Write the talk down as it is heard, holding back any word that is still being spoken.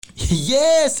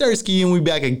Yes, Sirski, and we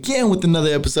back again with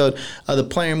another episode of the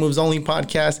Player Moves Only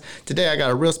podcast. Today, I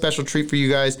got a real special treat for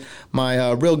you guys.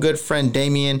 My real good friend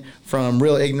Damien from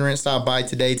Real Ignorant stopped by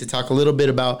today to talk a little bit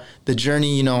about the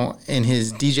journey, in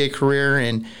his DJ career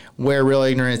and where Real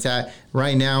Ignorant's at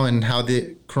right now and how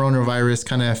the coronavirus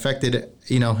kind of affected,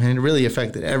 and it really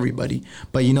affected everybody.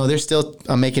 But, they're still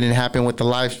making it happen with the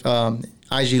live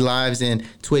IG Lives and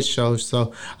Twitch shows.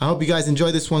 So I hope you guys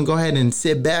enjoy this one. Go ahead and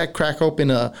sit back, crack open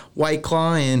a White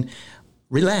Claw, and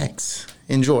relax.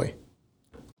 Enjoy.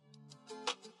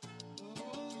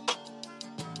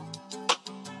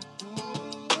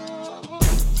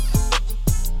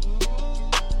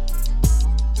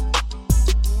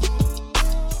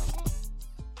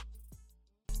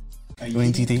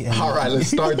 All right, let's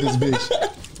start this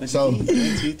bitch. So,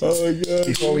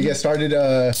 before we get started,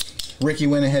 Ricky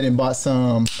went ahead and bought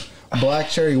some black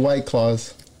cherry White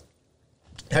Claws.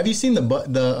 Have you seen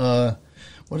the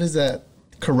what is that?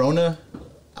 Corona?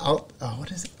 What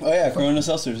is it? Oh yeah, Corona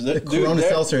seltzers. Corona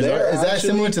seltzers. Is that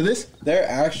similar to this? They're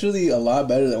actually a lot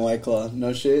better than White Claw.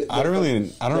 No shit. I don't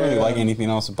really like anything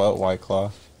else but White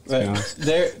Claw. They're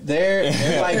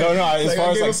like no. As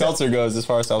far as seltzer goes,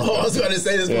 I was going to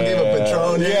say this one gave a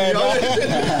Patron.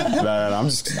 No,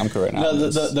 I'm cool right now. No,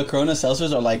 the Corona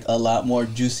seltzers are like a lot more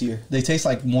juicier. They taste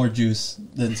like more juice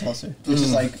than seltzer, which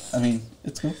is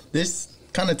it's cool. This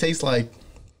kind of tastes like.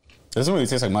 It doesn't really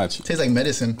taste like much. It tastes like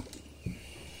medicine. I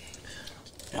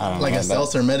don't know. Like a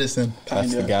seltzer medicine.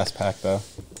 That's the gas pack, though.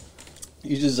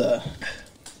 You just, I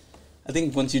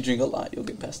think once you drink a lot, you'll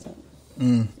get past that.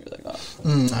 You're like, oh.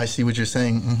 I see what you're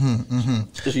saying.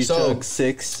 If you chug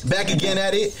 6. Back again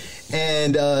at it.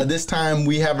 And this time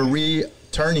we have a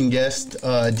returning guest,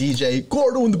 DJ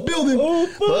Gordo in the building.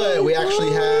 But we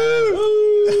actually have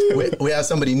we have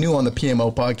somebody new on the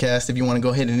PMO podcast. If you want to go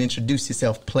ahead and introduce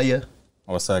yourself, player.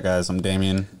 What's up, guys? I'm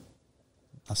Damien.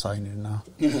 That's all you need to know.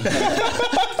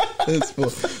 That's cool.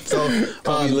 So,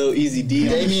 call me Little Easy D.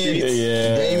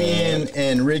 Damien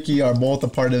and Ricky are both a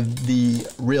part of the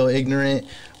Real Ignorant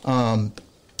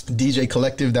DJ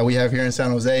collective that we have here in San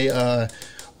Jose.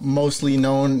 Mostly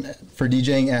known for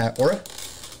DJing at Aura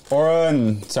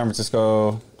in San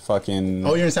Francisco. Fucking.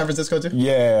 Oh, you're in San Francisco too?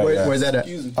 Yeah. Where's that at?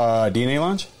 DNA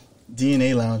Lounge.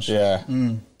 DNA Lounge. Yeah.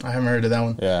 I haven't heard of that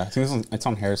one. Yeah, I think it's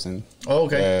on Harrison. Oh,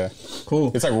 okay. Yeah.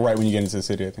 Cool. It's like right when you get into the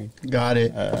city, I think. Got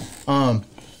it.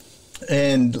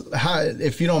 And how,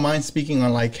 if you don't mind speaking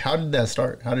on how did that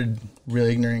start? How did Real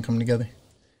Ignorant come together?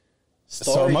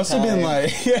 So it must have been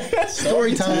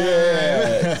story time.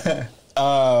 Yeah.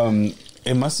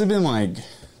 It must have been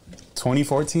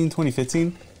 2014,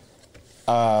 2015.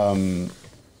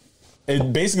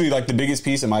 It basically the biggest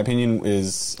piece in my opinion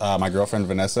is my girlfriend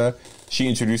Vanessa. She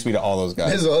introduced me to all those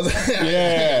guys.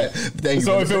 Yeah. Thank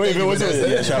so you. if it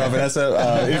wasn't shout out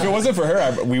Vanessa. If it wasn't for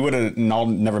her, we would have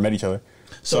never met each other.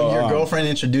 So your girlfriend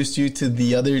introduced you to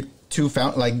the other two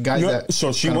guys that.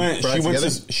 So she went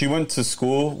to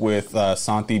school with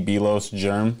Santi, Bilos,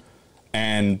 Germ,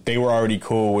 and they were already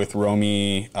cool with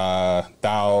Romy,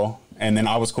 Thao, and then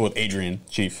I was cool with Adrian,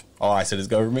 Chief. All I said is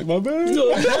government, my bad.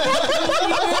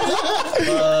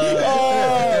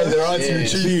 They're on to you,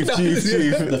 Chief.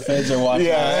 The feds are watching.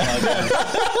 Yeah.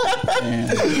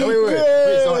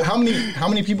 Wait. So how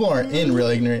many people are in Real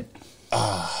Ignorant?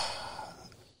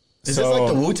 Is this like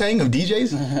the Wu-Tang of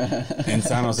DJs? In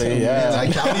San Jose, yeah.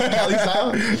 Like Cali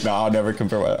style? No, I'll never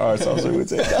compare ourselves to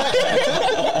Wu-Tang.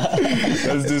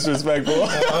 That's disrespectful.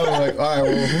 I'm like, all right,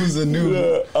 well, who's the new?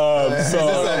 Is this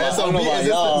the SOB?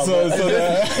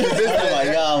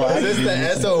 Is this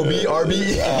the SOB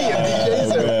RB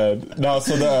of DJs? No,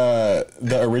 so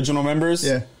the original members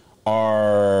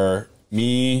are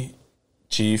me,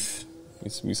 Chief.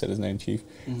 We said his name, Chief.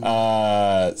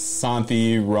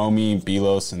 Santi, Romy,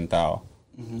 Bilos, and Thao.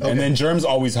 Okay. And then Germ's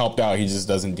always helped out. He just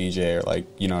doesn't DJ or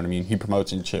you know what I mean? He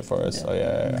promotes and shit for us. Yeah. So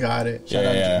yeah. Got it. Shout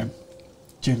out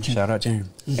Germ. Shout out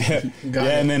Germ.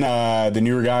 And then the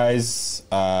newer guys,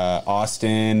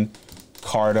 Austin,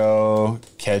 Cardo,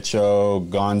 Kecho,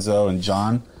 Gonzo, and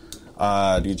John.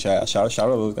 Dude, shout out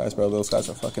those guys, bro. Those guys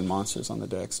are fucking monsters on the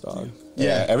decks, dog.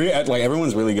 Yeah.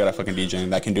 Everyone's really good at fucking DJing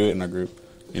that can do it in our group.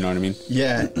 You know what I mean?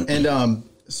 Yeah. And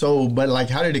but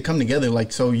how did it come together?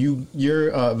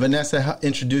 Your Vanessa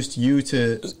introduced you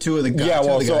to two of the guys. Yeah,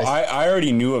 well, so I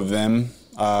already knew of them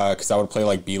because I would play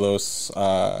Bilos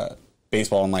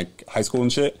baseball in high school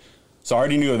and shit. So I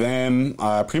already knew of them.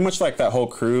 Pretty much that whole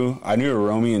crew. I knew of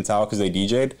Romy and Tal because they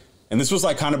DJ'd, and this was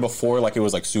kind of before it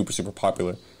was super super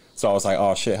popular. So I was like,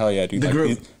 oh shit, hell yeah, dude. The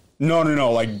group. No,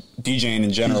 DJing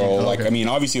in general. Okay. I mean,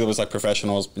 obviously there was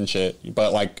professionals and shit,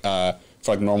 but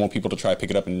for like normal people to try to pick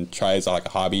it up and try as like a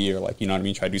hobby or like, you know what I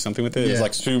mean, try to do something with it. It was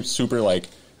like super like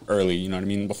early, you know what I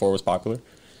mean, before it was popular.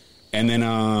 And then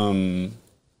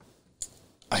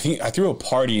I think I threw a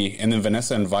party, and then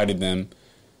Vanessa invited them,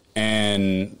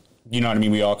 and you know what I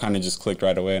mean, we all kind of just clicked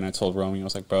right away. And I told Romy, I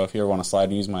was like, bro, if you ever want to slide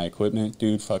and use my equipment,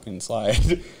 dude, fucking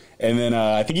slide. And then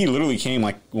I think he literally came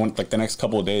like the next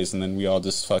couple of days, and then we all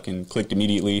just fucking clicked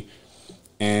immediately.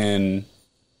 And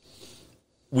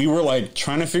we were like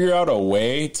trying to figure out a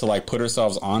way to like put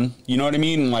ourselves on, you know what I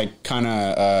mean? Like kind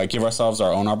of give ourselves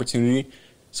our own opportunity.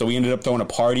 So we ended up throwing a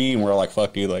party, and we were like,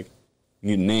 fuck, dude, like,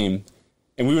 we need a name.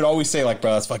 And we would always say, like,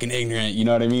 bro, that's fucking ignorant, you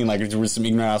know what I mean? Like, there were some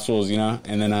ignorant assholes, you know?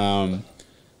 And then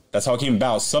that's how it came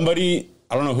about. Somebody,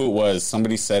 I don't know who it was,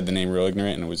 somebody said the name Real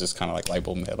Ignorant, and it was just kind of like light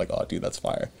bulb in the head, like, oh, dude, that's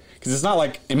fire. Because it's not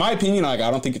like, in my opinion, like,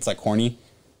 I don't think it's like corny.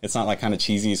 It's not like kind of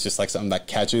cheesy. It's just like something that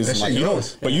catches. And, like,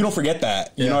 but you don't forget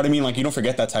that. You know what I mean? Like, you don't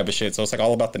forget that type of shit. So it's like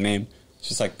all about the name. It's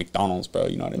just like McDonald's, bro.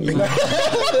 You know what I mean?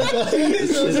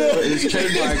 It's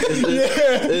trademark.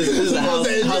 This is the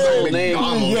household name.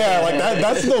 Yeah, like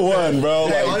that's the one, bro.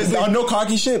 Like, honestly, no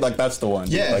cocky shit. Like that's the one.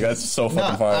 Yeah, dude. Like that's so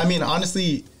fucking fire. I mean,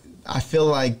 honestly, I feel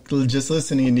like just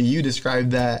listening to you describe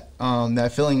that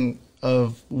that feeling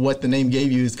of what the name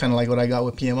gave you is kind of like what I got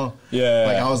with PMO. Yeah,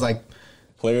 like I was like,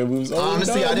 player moves.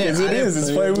 Honestly, I didn't. It's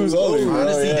player moves only.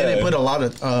 Honestly, didn't put a lot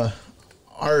of.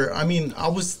 I mean, I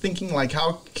was thinking, like,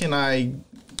 how can I,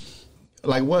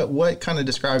 like, what kind of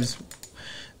describes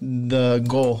the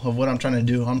goal of what I'm trying to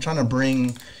do? I'm trying to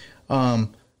bring,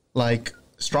 like,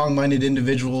 strong-minded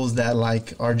individuals that,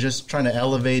 like, are just trying to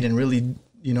elevate and really,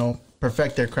 you know,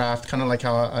 perfect their craft, kind of like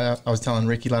how I was telling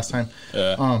Ricky last time.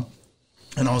 Yeah.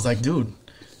 And I was like, dude,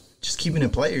 just keeping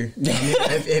it player. I mean,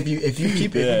 if you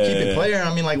keep it player,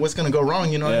 I mean, like, what's going to go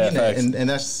wrong? You know what I mean? And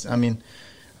that's, I mean...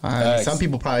 some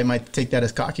people probably might take that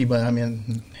as cocky, but I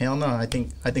mean, hell no. I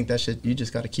think that shit. You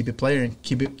just got to keep it player and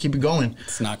keep it going.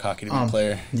 It's not cocky to be a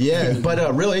player. Yeah,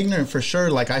 but Real Ignorant for sure.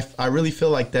 Like I really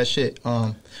feel like that shit.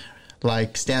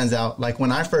 Like stands out. Like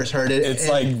when I first heard it, it's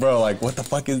like, bro, like what the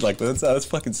fuck is like that's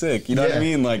fucking sick. You know what I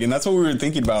mean? Like, and that's what we were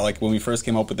thinking about. Like when we first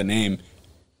came up with the name,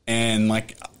 and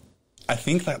like I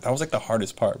think that was like the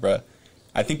hardest part, bro.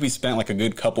 I think we spent like a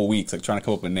good couple weeks like trying to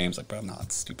come up with names. Like, bro, no,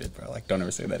 it's stupid, bro. Like, don't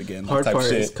ever say that again. Hard type part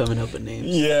shit. is coming up with names.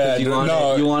 Yeah, you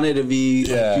want it to be.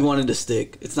 Like, you wanted to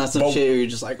stick. It's not some shit where you're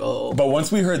just like, oh. But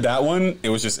once we heard that one, it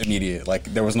was just immediate. Like,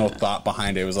 there was no thought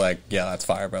behind it. It was like, yeah, that's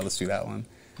fire, bro. Let's do that one.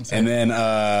 And then,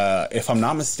 if I'm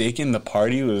not mistaken, the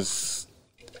party was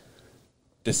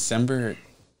December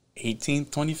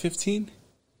 18th, 2015.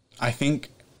 I think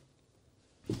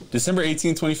December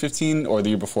 18th, 2015, or the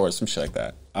year before, some shit like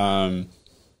that.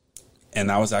 And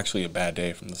that was actually a bad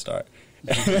day from the start.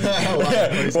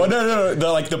 Well, no.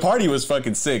 The party was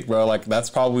fucking sick, bro. Like, that's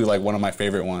probably, like, one of my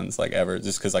favorite ones, like, ever.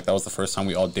 Just because, like, that was the first time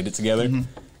we all did it together. Mm-hmm.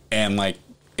 And, like,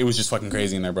 it was just fucking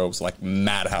crazy in there, bro. It was, like,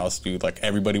 madhouse, dude. Like,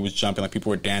 everybody was jumping. Like, people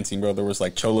were dancing, bro. There was,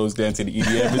 like, cholos dancing to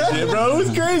EDM and shit, bro. It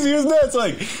was crazy. It was nuts.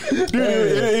 Like, dude,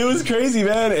 it was crazy,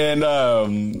 man. And,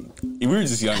 we were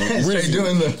just young. We were just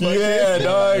doing the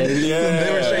dog. Yeah.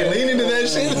 They were straight leaning to that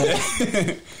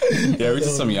shit. Yeah, we're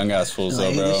just some young ass fools,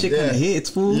 though, bro. This shit kind of hits,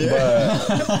 fool.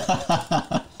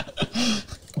 Yeah.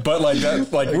 But like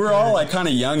that, like we're all like kind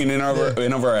of young and in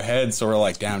over our heads, so we're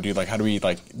like, damn, dude, like how do we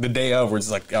like the day of? We're just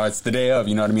like, oh, it's the day of,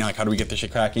 you know what I mean? Like, how do we get this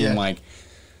shit cracking? And like,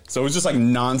 so it was just like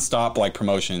nonstop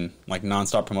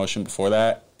promotion before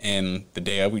that, and the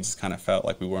day of, we just kind of felt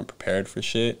like we weren't prepared for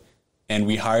shit, and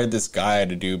we hired this guy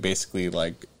to do basically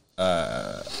like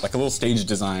a little stage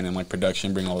design and like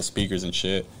production, bring all the speakers and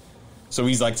shit. So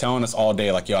he's like telling us all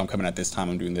day, like, yo, I'm coming at this time,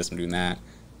 I'm doing this, I'm doing that.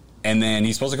 And then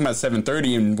he's supposed to come at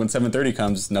 7:30, and when 7:30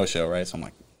 comes, no show, right? So I'm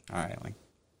like, all right, like,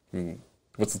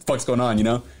 what's the fuck's going on, you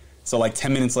know? So like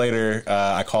 10 minutes later,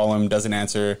 I call him, doesn't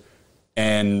answer,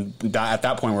 and at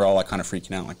that point, we're all like kind of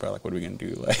freaking out, like, bro, like, what are we gonna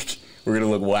do? Like, we're gonna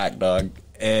look whack, dog.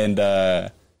 And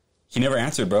he never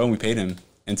answered, bro, and we paid him.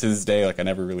 And to this day, like, I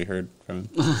never really heard from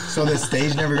him. So the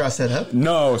stage never got set up?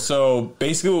 No. So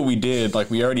basically, what we did, like,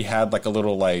 we already had like a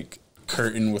little like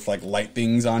curtain with like light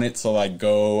things on it, so like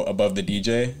go above the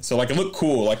DJ, so like it looked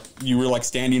cool, like you were like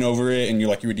standing over it and you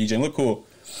were DJing, look cool.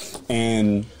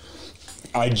 And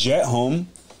I jet home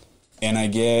and I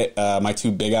get my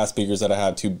two big ass speakers that I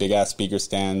have, two big ass speaker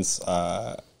stands,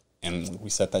 and we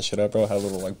set that shit up, bro. Had a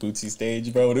little like bootsy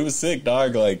stage, bro, and it was sick,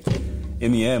 dog. Like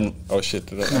in the end, oh shit,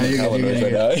 did I you're good.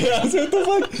 Right now? Yeah, what the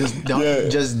fuck?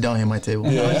 Just don't hit my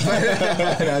table.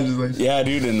 Yeah,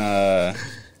 dude, and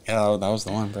yeah, that was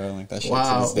the one, bro. Like that shit.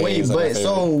 Wow. Wait, but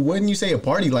so when you say a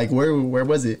party, like where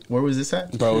was it? Where was this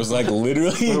at? Bro, it was like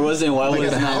literally. Where was it? Why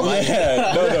was it not?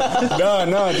 Yeah,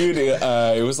 no, dude.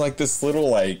 It was like this little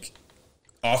like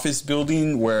office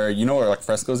building where you know where like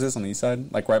Fresco's is on the east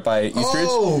side, like right by Eastridge.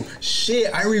 Oh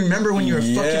shit! I remember when you were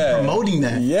fucking promoting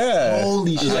that. Yeah,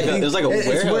 holy shit! It was like a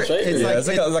warehouse, right? It's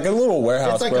like a little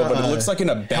warehouse, like bro. But it looks like an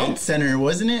event health center,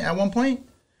 wasn't it? At one point,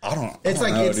 I don't.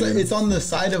 It's on the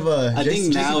side of a. I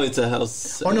think now it's a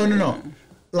house. Oh no!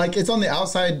 Like it's on the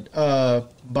outside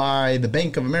by the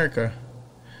Bank of America,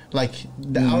 like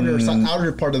the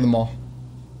outer part of the mall.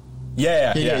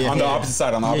 Yeah. On the opposite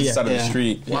side, of the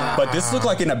street. Wow. But this looked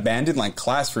like an abandoned like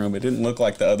classroom. It didn't look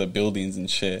like the other buildings and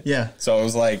shit. Yeah. So it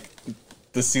was like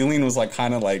the ceiling was like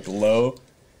kind of like low,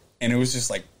 and it was just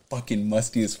like fucking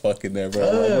musty as fuck in there,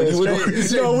 bro.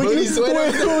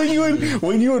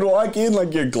 When you would walk in,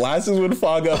 like your glasses would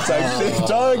fog up type shit,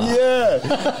 dog. Yeah.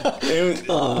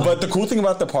 But the cool thing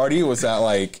about the party was that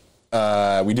like.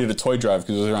 We did a toy drive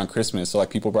because it was around Christmas, so like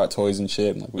people brought toys and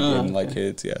shit, and like we gave them like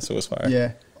kids. Yeah, so it was fire.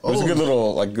 Yeah. It was a good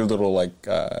little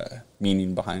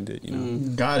meaning behind it, you know.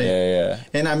 Got it. Yeah.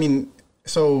 And I mean,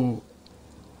 so,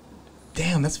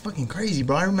 damn, that's fucking crazy,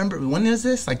 bro. I remember, when is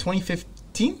this? Like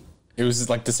 2015? It was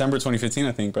like December 2015,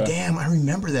 I think, bro. Damn, I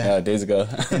remember that. Yeah, days ago.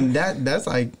 And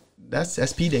that's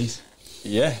SP days.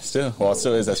 Yeah, still. Well, it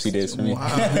still is SP days for me.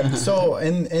 Wow. So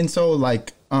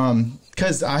like,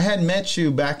 because I had met you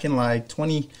back in like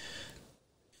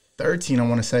 2013, I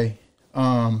want to say.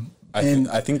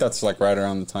 I think that's like right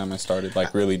around the time I started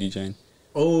like really DJing.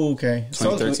 Oh, okay.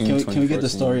 2013, can we get the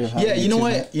story of how you know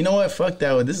what? You know what? Fuck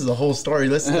that. This is a whole story.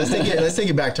 Let's take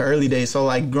it back to early days. So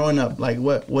like growing up, like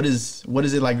what is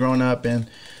it like growing up, and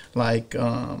like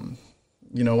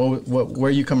you know where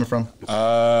are you coming from?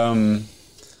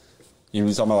 You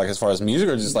talking about like as far as music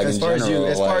or just like as in far general?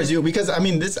 As far as you, because I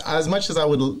mean, this, as much as I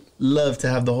would love to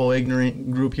have the whole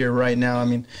ignorant group here right now, I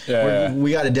mean,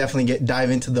 we got to definitely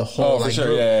dive into the whole group,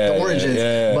 the origins.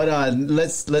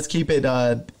 But let's keep it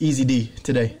Easy D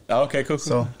today. Okay, cool.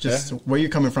 So just where you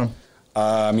coming from?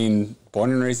 I mean,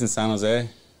 born and raised in San Jose.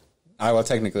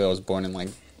 Technically I was born in like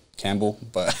Campbell,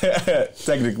 but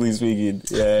technically speaking,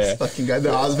 yeah. Fucking guy,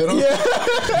 the hospital. Yeah.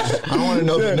 I don't want to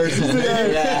know the nurse's name.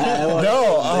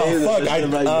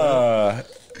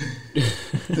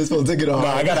 This will take it off. No,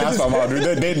 I gotta ask my mom,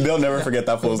 dude. They'll never forget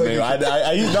that fool's name.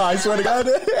 I swear to God.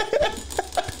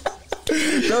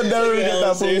 They'll never forget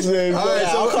that fool's name. All right,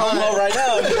 so I'll call him right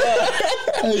now.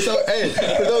 Hey,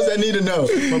 for those that need to know,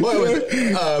 my boy was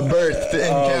birthed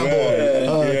in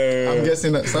Campbell. I'm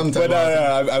guessing that sometime. But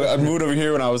I moved over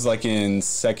here when I was like in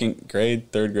third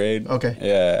grade. Okay.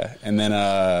 Yeah, and then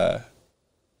I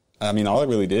mean, all I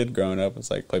really did growing up was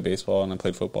like play baseball, and I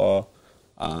played football.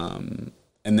 And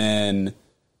then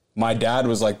my dad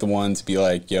was like the one to be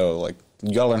like, "Yo, like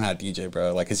you gotta learn how to DJ,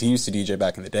 bro." Like, cause he used to DJ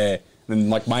back in the day. And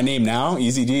like my name now,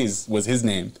 Easy D was his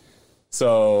name.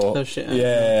 So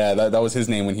that was his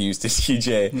name when he used to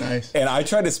DJ. Nice. And I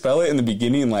tried to spell it in the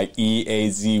beginning like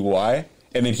EAZY,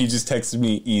 and then he just texted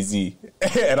me Easy,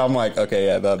 and I'm like, okay,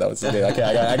 yeah, that was it. Okay,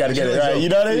 I gotta get it right. You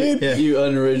know what I mean? Yeah. You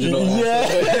unoriginal. Yeah.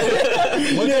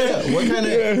 What kind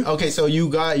of? Okay, so you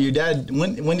got your dad.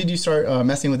 When did you start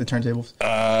messing with the turntables?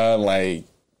 Like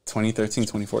 2013,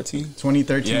 2014.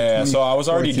 2013. Yeah, so I was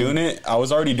already doing it. I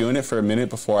was already doing it for a minute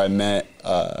before I met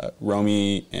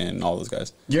Romy and all those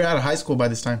guys. You're out of high school by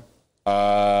this time.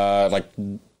 Like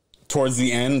towards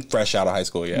the end, fresh out of high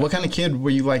school. Yeah. What kind of kid were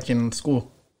you like in school?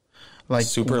 Like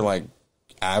super like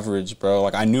average, bro.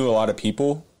 Like I knew a lot of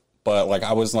people, but like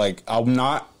I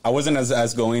wasn't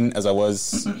as going as I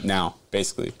was now,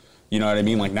 basically. You know what I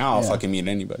mean? Like now I'll fucking meet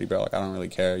anybody, bro. Like I don't really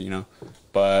care, you know.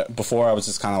 But before I was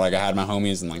just kind of like I had my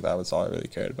homies and like that was all I really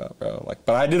cared about, bro. Like,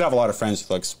 but I did have a lot of friends with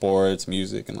like sports,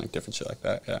 music, and like different shit like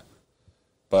that. Yeah.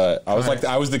 But I was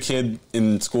I was the kid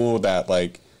in school that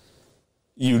like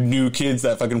you knew kids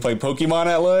that fucking played Pokemon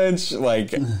at lunch.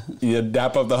 Like you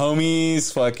dap up the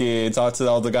homies, fucking talk to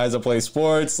all the guys that play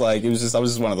sports. Like I was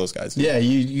just one of those guys. Yeah,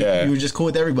 you were just cool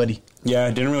with everybody. Yeah,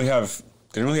 didn't really have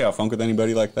fun with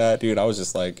anybody like that, dude. I was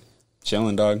just like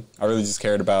chilling, dog. I really just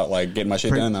cared about like getting my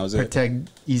shit done. That was it. Protect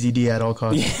Easy D at all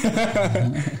costs.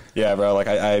 Yeah, bro. Like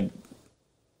I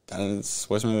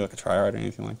wasn't really like a tryhard or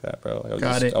anything like that, bro. Like,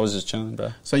 I was just chilling, bro.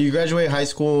 So you graduate high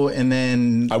school and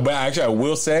then I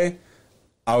will say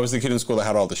I was the kid in school that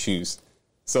had all the shoes.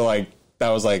 So like that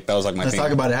was like my thing. Let's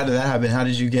talk about it. How did that happen? How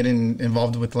did you get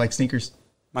involved with like sneakers?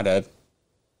 My dad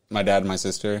and my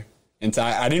sister. And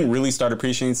I didn't really start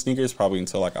appreciating sneakers probably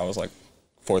until like I was like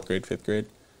 4th grade, 5th grade.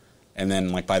 And then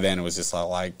like by then it was just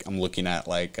like I'm looking at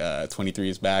like 23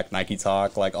 is back, Nike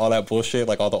Talk, like all that bullshit,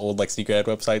 like all the old like sneakerhead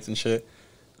websites and shit.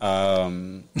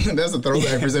 That's a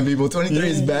throwback for some people. 23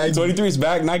 is back. 23 is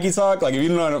back, Nike Talk. Like if you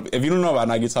don't know about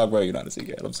Nike Talk, bro, you're not a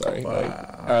sneakerhead. I'm sorry. Wow. Like,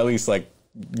 or at least like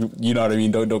you know what I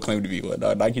mean? Don't claim to be one,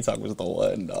 dog. Nike Talk was the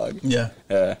one, dog. Yeah.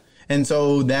 Yeah. And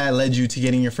so that led you to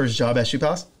getting your first job at Shoe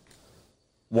Palace?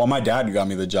 Well, my dad got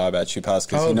me the job at Shoe Palace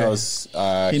because he knows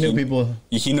he knew people.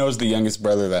 He knows the youngest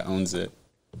brother that owns it.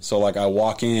 So like I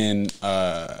walk in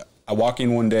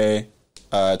one day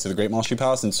to the Great Mall Shoe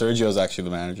Palace, and Sergio's actually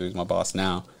the manager. He's my boss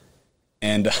now,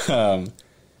 and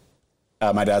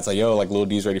my dad's like, "Yo, like Lil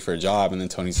D's ready for a job," and then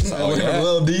Tony's just like, "Oh yeah,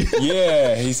 Lil D."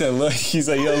 Yeah, he's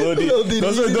like, "Yo, Lil D." Lil D.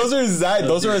 Those are his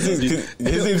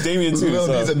name's Damien too. Lil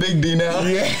so. D's a big D now.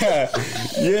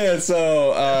 Yeah.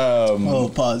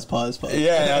 So Pause.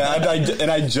 yeah,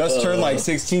 and I just turned like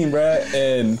 16, bruh,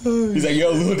 and he's like, "Yo,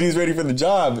 Lil D's ready for the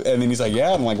job," and then he's like,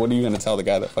 "Yeah." I'm like, "What are you gonna tell the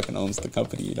guy that fucking owns the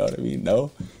company?" You know what I mean?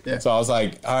 No. Yeah. So I was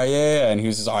like, "All right, yeah," and he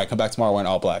was just, "All right, come back tomorrow wearing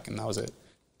all black," and that was it.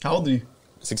 How old are you?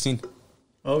 16.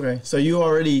 Okay, so you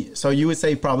would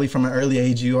say probably from an early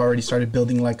age you already started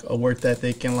building like a work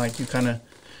ethic and like you kind of.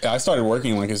 Yeah, I started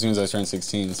working like as soon as I turned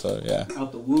 16. So yeah.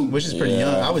 Out the womb. Which is pretty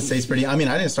young. I would say it's pretty. I mean,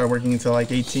 I didn't start working until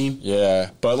like 18. Yeah,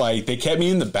 but like they kept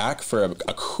me in the back for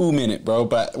a cool minute, bro.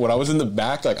 But when I was in the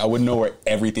back, like I wouldn't know where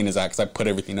everything is at because I put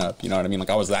everything up. You know what I mean?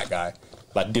 Like I was that guy.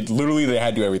 Like literally they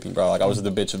had to do everything, bro. Like I was the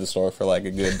bitch of the store for like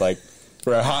a good like.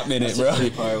 For a hot minute, bro.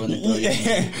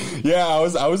 Yeah, I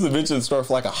was the bitch in the store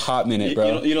for like a hot minute,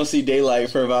 bro. You don't see daylight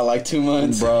for about like 2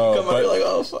 months, bro. Come out, you're like,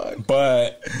 oh fuck.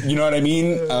 But you know what I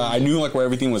mean? I knew like where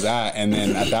everything was at, and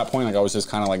then at that point, like I was just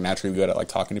kind of like naturally good at like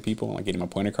talking to people and like getting my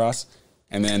point across.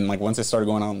 And then like once I started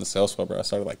going out on the sales floor, bro, I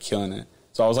started like killing it.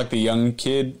 So I was like the young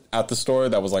kid at the store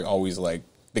that was like always like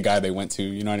the guy they went to.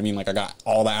 You know what I mean? Like I got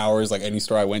all the hours, like any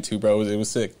store I went to, bro. It was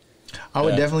sick. I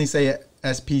would definitely say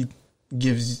SP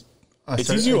gives. It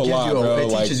teaches you a lot, bro. It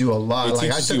teaches you a lot. It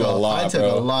teaches you a lot, I took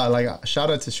a lot. Like shout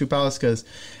out to Shoe Palace because,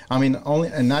 I mean, only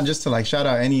and not just to like shout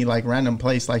out any like random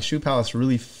place. Like Shoe Palace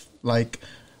really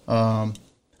I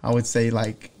would say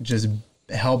like just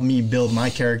helped me build my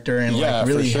character and like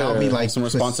really helped me like some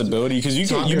responsibility because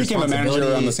you became a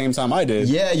manager around the same time I did.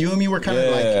 Yeah, you and me were kind of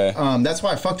like that's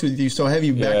why I fucked with you so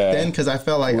heavy back then because I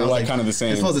felt like we were I was like kind of the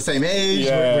same. This was the same age.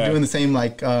 Yeah. We're doing the same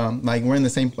like we're in the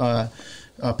same.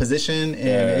 Position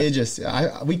and it just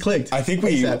we clicked. I think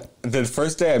the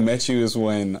first day I met you is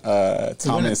when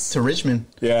Thomas to Richmond.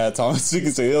 Yeah, Thomas took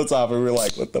us to Hilltop and we were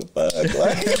like, what the fuck?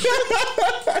 Like,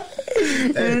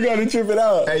 we gotta trip it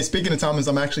out. Hey, speaking of Thomas,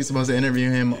 I'm actually supposed to interview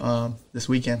him this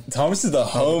weekend. Thomas is the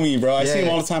homie, bro. I see him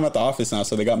all the time at the office now,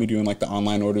 so they got me doing like the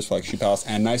online orders for like Shoe Palace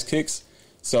and Nice Kicks.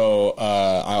 So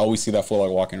I always see that fool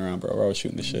like walking around, bro. I was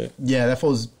shooting the shit. Yeah, that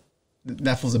fool's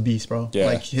a beast, bro. Yeah.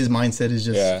 Like his mindset is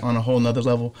just on a whole nother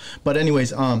level. But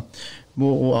anyways, I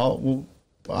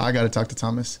got to talk to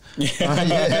Thomas.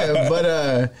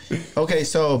 But okay,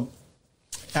 so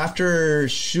after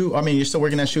you're still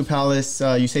working at Shoe Palace.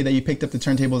 You say that you picked up the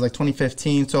turntables like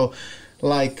 2015. So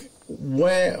like,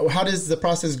 how does the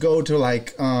process go to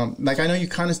like I know you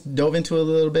kind of dove into it a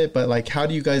little bit, but like, how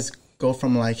do you guys go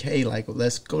from like, hey, like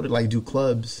let's go to like do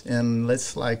clubs and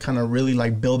let's like kind of really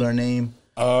like build our name?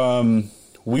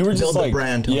 We were just like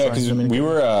brand. Yeah, because we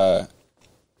were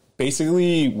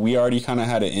basically we already kind of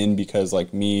had it in because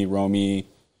like me, Romy,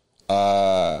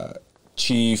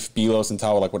 Chief, Belos, and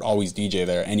Tawa like would always DJ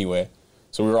there anyway.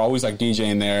 So we were always like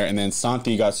DJing there, and then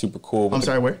Santi got super cool. I'm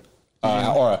sorry, where?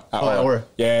 At Aura. At Aura.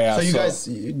 Yeah.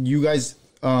 So you guys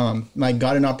like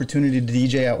got an opportunity to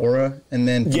DJ at Aura, and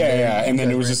then and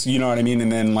then it was just, you know what I mean,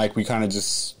 and then like we kind of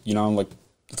just, you know, like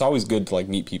it's always good to like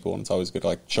meet people, and it's always good to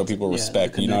like show people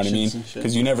respect. You know what I mean?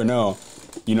 Because you never know,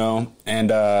 you know. And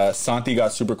Santi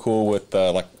got super cool with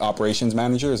like operations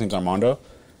manager. His name's Armando,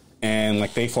 and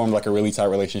like they formed like a really tight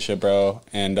relationship, bro.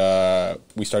 And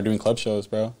we started doing club shows,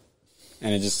 bro,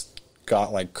 and it just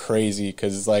got like crazy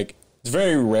because it's like. It's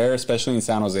very rare, especially in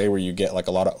San Jose, where you get like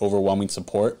a lot of overwhelming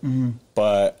support. Mm-hmm.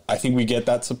 But I think we get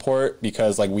that support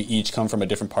because like we each come from a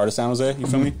different part of San Jose. You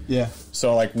feel me? Yeah.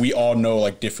 So like we all know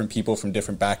like different people from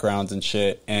different backgrounds and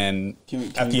shit. And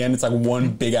at the end, it's like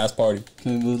one big ass party.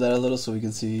 Can we move that a little so we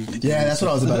can see? Yeah, that's what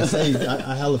I was about to say.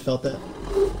 I hella felt that.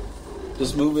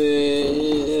 Just move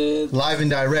it live and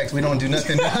direct. We don't do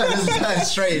nothing. This is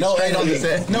straight on the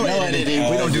set. No editing.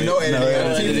 We don't do no editing. No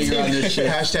editing around this shit.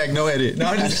 Hashtag no edit.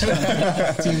 No, just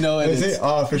team no edit. Is it?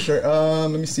 Oh, for sure.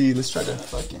 Let me see. Let's try to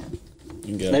fucking.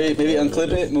 Maybe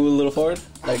unclip it. Move it a little forward,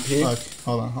 like here.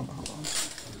 Hold on.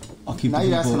 I'll keep. Now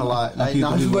you're asking a lot.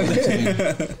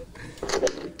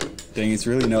 Dang, it's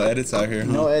really no edits out here.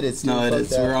 Huh? No edits. No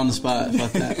edits. We're on the spot.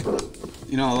 Fuck that.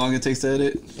 You know how long it takes to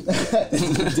edit?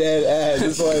 Dead ass.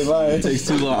 That's why it takes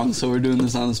too long, so we're doing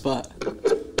this on the spot.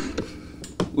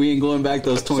 We ain't going back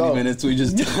those 20 So- minutes. We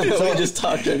just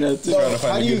talked right now. Too. So find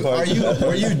how a do good you part.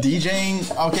 were you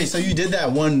DJing? Okay, so you did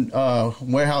that one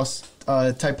warehouse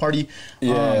type party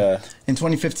Yeah. in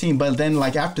 2015, but then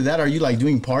like after that, are you like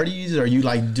doing parties? Are you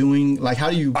like doing like how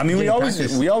do you? I mean, get we in always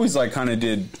practice? like kind of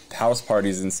did house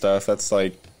parties and stuff.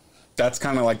 That's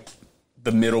kind of like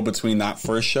the middle between that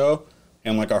first show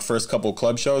and like our first couple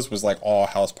club shows was like all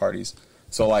house parties.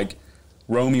 So like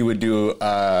Romy would do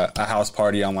a house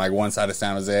party on like one side of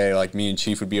San Jose. Like me and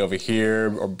Chief would be over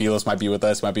here, or Belos might be with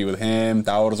us, might be with him.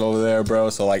 Dowd was over there, bro.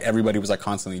 So like everybody was like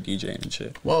constantly DJing and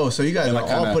shit. Whoa, so you guys And, are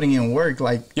like, all kinda- putting in work,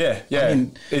 like Yeah. I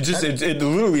mean, it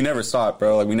literally never stopped,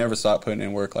 bro. Like we never stopped putting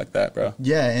in work like that, bro.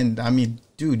 yeah, and I mean,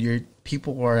 dude, your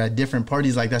people are at different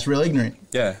parties, like that's real ignorant.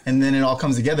 Yeah. And then it all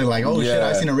comes together, like, oh shit, Yeah.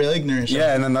 I seen a real ignorant show.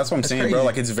 Yeah, and then that's what I'm That's saying, crazy. bro.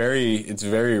 Like it's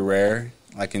very rare,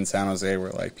 like in San Jose, where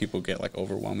like people get like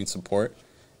overwhelming support.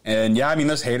 And yeah, I mean,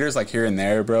 there's haters like here and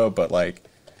there, bro. But like,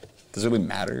 does it really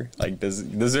matter? Like, does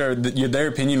their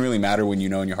opinion really matter when you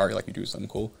know in your heart like you do something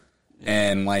cool?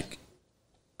 And like,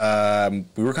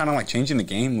 we were kind of like changing the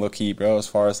game, low key, bro, as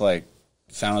far as like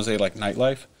San Jose like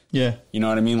nightlife. Yeah. You know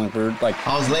what I mean? Like we're like.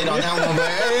 I was late on that one, but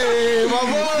hey, my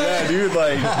boy. Yeah, dude,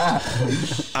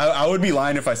 like I would be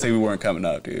lying if I say we weren't coming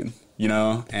up, dude. You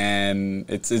know, and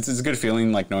it's a good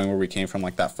feeling like knowing where we came from,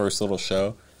 like that first little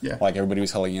show. Yeah. Like everybody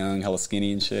was hella young, hella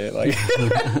skinny and shit. Like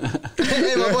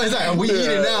Hey, my boy's like, we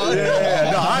eating now. yeah,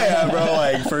 no, I am, bro.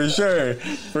 Like for sure.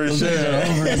 Those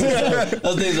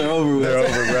days are over with. They're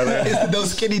over, brother.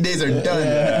 Those skinny days are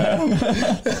done.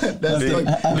 That's Big,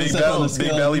 like, big, big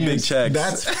belly, big checks.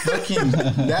 that's fucking.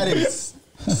 That is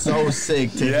so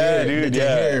sick to Yeah, hear. dude, to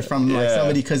yeah. hear from like Yeah.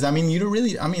 somebody, because I mean, you don't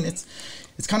really. I mean, it's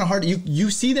kind of hard.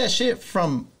 You see that shit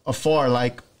from afar,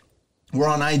 like. We're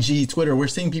on IG, Twitter. We're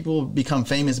seeing people become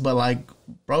famous, but like,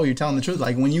 bro, you're telling the truth.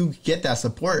 Like when you get that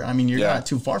support, I mean, you're Yeah. not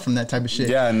too far from that type of shit.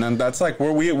 Yeah, and then that's like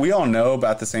where we all know, but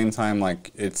at the same time,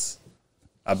 like it's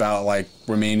about like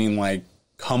remaining like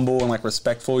humble and like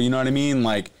respectful. You know what I mean?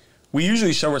 Like we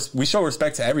usually show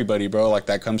respect to everybody, bro. Like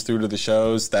that comes through to the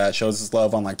shows, that shows us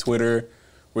love on like Twitter.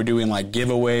 We're doing like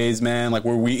giveaways, man. Like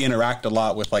where we interact a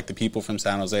lot with like the people from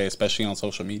San Jose, especially on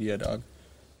social media, dog.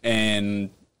 And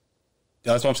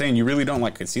that's what I'm saying. You really don't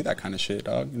like see that kind of shit,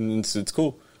 dog. And it's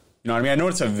cool. You know what I mean? I know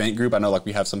it's an event group. I know like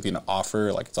we have something to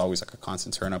offer. Like it's always like a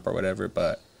constant turn up or whatever.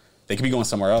 But they could be going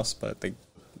somewhere else. But they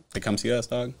come see us,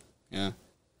 dog. Yeah.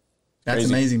 That's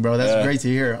Crazy. amazing, bro. That's Yeah. great to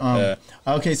hear. Yeah.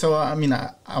 Okay, so I mean, I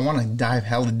want to dive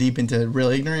hella deep into real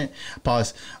ignorant.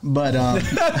 Pause. But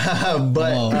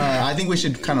I think we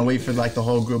should kind of wait for like the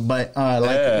whole group. But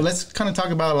let's kind of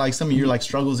talk about like some of your like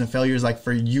struggles and failures, like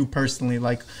for you personally,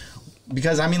 like.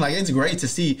 Because I mean, like, it's great to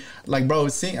see, like, bro,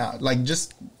 seeing, like,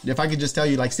 just if I could just tell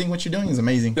you, like, seeing what you're doing is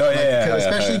amazing. Oh, yeah, Like, yeah, 'cause yeah,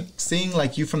 especially yeah. seeing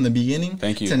like you from the beginning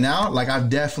Thank you. to now, like, I've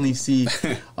definitely see,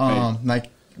 like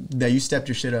that you stepped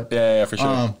your shit up. Yeah, for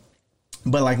sure.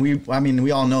 But like we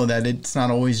all know that it's not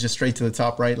always just straight to the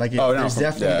top, right? Like, it's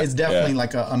definitely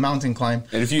like a mountain climb.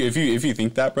 And if you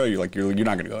think that, bro, you're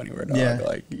not gonna go anywhere, dog. Yeah,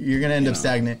 Like you're gonna end up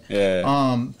stagnant.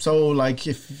 Yeah. So like,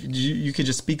 if you could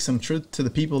just speak some truth to the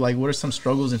people, like, what are some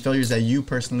struggles and failures that you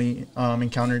personally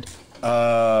encountered?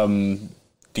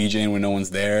 DJing when no one's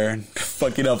there,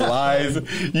 fucking up live.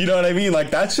 You know what I mean?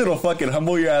 Like that shit'll fucking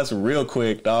humble your ass real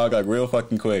quick, dog. Like real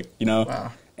fucking quick. You know.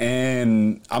 Wow.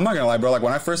 And I'm not gonna lie, bro. Like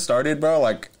when I first started, bro,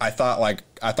 like I thought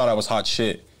I was hot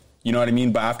shit. You know what I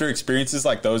mean? But after experiences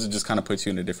like those, it just kind of puts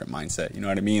you in a different mindset. You know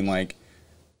what I mean? Like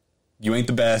you ain't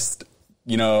the best.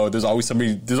 You know, there's always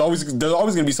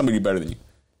gonna be somebody better than you.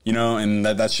 You know, and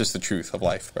that's just the truth of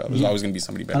life, bro. There's always gonna be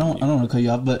somebody better. I than you. don't want to cut you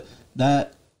off, but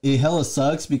that it hella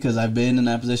sucks because I've been in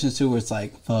that position too, where it's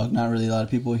like, fuck, not really a lot of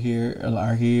people here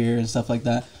are here and stuff like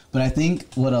that. But I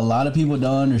think what a lot of people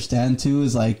don't understand too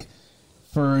is like,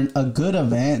 for a good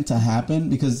event to happen,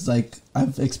 because like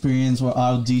I've experienced where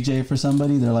I'll DJ for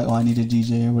somebody, they're like, oh, I need a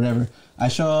DJ or whatever. I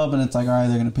show up and it's like, all right,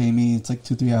 they're gonna pay me. It's like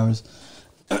 2-3 hours,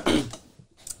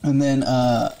 and then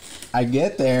I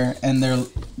get there and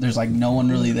there's like no one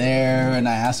really there, and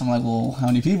I ask them like, well, how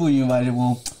many people you invited?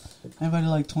 Well, I invited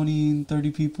like 20,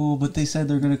 30 people, but they said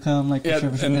they're gonna come. Like, Yeah,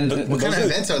 for sure. and What kind of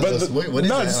events are those? What is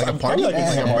no, that? it's Like a party? probably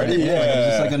Like a party? Yeah.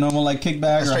 just like a normal like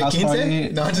kickback or Straight house quince? party.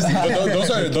 No,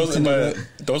 just But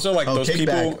those are like oh, those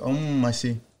kickback. people. I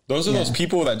see. Those are those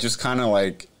people that just kind of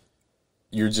like,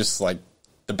 you're just like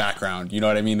the background. You know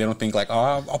what I mean? They don't think like,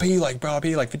 oh, I'll pay you like, bro, I'll pay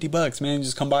you like $50, man.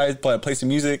 Just come by, play some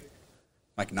music.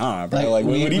 Like, nah, bro. Like,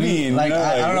 what do you mean? Like, You know,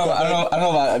 I don't know. what the I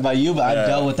don't know about you, but I've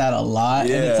dealt with that a lot,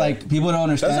 and it's Yeah. like people don't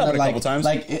understand. That's happened that, a couple times.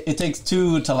 Like, it takes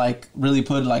two to like really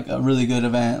put like a really good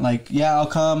event. Like, yeah, I'll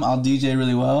DJ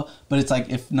really well, but it's like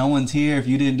if no one's here, if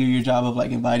you didn't do your job of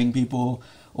like inviting people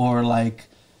or like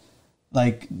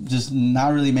just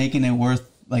not really making it worth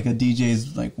like a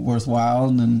DJ's like worthwhile,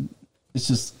 and it's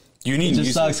just. You need it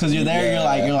just sucks because you're there. You're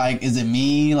like, is it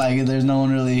me? Like, there's no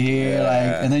one really here.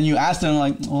 Like, and then you ask them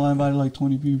like, oh, I invited like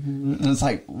 20 people, and it's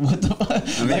like, what the fuck?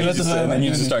 And then, Like, you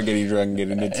just start getting drunk and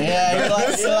getting into it. Yeah, you're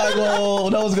like, well,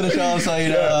 no one's gonna show up, so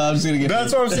I'm just gonna get.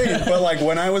 That's what I'm saying. But like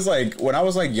when I was like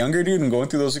younger, dude, and going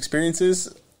through those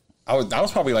experiences, I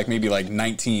was probably like maybe like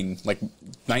 19, like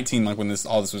when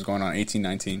all this was going on, 18,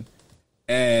 19.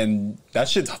 And that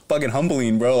shit's fucking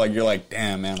humbling, bro. Like, you're like,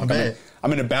 damn, man. Like,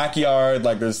 I'm in a backyard.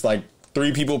 Like, there's like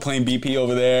 3 people playing BP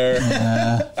over there.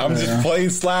 Yeah, I'm just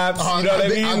playing slaps. You know what I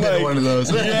mean? I've been one of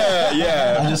those.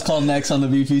 Yeah. I just called next on the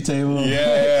BP table.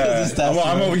 Yeah.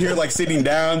 I'm over here like sitting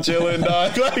down, chilling,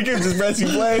 dog. Like, just pressing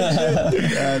play.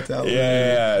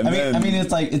 Yeah. I mean,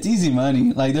 it's like, it's easy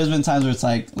money. Like, there's been times where it's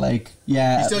like,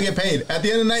 yeah. You still get paid. At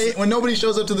the end of the night, when nobody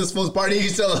shows up to this fool's party, you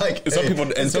still like, some people,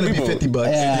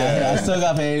 $50. Yeah, I still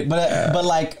got paid. But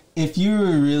like, if you're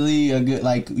really a good,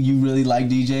 like, you really like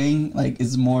DJing, like,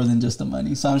 it's more than just the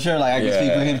money. So I'm sure, like, I can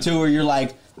speak for him too, where you're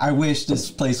like, I wish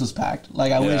this place was packed.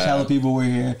 Like, I wish hella people were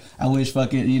here. I wish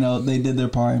fucking, they did their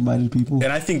part, invited people.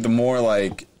 And I think the more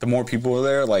people are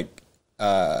there, like,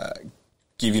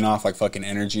 giving off like fucking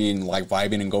energy and like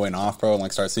vibing and going off, bro, and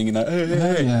like start singing that.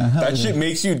 Hey. That shit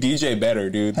makes you DJ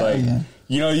better, dude. Like,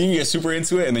 you can get super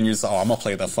into it, and then you're just, I'm gonna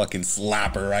play the fucking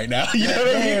slapper right now. You know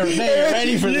what I mean? They're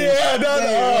ready for this. Yeah,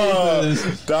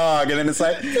 dog. And then it's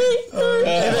like,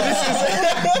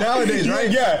 nowadays, right?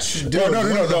 Yeah. Dude,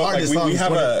 No. Like,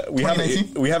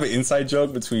 we have an inside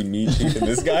joke between me, Chief, and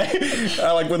this guy.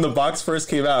 Like when the box first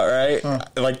came out, right?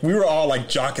 Like we were all like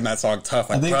jocking that song tough.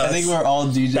 Like, I think we were all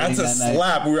DJing. That's a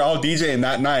slap. We were all DJing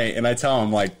that night, and I tell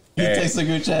him like. You text the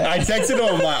group chat. I texted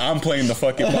him, like, I'm playing the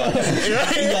fucking box.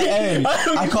 Hey,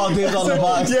 I called dibs on the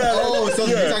box. Yeah. So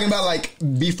you're talking about, like,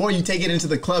 before you take it into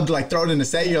the club to, like, throw it in the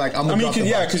set, you're like, I'm going to drop the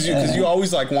box. Because you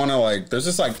always, like, want to, like, there's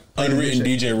just, like, unwritten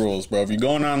DJ rules, bro. If you're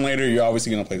going on later, you're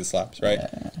obviously going to play the slaps, right?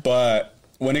 Yeah. But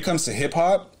when it comes to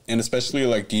hip-hop, and especially,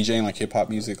 like, DJing, like, hip-hop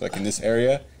music, like, in this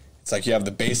area, it's like you have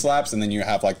the bass slaps, and then you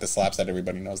have, like, the slaps that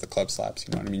everybody knows, the club slaps,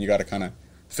 you know what I mean? You got to kind of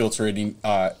filter it in,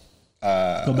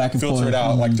 go back and filter forth. it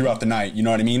out like throughout the night, you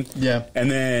know what I mean? Yeah. And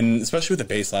then especially with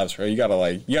the bass slaps, bro, you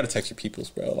gotta text your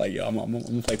peoples, bro. Like, yo, I'm gonna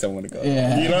play someone to go.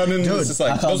 Yeah. You know what I mean? It's just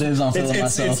like it's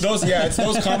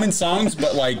those common songs,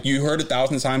 but like you heard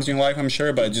 1,000 times in your life, I'm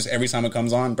sure, but just every time it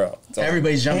comes on, bro,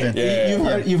 everybody's jumping.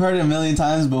 You've heard it a million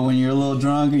times, but when you're a little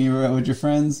drunk and you're with your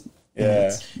friends,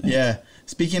 yeah.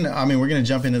 Speaking, I mean, we're gonna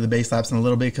jump into the bass slaps in a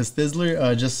little bit because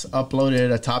Thizzler just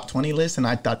uploaded a top 20 list, and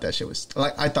I thought that shit was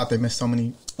like, I thought they missed so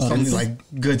many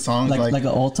like good songs, like an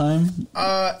all time.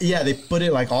 Yeah, they put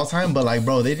it like all time, but like,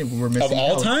 bro, were missing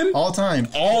all time.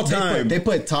 They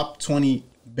put top 20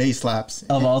 bass slaps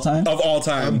of all time.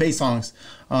 Bass songs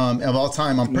of all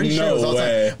time. I'm pretty sure it was all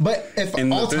time. But if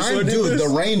all time, dude, the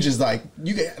range is like,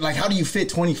 you get like, how do you fit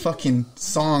 20 fucking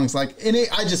songs? Like in it,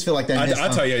 I just feel like that.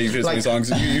 I'll tell you, you fit 20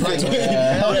 songs. Honestly,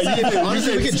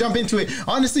 we could jump into it.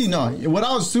 Honestly, no. What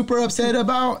I was super upset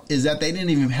about is that they didn't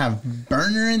even have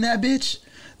Burner in that bitch.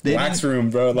 Wax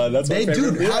Room, bro. Like, that's my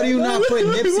favorite. Dude, how do you not put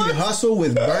Nipsey Hussle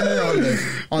with Burner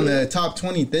on the top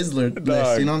 20 Thizzler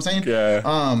list? You know what I'm saying?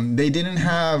 Yeah. They didn't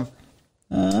have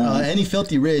any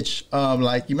Filthy Rich.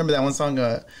 Like, you remember that one song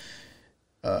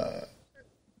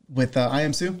with I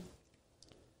Am Sue?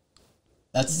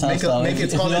 That's tough. It's called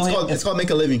Make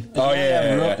a Living. Oh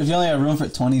yeah. If you only have room for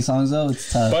 20 songs though,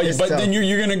 it's tough. But then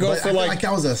you're gonna go for like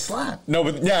that was a slap. No,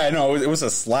 but yeah, no, it was a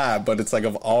slap, but it's like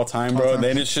of all time, bro.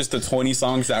 Then it's just the 20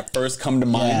 songs that first come to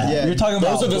mind. Yeah. You're talking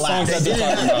about those are the songs that they're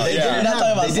talking about. They didn't have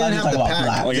the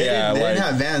pack. They didn't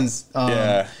have Vans.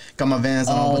 Got my Vans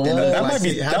on.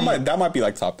 That might be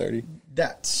like top 30. You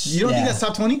don't think that's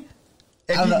top 20?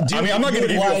 I'm not going to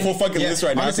give you a full fucking list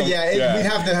right now. Honestly, we'd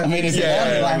have to. I mean, it's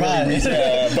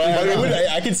but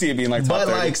I can see it being like top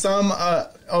 30. But like some,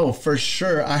 for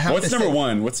sure. I have. What's number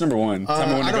one?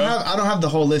 I don't have the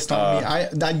whole list on me.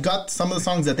 I got some of the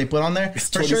songs that they put on there. It's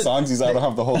 20 songs. I don't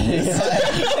have the whole list.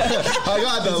 I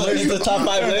got the list. It's the top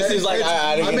 5 list. He's like,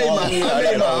 I made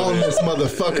my own list,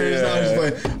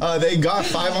 motherfuckers. They got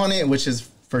 5 on it, which is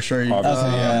for sure.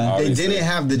 They didn't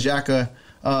have the Jacka.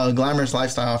 Glamorous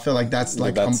Lifestyle. I feel like that's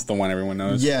the one everyone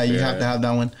knows. Yeah, you have to have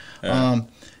that one. Yeah.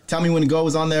 Tell Me When to Go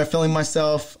was on there. Feeling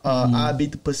Myself. I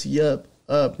Beat the Pussy Up.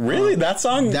 Really? That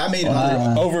song? That made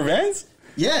over Vans?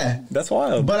 Yeah. That's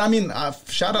wild. But I mean,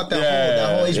 shout out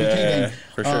that whole HBK gang.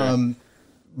 For sure.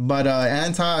 But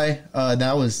Anti,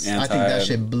 that was I think that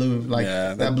shit blew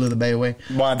that blew the Bay away.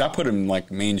 Wow, that put him like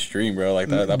mainstream, bro. Like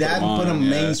that put him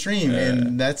mainstream,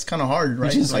 and that's kind of hard, right?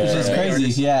 Which is crazy,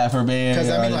 for Bay Area. Because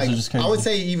I mean, like I would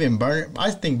say even Burner.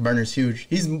 I think Burner's huge.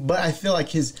 But I feel like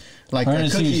his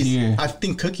Cookies. I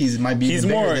think Cookies might be. He's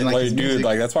more than, like dude.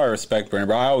 Like that's why I respect Burner,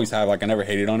 bro. I always have I never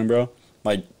hated on him, bro.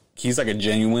 Like. He's like a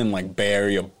genuine like Bay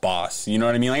Area boss. You know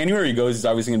what I mean? Like anywhere he goes, he's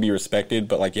obviously gonna be respected.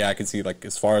 But like, yeah, I can see like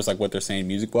as far as like what they're saying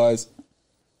music wise,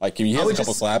 like he has a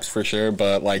couple slaps for sure.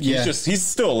 But like he's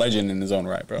still a legend in his own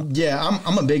right, bro. Yeah,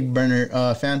 I'm a big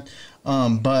Burner fan,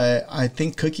 but I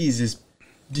think Cookies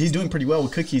he's doing pretty well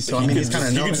with Cookies. So I mean, he's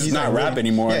kind of he's not rap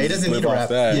anymore. Yeah, he doesn't need to rap.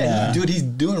 Yeah, dude, he's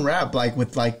doing rap like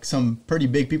with like some pretty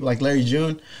big people like Larry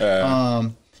June.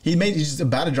 He's just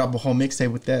about to drop a whole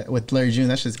mixtape with Larry June.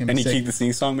 That's just gonna be sick. Any Keek the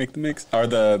Sneak song make the mix or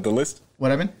the list? What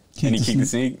happened? Any Keek the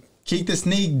Sneak? Keek the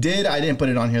Sneak did. I didn't put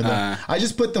it on here though. I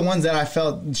just put the ones that I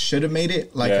felt should have made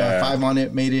it. Like 5 on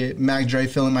it made it. Mac Dre,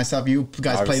 Feeling Myself. You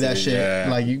guys obviously play that shit. Yeah.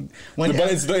 Like you. But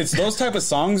it's those type of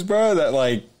songs, bro. That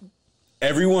like.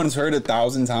 Everyone's heard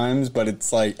 1,000 times, but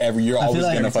it's like you're always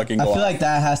gonna fucking go. I feel like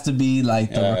that has to be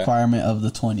like the requirement of the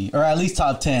 20, or at least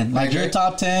top 10. Like your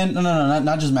top 10,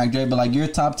 not just Mac Dre, but like your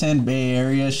top 10 Bay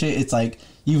Area shit. It's like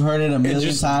you've heard it a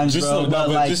million times, bro. But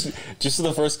like just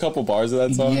the first couple bars of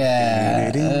that song.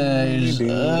 Yeah,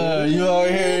 you over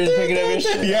here picking up your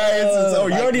shit. Yeah,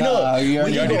 you already know. You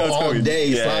already know all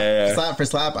day, slap for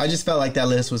slap. I just felt like that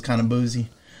list was kind of boozy.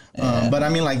 But I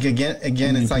mean, like again,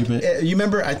 it's like you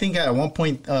remember. I think at one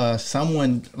point,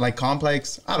 someone like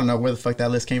Complex. I don't know where the fuck that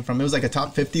list came from. It was like a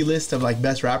top 50 list of like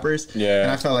best rappers. Yeah,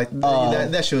 and I felt like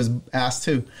that shit was ass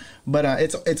too. But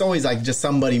it's always like just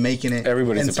somebody making it.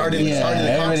 Everybody's and started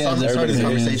the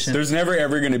conversation. There's never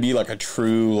ever going to be like a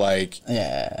true like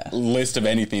list of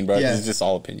anything, bro. It's just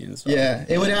all opinions. Bro. Yeah,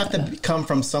 it would have to come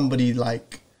from somebody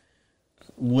like.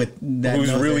 With that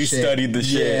who's really studied the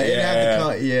shit.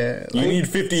 You need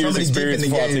 50 years experience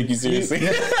before I'll take you seriously.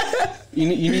 You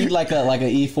need like a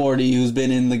E40 who's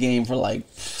been in the game for like.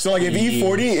 So like if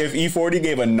E40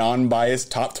 gave a non-biased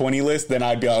top 20 list, then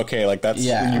I'd be like, okay, like that's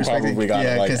you probably got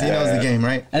it. Because he knows the game,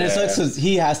 right? And it sucks because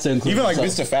he has to include even like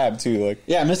himself. Mr. Fab too, like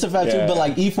Mr. Fab too, but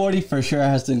like E40 for sure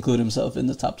has to include himself in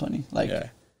the top 20. Like,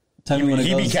 tell me when it goes.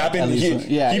 He'd be capping.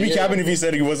 He'd be capping if he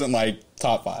said he wasn't like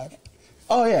top 5.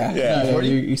 Oh yeah,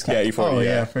 E40. Oh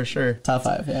yeah, for sure. Top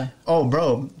 5, yeah. Oh,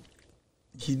 bro,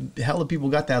 hella people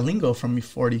got that lingo from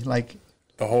E40, like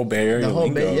the whole Bay Area. The whole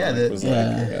lingo, Bay,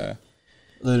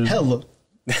 hella.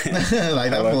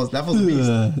 Like that was beast.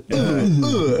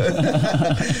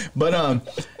 But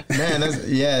man, that's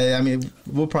I mean,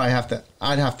 we'll probably have to.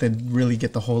 I'd have to really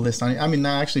get the whole list on it. I mean,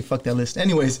 actually, fuck that list.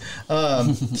 Anyways,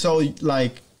 so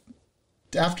like.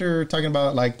 After talking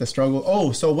about like the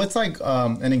struggle, so what's like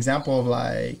an example of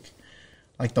like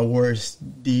the worst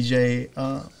DJ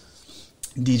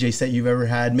set you've ever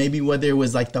had? Maybe whether it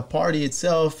was like the party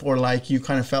itself or like you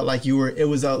kind of felt like it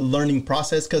was a learning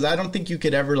process, because I don't think you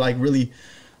could ever like really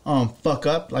fuck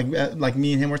up like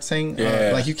me and him were saying.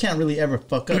 Like you can't really ever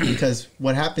fuck up because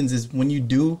what happens is when you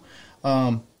do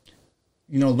learn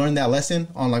that lesson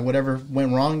on like whatever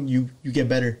went wrong, you get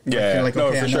better. Yeah, like,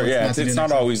 no, for sure. Yeah, it's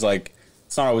not always like.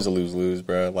 It's not always a lose-lose,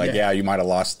 bro. Like, you might have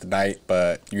lost the night,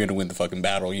 but you're going to win the fucking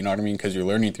battle. You know what I mean? Because you're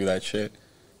learning through that shit.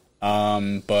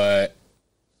 But...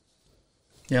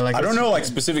 Yeah, like I don't know, like,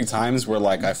 specific times where,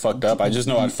 like, I fucked up. I just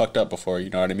know I fucked up before, you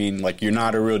know what I mean? Like, you're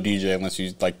not a real DJ unless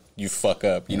you fuck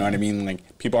up. You know what I mean?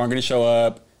 Like, people aren't going to show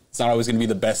up. It's not always going to be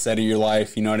the best set of your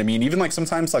life. You know what I mean? Even, like,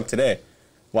 sometimes, like, today.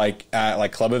 Like, at,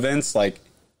 like, club events, like...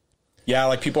 Yeah,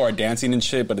 like, people are dancing and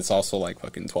shit, but it's also, like,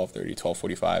 fucking 12:30,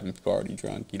 12:45, and people are already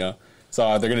drunk, you know?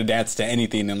 So they're gonna dance to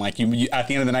anything, and like you, at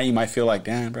the end of the night, you might feel like,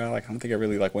 damn, bro, like I don't think I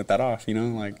really like went that off, you know,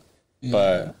 like.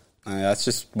 But that's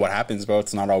just what happens, bro.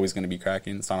 It's not always gonna be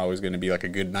cracking. It's not always gonna be like a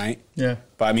good night. Yeah.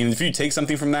 But I mean, if you take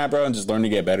something from that, bro, and just learn to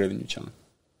get better, then you're chilling.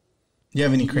 You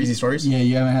have any crazy stories? Yeah,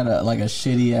 you haven't had a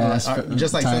shitty ass,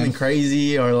 just like something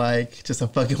crazy or like just a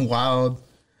fucking wild.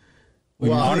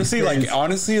 Honestly,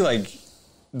 like.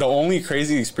 The only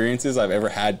crazy experiences I've ever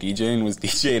had DJing was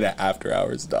DJing at After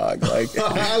Hours, dog. Like,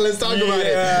 let's talk about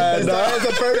it.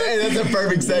 That's a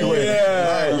perfect segue.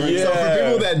 Yeah, right. So for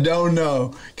people that don't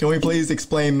know, can we please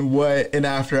explain what an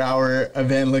After Hour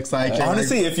event looks like?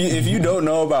 Honestly, if you don't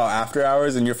know about After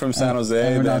Hours and you're from San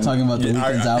Jose, we're not talking about the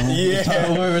Weeknd's album.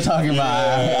 Yeah, we're talking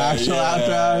about actual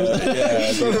After Hours.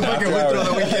 Yeah, so the fucking went through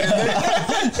the weekend.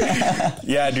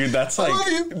 Yeah, dude, that's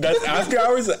After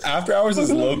Hours. After Hours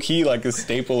is low key like a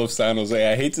staple of San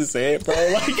Jose. I hate to say it, bro.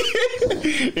 Like,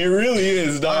 it really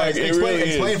is, dog. Right,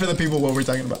 explain for the people what we're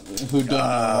talking about. Who don't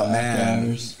know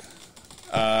man.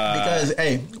 Because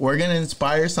hey, we're gonna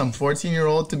inspire some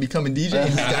 14-year-old to become a DJ.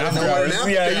 He's gotta know what an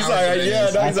after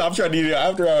hours is. I'm trying to do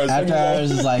after hours. After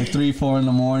hours is like 3-4 in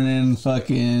the morning.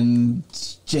 Fucking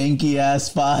janky ass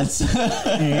spots.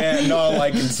 Man, no,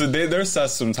 like so they're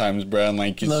sus sometimes, bro. And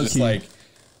like it's Low just key. like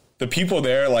the people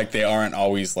there, like they aren't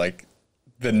always like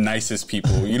the nicest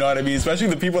people. You know what I mean? Especially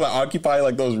the people that occupy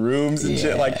like those rooms and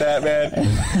shit like that, man.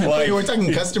 Like Wait, we're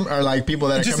talking customer or like people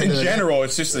that are just coming in to general,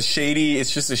 it's just a shady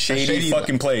shady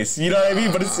fucking place. You know what I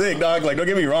mean? But it's sick, dog. Like, don't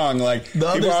get me wrong. Like, The people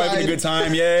other are having side. a good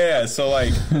time. Yeah. So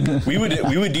like, we would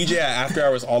DJ at after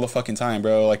hours all the fucking time,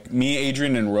 bro. Like me,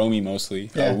 Adrian, and Romy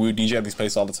mostly. Yeah. We would DJ at these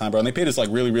places all the time, bro. And they paid us like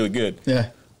really, really good. Yeah.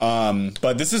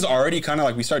 But this is already kind of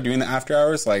like we start doing the after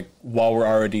hours like while we're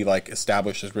already like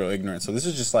established as Real Ignorant. So this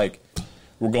is just like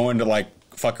we're going to like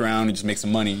fuck around and just make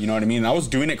some money. You know what I mean? And I was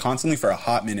doing it constantly for a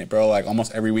hot minute, bro. Like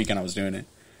almost every weekend I was doing it.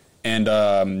 And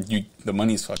the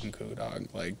money's fucking cool, dog.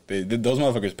 Like those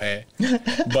motherfuckers pay.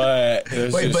 But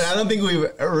Wait, but I don't think we've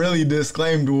really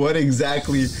disclaimed what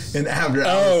exactly an after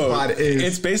hours spot is.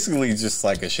 It's basically just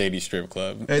like a shady strip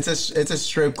club. It's a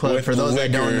strip club With for those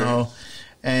that don't liquor. know.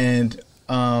 And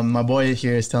my boy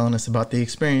here is telling us about the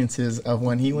experiences of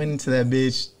when he went into that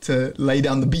bitch to lay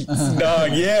down the beats.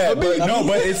 Dog, yeah, but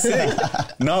it's sick.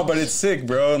 No, but it's sick,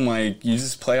 bro. And like, you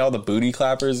just play all the booty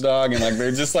clappers, dog, and like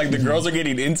they're just like the girls are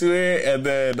getting into it, and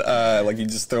then like you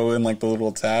just throw in like the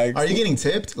little tags. Are you getting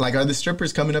tipped? Like, are the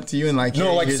strippers coming up to you and like?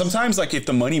 No, hey, like here's- sometimes, like if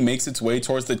the money makes its way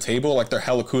towards the table, like they're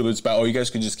hella cool. It's about, oh, you guys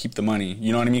could just keep the money.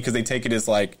 You know what I mean? Because they take it as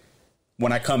like,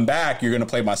 when I come back, you're gonna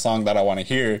play my song that I want to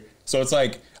hear. So it's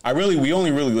like we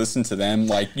only really listen to them.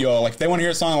 Like, yo, like if they want to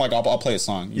hear a song, like I'll play a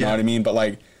song. You know what I mean? But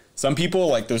like some people,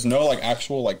 like there's no like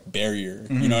actual like barrier.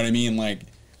 You know what I mean? Like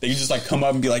they can just like come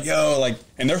up and be like, yo, like,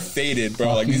 and they're faded,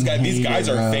 bro. Like these guys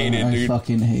are faded, dude. I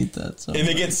fucking hate that. So. And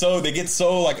they get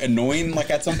so like annoying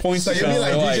like at some point. So you'll be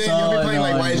like they're DJ, you'll be so playing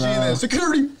like annoying, YG and bro. then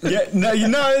security. yeah,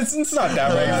 no, it's not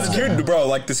that right. The security, bro,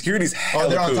 like the security's hella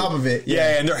they're on cool. top of it.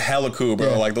 Yeah, and they're hella cool, bro.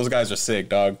 Yeah. Like those guys are sick,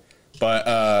 dog. But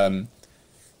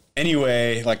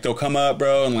anyway, like they'll come up,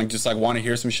 bro, and like just like want to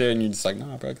hear some shit, and you're just like,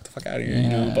 nah, bro, get the fuck out of here, you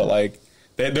know. But like,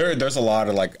 there's a lot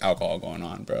of like alcohol going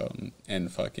on, bro,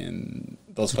 and fucking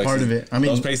those places. Part of it. I mean,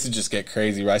 those places just get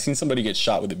crazy, bro. I seen somebody get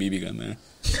shot with a BB gun there.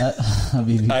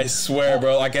 I I swear,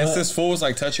 bro. I guess this fool was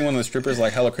like touching one of the strippers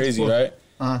like hella crazy, right?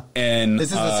 And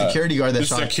This is the security guard that this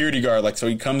shot. security guard, like, so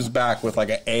he comes back with like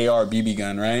an AR BB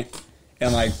gun, right?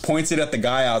 And like points it at the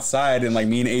guy outside, and like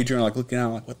me and Adrian are like looking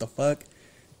out, like, what the fuck?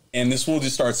 And this fool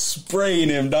just starts spraying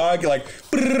him, dog. Like,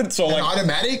 so An like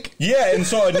automatic. yeah, and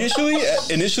so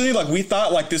initially, like we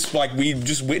thought like this, like we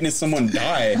just witnessed someone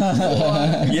die.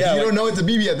 Yeah, You like, don't know it's a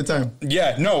BB at the time.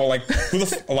 yeah, no, like who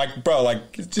the like, bro,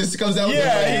 like It just comes out.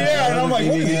 yeah, and I'm like,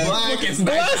 what is Black is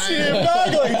blasting him,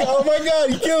 dog? Like, oh my god,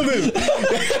 he killed him.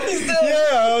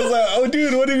 Yeah, I was like, oh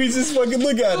dude, what did we just fucking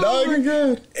look at, dog? Oh my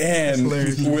god. And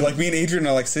hilarious. we're like, me and Adrian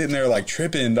are like sitting there like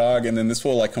tripping, dog, and then this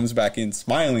fool like comes back in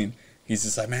smiling. He's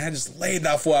just like, man, I just laid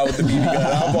that fool out with the BB gun. And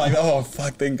I'm like, oh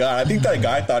fuck, thank God. I think that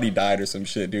guy thought he died or some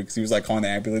shit, dude, because he was like calling the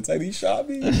ambulance, like he shot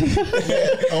me.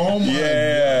 Oh my.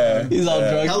 Yeah, He's all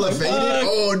drunk. Hella faded.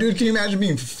 Oh, dude, can you imagine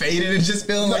being faded and just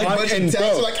feeling like a bunch of And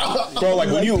taps? Like, bro, like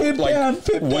when you Pip like down,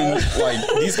 pip when down.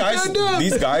 like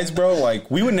these guys, bro,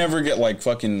 like we would never get like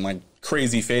fucking like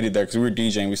crazy faded there because we were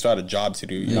DJing. We still had a job to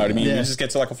do. You know what I mean? Yeah. We just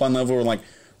get to like a fun level where like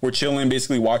we're chilling,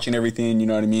 basically watching everything. You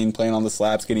know what I mean? Playing on the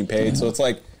slaps, getting paid. So it's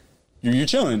like you're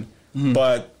chilling.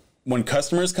 But when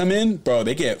customers come in, bro,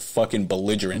 they get fucking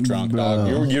belligerent drunk, dog.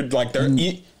 You're like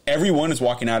everyone is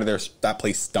walking out of that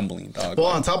place stumbling, dog. well,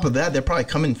 on top of that, they're probably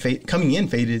coming in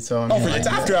faded. So I mean, It's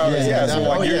after hours, yeah. So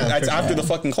like, it's after the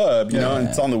fucking club, you know, and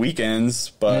it's on the weekends.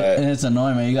 But And it's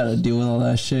annoying, man. You got to deal with all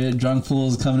that shit. Drunk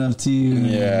fools coming up to you, and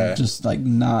Yeah. just like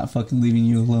not fucking leaving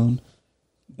you alone.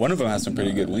 one of them has some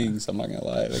pretty good wings. I'm not gonna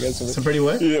lie. They got some pretty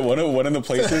what? Yeah, one of the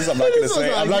places. I'm not gonna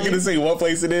say. I'm not gonna say what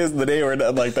place it is, the day or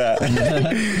nothing like that.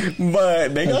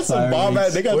 But they got That's some fire bomb ass.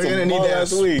 wings. They got We're some gonna need bomb that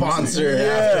ass wings. sponsor Yeah,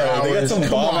 after they got hours. some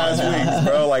Come bomb on. ass wings,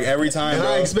 bro. Like every time, And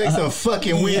bro. I expect some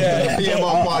fucking wins Yeah. from the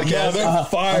PMO podcast. Yeah, they're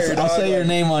fire. I'll dog. say your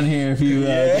name on here if you give me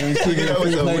Yeah, a free with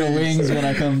the plate of wings. wings when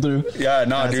I come through. Yeah,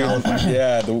 no, That's dude. hella fun.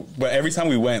 Yeah, but every time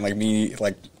we went, like me,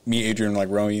 Adrian, like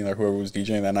Romy, like whoever was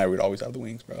DJing that night, we'd always have the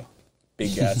wings, bro.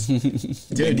 Big gas.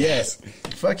 Dude, yes.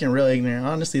 Fucking real ignorant.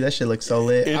 Honestly, that shit looks so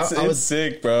lit. It's I was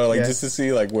sick, bro. Like Yeah. just to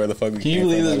see like where the fuck we Can you came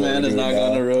believe from, this like, what man we're has doing not gone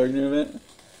now. to Real Ignorant?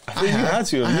 I think you had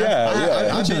to. I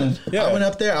Yeah. went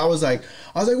up there. I was like,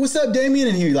 "What's up, Damien?"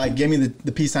 And he like gave me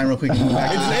the peace sign real quick. And went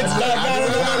back.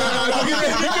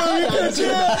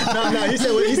 No.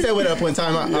 He said what up one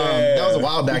time. That was a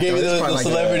while back. He gave me though. the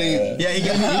celebrity. Yeah, he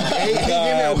gave me.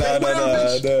 No.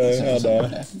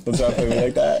 Let's not play me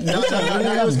like that. No,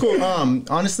 that was cool.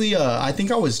 Honestly, I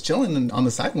think I was chilling on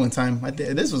the side one time.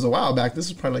 This was a while back. This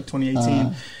was probably like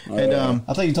 2018. And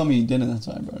I thought you told me you didn't. That's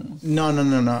why I brought it up. No.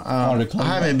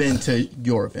 I haven't been to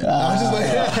your event. I was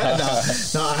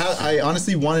just like, I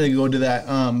honestly wanted to go to that,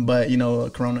 but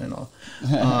Corona and all.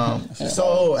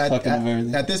 So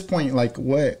at this point, like,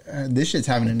 what this shit's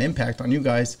having an impact on you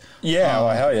guys? Yeah,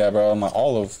 well, hell yeah, bro. I'm like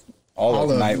all of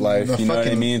nightlife. You know what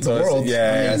I mean? So world.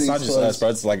 it's not just us, bro.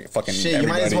 It's like fucking shit.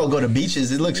 everybody. You might as well go to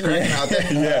beaches. It looks great out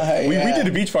there. Yeah, we did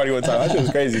a beach party one time. That shit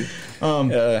was crazy.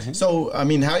 So I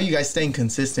mean, how are you guys staying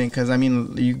consistent? Because I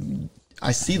mean,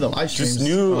 I see the live streams. Just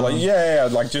new,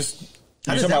 like just.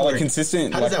 How You're does talking that about work? like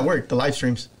consistent. How does that work? The live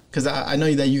streams? Because I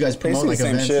know that you guys promote Basically like the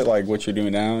same events. shit, like what you're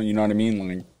doing now. You know what I mean?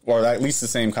 Like, or at least the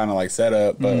same kind of like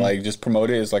setup, but like just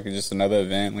promote it as like just another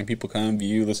event. Like people come,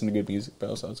 view, listen to good music,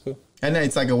 bro. So it's cool. And then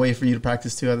it's like a way for you to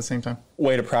practice too at the same time.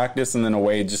 Way to practice, and then a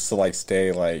way just to like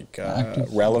stay like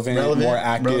relevant, more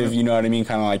active. You know what I mean?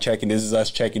 Kind of like checking. This is us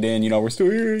checking in. You know, we're still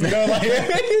here. You know, like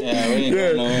We ain't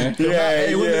going nowhere.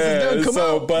 Hey, when this is done, come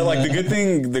out. But like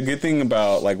the good thing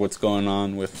about like what's going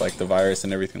on with like the virus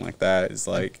and everything like that is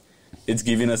like it's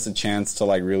giving us a chance to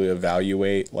like really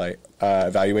evaluate like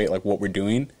what we're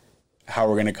doing, how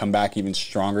we're gonna come back even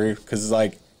stronger. Because it's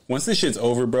like once this shit's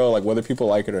over, bro, like whether people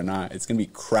like it or not, it's gonna be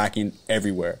cracking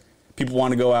everywhere. People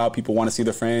want to go out. People want to see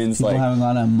their friends. People haven't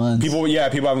gone out in months. People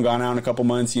haven't gone out in a couple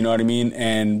months. You know what I mean?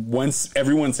 And once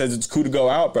everyone says it's cool to go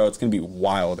out, bro, it's gonna be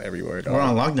wild everywhere. Dog. We're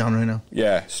on lockdown right now.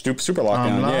 Yeah, super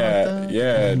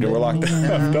lockdown. Dude, we're locked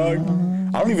up, dog.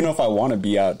 I don't even know if I want to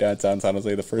be out downtown San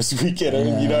Jose the first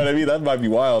weekend. You know what I mean? That might be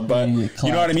wild, but you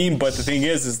know what I mean? But the thing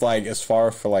is like, as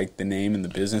far for like the name and the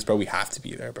business, bro, we have to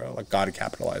be there, bro. Like, gotta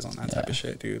capitalize on that type of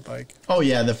shit, dude. Like, oh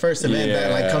yeah, the first event that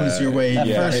like comes your way. That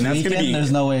first and that's weekend, gonna be,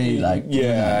 there's no way, like...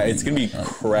 it's gonna be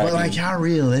cracking. But like, how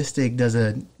realistic does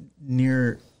a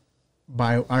near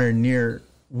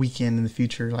weekend in the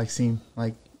future like seem?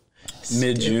 Like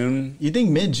mid-June? You think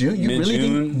mid-June? You really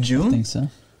think June? I think so.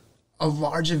 A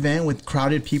large event with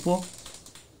crowded people?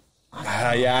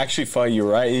 Yeah, actually, you're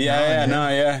right.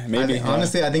 Maybe.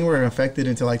 Honestly, I think we're affected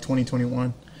until like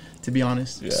 2021. To be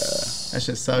honest, Yeah. that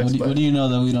shit sucks. What do you know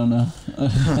that we don't know?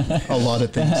 A lot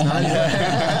of things.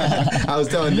 I was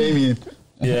telling Damien.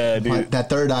 Yeah, dude. That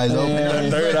third eye's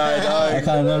open. Third eye, dog. I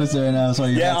kind of noticed it right now. So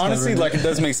Yeah, honestly, like it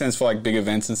does make sense for like big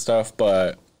events and stuff,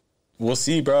 but we'll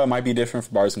see, bro. It might be different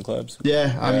for bars and clubs.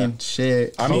 Yeah, I mean,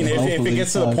 shit. I mean, if it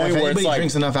gets to the point where it's like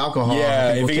drinks enough alcohol,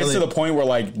 yeah, if it gets to the point where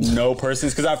like no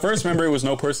persons, because at first remember it was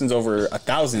no persons over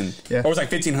 1,000, yeah. or it was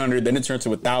like 1,500, then it turned to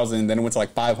 1,000, then it went to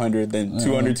like 500, then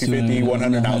 200, 250,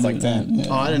 100, now it's like 10. Yeah.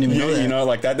 Oh, I didn't even know that. You know,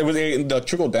 like that. There was the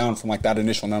trickle down from like that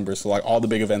initial number, so like all the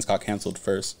big events got canceled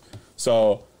first.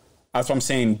 So that's what I'm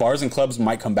saying. Bars and clubs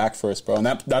might come back first, bro, and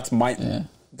that might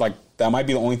that might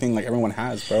be the only thing like everyone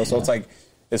has, bro. So it's like,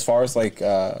 as far as like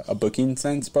a booking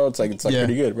sense, bro, it's like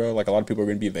pretty good, bro. Like a lot of people are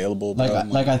going to be available, bro.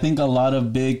 Like I think a lot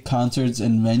of big concerts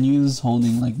and venues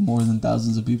holding like more than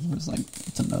thousands of people is like,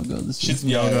 it's a no go. This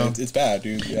year. It's bad,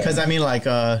 dude. Because I mean, like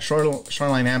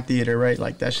Shoreline Amphitheater, right?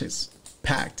 Like that shit's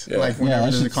packed. Yeah. Like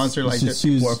whenever there's a concert, like just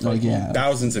people are like, fucking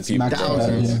thousands of people,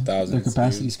 Thousands. thousands. Their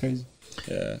capacity is crazy.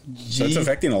 Yeah, so it's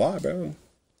affecting a lot, bro.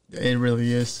 It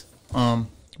really is.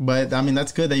 But I mean,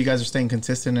 that's good that you guys are staying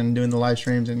consistent and doing the live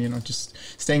streams and just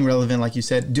staying relevant, like you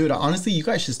said, dude. Honestly, you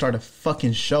guys should start a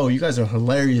fucking show. You guys are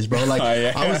hilarious, bro. Like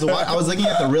I was looking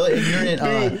at the Real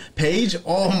Ignorant page.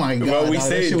 Oh my god! Well, we dog,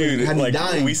 say, dude, like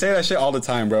dying. we say that shit all the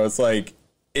time, bro. It's like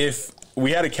if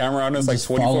we had a camera on us like Just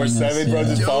following 24/7, bro, us,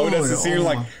 just yeah. following us Dude, and seeing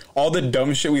like all the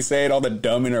dumb shit we say and all the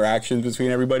dumb interactions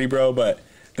between everybody, bro. But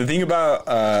the thing about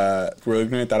Real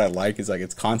Ignorant that I like is like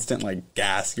it's constant like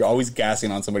gas. You're always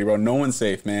gassing on somebody, bro. No one's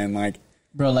safe, man. Like.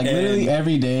 Bro, like literally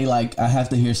every day, like I have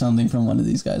to hear something from one of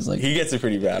these guys. Like He gets it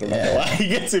pretty bad. I'm not gonna lie. He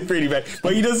gets it pretty bad,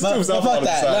 but he does it to himself fuck all the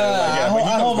that. time.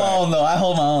 I hold my own though. I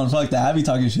hold my own. Fuck that. I be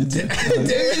talking shit too. I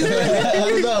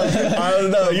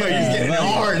don't know. Yo, he's getting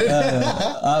hard.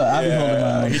 I be holding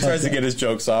my own. He tries to get his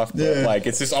jokes off, but like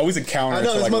it's just always a counter. I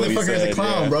know to, this like, what he motherfucker is a said.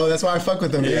 clown, bro. That's why I fuck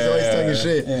with him. He's always talking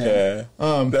shit. Yeah.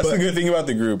 That's the good thing about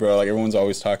the group, bro. Like everyone's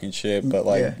always talking shit, but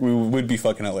like we would be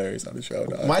fucking hilarious on the show.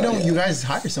 Dog. Why don't you guys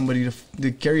hire somebody to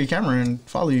carry a camera and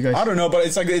follow you guys? I don't know, but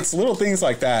it's like it's little things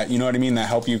like that. You know what I mean? That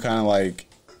help you kind of like.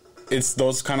 It's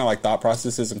those kind of like thought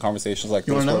processes and conversations like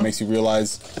this what makes you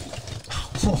realize.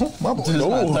 My boy. Third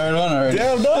one already.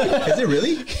 Damn, dog. Is it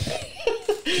really?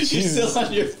 You're still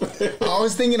on your phone. I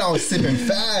was thinking I was sipping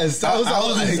fast. I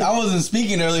wasn't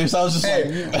speaking earlier, so I was just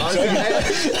Hey, like, I was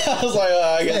thinking, I was like,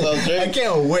 I guess I'll I drink.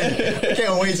 can't wait. I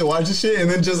can't wait to watch this shit. And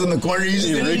then just in the corner, you just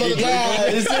Yeah,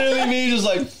 it's literally me just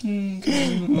like,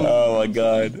 Oh my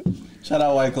god. shout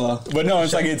out White Claw. But no,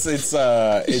 it's like it's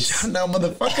Shout out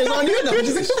motherfuckers on you. No,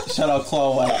 just, Shout out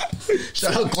Claw White.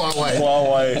 shout out Claw White. claw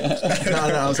white.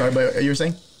 No, I'm sorry, but you were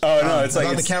saying? Oh no, it's like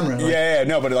about the it's, camera, like- Yeah,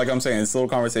 no, but like I'm saying, it's little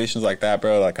conversations like that,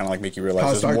 bro. Like kind of like make you How it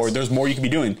realize starts. there's more you could be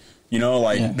doing. You know,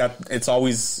 like Yeah. that. It's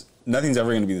always nothing's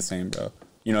ever going to be the same, bro.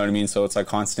 You know what I mean? So it's like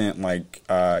constant, like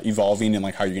evolving and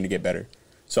like how you're going to get better.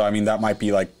 So I mean, that might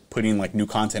be like putting like new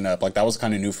content up. Like that was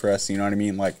kind of new for us. You know what I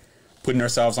mean? Like putting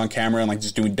ourselves on camera and like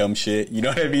just doing dumb shit. You know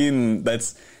what I mean?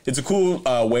 It's a cool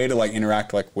way to like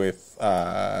interact like with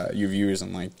your viewers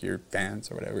and like your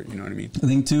fans or whatever. You know what I mean? I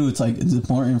think too, it's like it's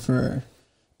important for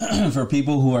for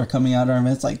people who are coming out our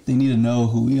events, like they need to know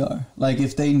who we are. Like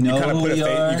if they know You kind of who put we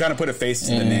are, you kind of put a face to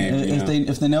the and name. You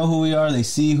know? if they know who we are, they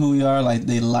see who we are, like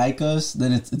they like us,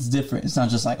 then it's different. It's not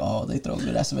just like, oh, they throw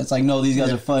good ass events. Like, no, these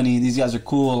guys are funny. These guys are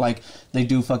cool. Like they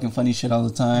do fucking funny shit all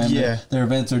the time. Yeah. Their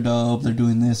events are dope. They're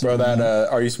doing this. Bro, or doing that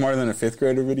Are You Smarter Than a Fifth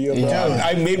Grader video, bro? Yeah.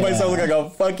 I made myself look like a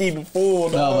fucking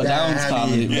fool. No, dog. but that one's That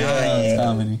comedy. had me bro. That one's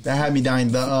comedy. That had me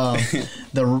dying.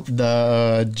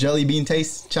 The jelly bean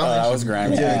taste challenge. That was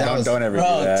grand. Dude, that don't, was, don't ever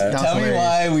Bro, do that. That tell was me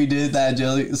hilarious. why we did that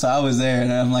jelly. So I was there,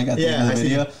 and I'm like at the Yeah, end of I the see.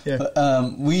 video. Yeah.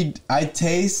 But, I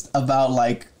taste about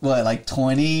like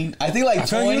 20. I think like I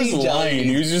feel like 20 he was jelly lying. beans.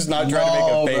 He was just not trying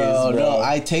to make a face, bro. No,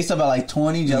 I taste about like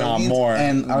 20 jelly Nah, beans, more,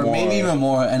 or more. maybe even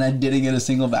more, and I didn't get a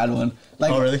single bad one.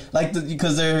 Like, Oh, really? Like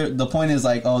because the point is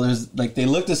like, oh, there's like they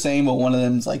look the same, but one of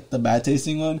them's like the bad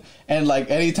tasting one, and like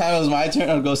anytime it was my turn,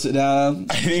 I'd go sit down.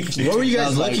 I think. What were you I guys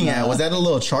was like, looking at? nah. Was that a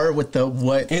little chart with the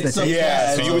what? It's the a-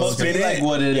 Yeah, so it's you would supposed to spin be it. like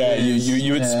what it yeah, is.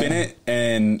 you would Yeah. spin it,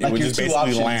 and Like it would your just two basically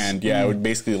options. land. Yeah, it would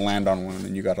basically land on one, and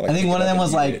then you got to like. I think pick one it of them up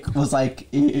was and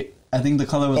eat it. I think the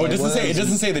color was. Oh, like, it doesn't what say. It was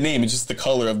doesn't say the name. It's just the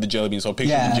color of the jelly bean. So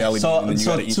picture Yeah, the jelly bean, and then you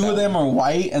so got to eat two that of them one. are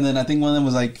white, and then I think one of them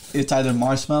was like it's either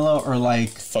marshmallow or like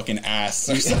fucking ass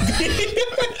or something.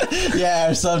 yeah,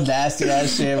 or some nasty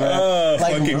ass shit, bro. Oh,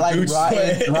 like fucking gooch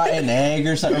sweat. rotten egg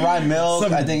or something, rotten milk.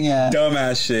 Some I think yeah,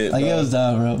 dumbass shit. like bro. it was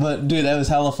dumb, bro. But dude, that was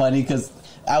hella funny because.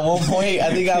 At one point,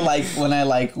 I think when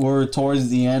I were towards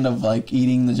the end of like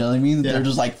eating the jelly beans, Yeah. they're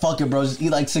just like, "Fuck it, bro, just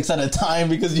eat like 6 at a time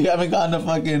because you haven't gotten a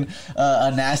fucking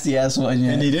a nasty ass one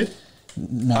yet." And he did?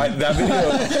 No. That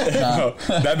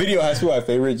video, that video has to be my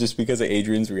favorite just because of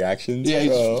Adrian's reactions. Yeah, he's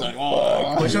bro. just like,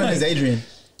 "Oh." Which one is Adrian?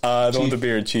 The one with the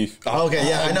beard, Chief. Oh, okay,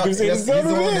 yeah, I know. He's He's the one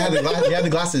that had the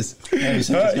glasses. Yeah, he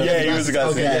said Yeah, it's- he was the guy.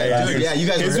 Okay, yeah, dude, yeah, you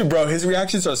guys his, were- bro, his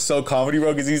reactions are so comedy,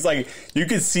 bro, because he's like, you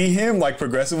could see him like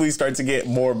progressively start to get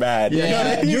more mad. Yeah, You know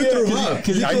what I mean? you threw up. I You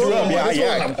threw threw up. up. Yeah, That's yeah,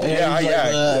 what I'm- yeah, he's like,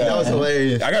 yeah. That was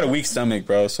hilarious. I got a weak stomach,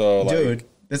 bro. So like, Dude,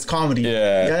 that's comedy.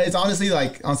 Yeah. It's honestly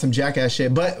like on some jackass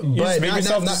shit. But just make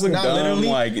yourself just look dumb, literally,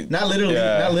 like- not literally,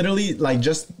 Yeah. not literally, like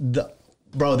just the.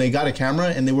 Bro, they got a camera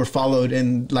and they were followed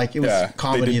and like it was Yeah, they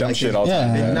comedy. did dumb like, shit all the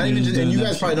time. Yeah. Not even just, and you Dumb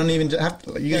guys probably don't even have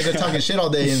to, you guys are talking shit all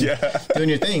day and Yeah. doing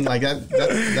your thing. Like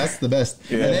that's the best.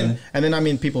 Yeah. And then I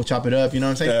mean people chop it up, you know what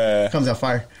I'm saying? Yeah. Comes out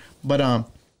fire. But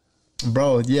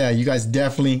bro, yeah, you guys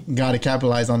definitely gotta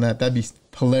capitalize on that. That'd be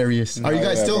hilarious. Are you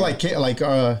guys yeah, still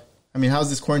bro. I mean, how's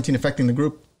this quarantine affecting the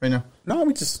group right now? no,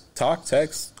 we just talk,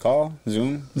 text, call,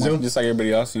 Zoom, Zoom? just like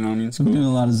everybody else. You know what I mean? It's I'm doing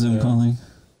cool. a lot of Zoom calling.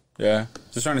 Yeah,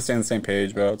 just trying to stay on the same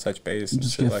page, bro. Touch base and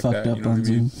Just shit get like fucked that. up You know what I on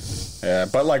mean? Zoom. Yeah,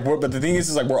 but like, but the thing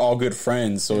is like we're all good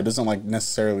friends, so it doesn't like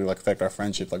necessarily like affect our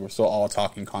friendship. Like we're still all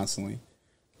talking constantly,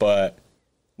 but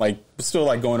like we're still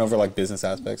like going over like business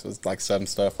aspects of like some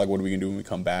stuff. Like what are we gonna do when we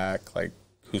come back? Like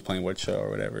who's playing what show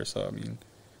or whatever. So I mean,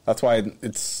 that's why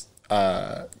it's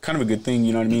kind of a good thing.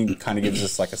 You know what I mean? Kind of gives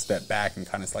us like a step back and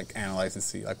kind of like analyze and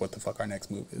see like what the fuck our next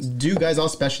move is. Do you guys all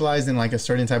specialize in like a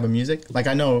certain type of music? Like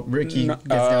I know Ricky No, gets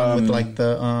down with like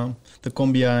the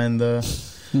cumbia and the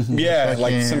Yeah,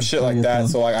 like Fucking- some shit like that.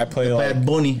 So like I play like Bad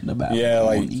Bunny. The Bad yeah,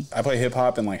 like Bunny. I play hip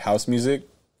hop and like house music.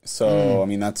 So I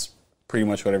mean that's pretty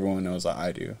much what everyone knows that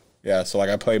I do. Yeah, so like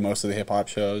I play most of the hip hop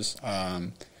shows,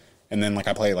 and then like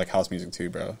I play like house music too,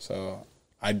 bro. So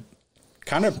I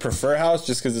kind of prefer house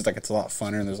just because it's a lot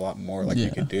funner and there's a lot more like you Yeah.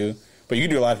 could do. But you can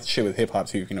do a lot of shit with hip hop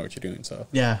too if you know what you're doing. So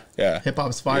Yeah. yeah, Hip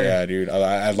hop's fire. Yeah, dude,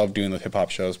 I love doing the hip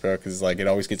hop shows, bro, because like it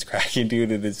always gets cracking,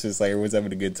 dude, and it's just like everyone's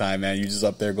having a good time, man. You just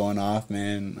up there going off,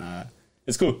 man.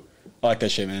 It's cool. I like that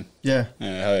shit, man. Yeah.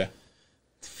 Yeah, hell yeah.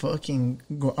 Fucking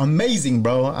amazing,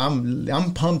 bro.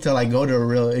 I'm pumped to like go to a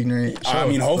real ignorant show. I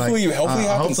mean, hopefully, Like, hopefully it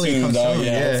happens hopefully it soon, comes dog. soon,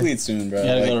 Yeah, yeah. hopefully it's soon, bro. You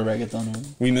gotta Like, go to reggaeton.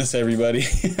 we miss everybody.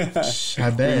 I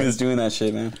bet. We miss doing that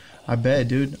shit, man. I bet,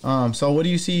 dude. So what do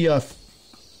you see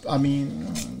I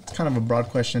mean, kind of a broad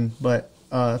question, but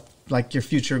like your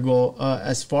future goal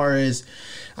as far as,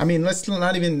 I mean, let's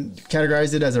not even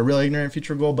categorize it as a real ignorant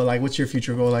future goal, but like, what's your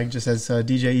future goal? Like, just as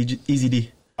DJ Easy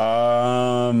D.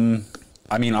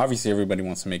 I mean, obviously everybody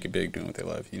wants to make it big doing what they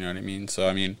love. You know what I mean? So,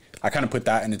 I mean, I kind of put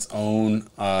that in its own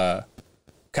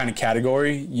kind of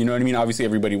category. You know what I mean? Obviously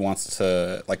everybody wants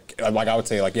to, like I would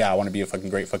say, like, yeah, I want to be a fucking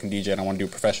great fucking DJ and I want to do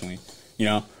it professionally, you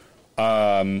know?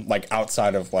 Like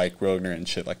outside of like real ignorant and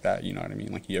shit like that. You know what I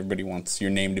mean? Like everybody wants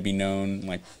your name to be known,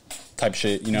 like type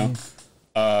shit, you know?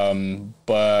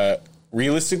 But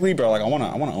realistically, bro, like I want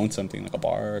to own something like a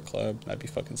bar or a club. That'd be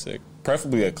fucking sick.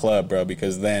 Preferably a club, bro,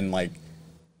 because then like,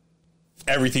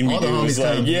 everything we do is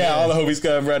like, all the homies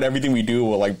come, bro. Everything we do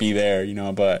will like be there, you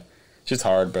know. But it's just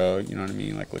hard, bro. You know what I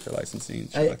mean? Like liquor licensing,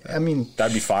 shit like that. I mean,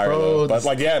 that'd be fire, bro, though. But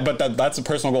like, yeah, but that's a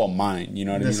personal goal of mine. You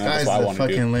know what I mean? The sky's the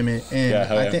fucking limit. And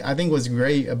I think what's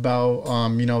great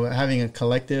about you know, having a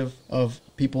collective of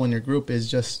people in your group is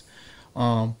just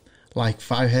like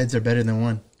 5 heads are better than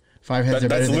one. 5 heads are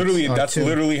better than that's two.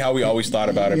 Literally how we always thought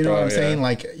about it, you know bro. what I'm saying?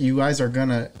 Like, you guys are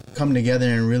gonna come together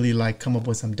and really like come up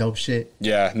with some dope shit.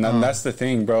 Yeah, and that's the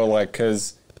thing, bro. Like,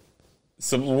 cause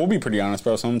we'll be pretty honest,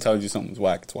 bro. Someone tells you something's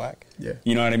whack, it's whack. Yeah,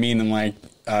 you know what I mean? And like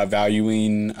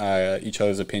valuing each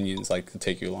other's opinions, like, to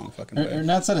take you a long fucking way. Or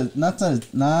not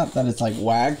that it's like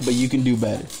whack, but you can do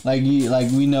better. Like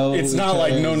we know it's not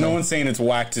like no one's saying it's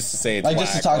whack just to say it's like whack.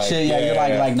 Just to talk shit. Yeah, you're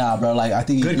like nah, bro. Like I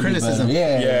think good criticism.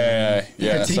 Yeah.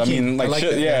 So I mean, like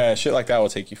shit, shit like that will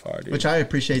take you far, dude. Which I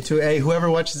appreciate too. Hey,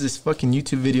 whoever watches this fucking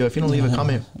YouTube video, if you don't leave a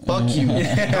comment, fuck you.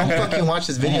 Don't fucking watch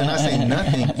this video and not say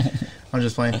nothing. I'm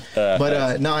just playing.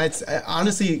 But no, it's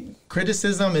honestly,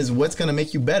 criticism is what's gonna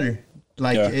make you better.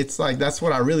 Like, it's like, that's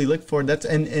what I really look for. That's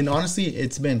and honestly,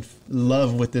 it's been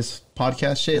love with this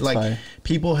podcast shit. That's like fire.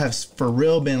 People have for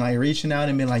real been like reaching out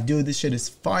and been like, dude, this shit is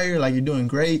fire. Like, you're doing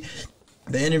great.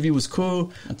 The interview was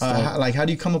cool. Like, how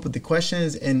do you come up with the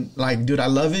questions? And like, dude, I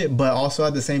love it. But also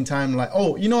at the same time, like,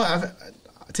 oh, you know what? I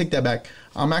take that back.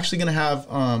 I'm actually gonna have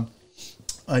a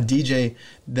DJ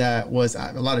that was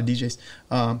a lot of DJs,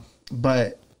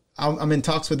 but I'm in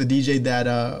talks with a DJ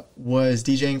that was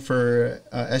DJing for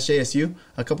SJSU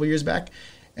a couple years back,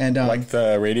 and like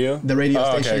the radio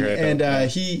station. Okay, and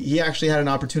he actually had an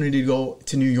opportunity to go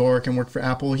to New York and work for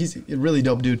Apple. He's a really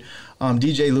dope dude,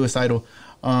 DJ Lewis Idol.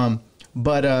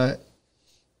 But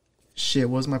shit,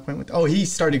 what was my point with? Oh, he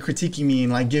started critiquing me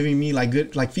and like giving me like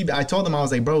good like feedback. I told him, I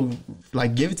was like, bro,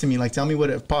 like give it to me, like tell me what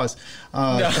it pause.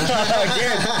 Again,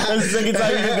 that's the second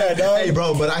time you did that, dog. Hey,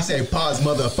 bro, but I say pause,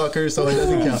 motherfucker, so it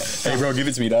doesn't count. Hey, bro, give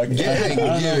it to me, dog. Give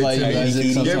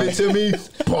it to me.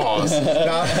 Pause.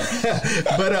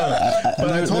 But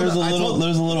there's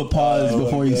a little pause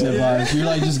before you said pause. You're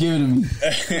like, just give it to me.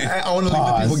 I want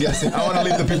to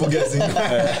leave the people guessing.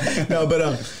 No, but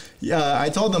yeah, I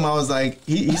told him, I was like,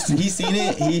 he's seen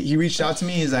it. He reached out to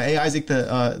me. He's like, hey, Isaac,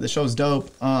 the show's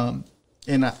dope.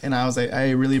 And I was like,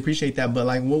 I really appreciate that. But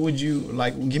like, what would you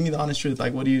like? Give me the honest truth.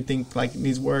 Like, what do you think like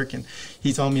needs work? And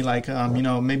he told me like, you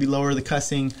know, maybe lower the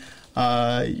cussing.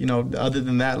 You know, other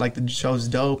than that, like the show's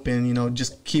dope, and you know,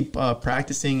 just keep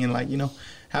practicing and like, you know,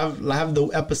 have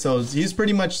the episodes. He's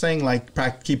pretty much saying like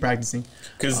keep practicing.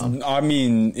 Because I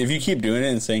mean, if you keep doing it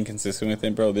and staying consistent with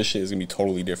it, bro, this shit is gonna be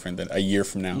totally different than a year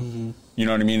from now. Mm-hmm. You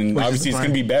know what I mean? And obviously, it's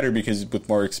gonna be better because with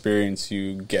more experience,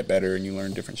 you get better and you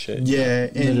learn different shit. Yeah,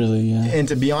 literally. Yeah. And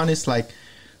to be honest, like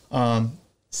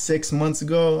 6 months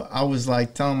ago, I was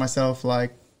like telling myself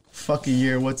like, fuck a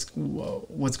year. What's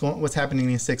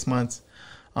happening in 6 months?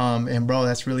 And bro,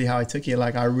 that's really how I took it.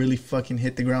 Like, I really fucking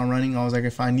hit the ground running. I was like,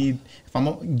 if I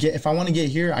want to get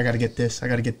here, I got to get this. I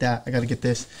got to get that. I got to get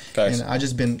this. Guys. And I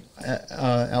just been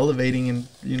elevating and,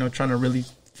 you know, trying to really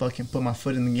fucking put my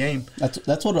foot in the game.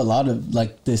 That's what a lot of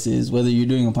like this is. Whether you're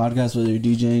doing a podcast, whether you're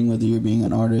DJing, whether you're being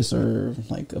an artist or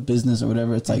like a business or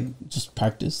whatever, it's like just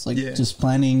practice. Like just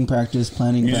practice.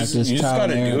 Trial and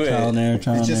error.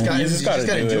 You just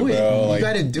gotta do it, bro. You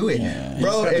gotta do it,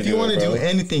 bro. If you want to do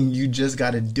anything, you just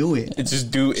gotta do it.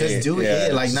 Just do it. Just do it. Yeah,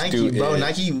 like Nike, bro.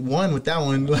 Nike won with that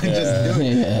one. Like, just do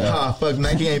it. Ah, fuck,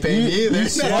 Nike ain't paying me either.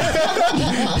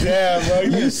 Yeah, bro.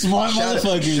 You smart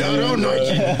motherfucker. Shout out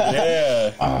Nike.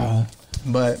 Yeah.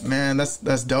 But man, that's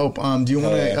dope. Do you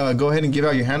want to go ahead and give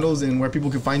out your handles and where people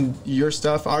can find your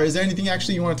stuff? Or is there anything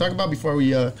actually you want to talk about before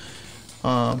we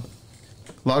log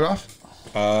off?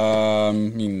 No.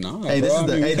 Hey, this is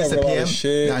the PM.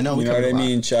 Shit. Yeah, I know. You know what I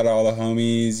mean? Shout out all the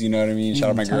homies. You know what I mean? Shout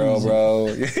out my girl,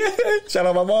 bro. Shout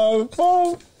out my mom.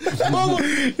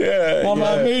 Yeah. Mom,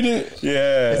 I made it.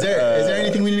 Yeah. Is there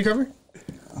anything we need to cover?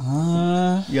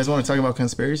 You guys want to talk about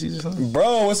conspiracies or something?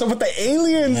 Bro, what's up with the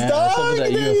aliens, dog? What's up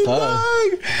with that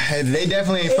UFO? They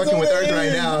definitely ain't fucking with Earth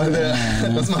right now.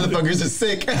 Those motherfuckers are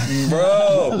sick.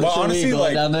 Bro, but Should we honestly, go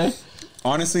like, down there?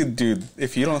 honestly, dude,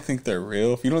 if you don't think they're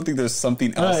real, if you don't think there's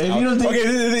something else, if you don't think-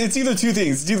 okay, it's either two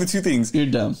things. It's either two things. You're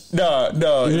dumb. No, You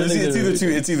don't it's think either they're two.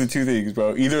 It's either two things,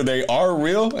 bro. Either they are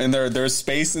real and there's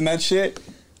space in that shit,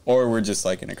 or we're just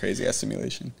like in a crazy ass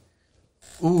simulation.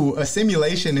 Ooh, a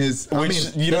simulation is. I Which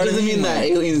mean, you know That what I doesn't mean? mean that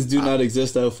aliens do not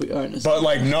exist, though, if we are in a But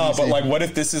like no, but like what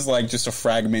if this is like just a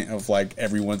fragment of like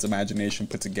everyone's imagination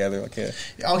put together, like a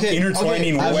okay,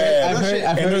 intertwining I've web, heard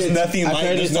and there's it's- nothing I've like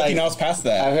heard there's it's nothing like- else past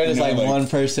that. I've heard you it's know, like one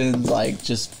person like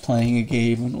just playing a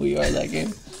game and we are that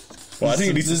game. Well, I think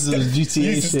it needs to This is step, GTA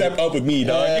needs to shit. step up with me,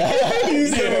 dog. He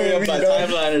needs to step up with me, dog.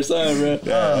 Timeline or something, bro.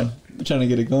 Yeah. I'm trying to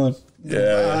get it going.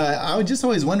 Yeah, I would just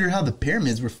always wonder how the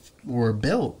pyramids were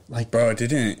built. Like, bro, it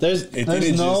didn't. There's It no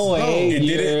didn't way it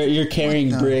didn't. you're carrying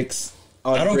What the- bricks.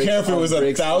 on I don't bricks care if it on was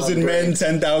bricks on 1,000 men, bricks.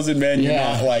 10,000 men. You're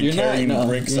Yeah, not like you're not, carrying no,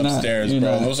 bricks you're not, upstairs, you're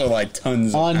bro. not. Those are like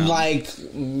tons of on pounds.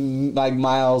 like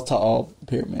miles tall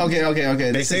pyramids. okay.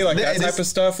 They This say is- like that this- type of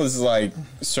stuff was like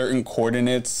certain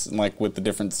coordinates, like with the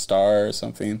different star or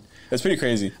something. That's pretty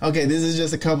crazy. Okay, this is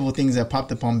just a couple of things that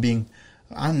popped up on Bing.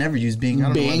 I never use Bing. I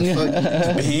don't Bing? know what the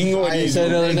fuck. Bing, what do you said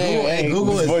do? another Hey, name. Google, hey, Hey,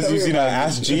 Google This is. boy's using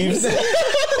Ask Jeeves.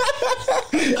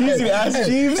 Using Ask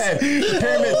Jeeves.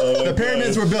 The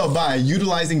pyramids were built by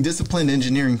utilizing disciplined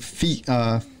engineering feat.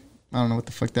 I don't know what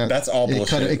the fuck that. That's all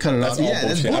bullshit. It cut it That's off. all Yeah, that's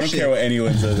bullshit. I don't bullshit. care what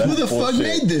anyone says. That's Who the fuck bullshit.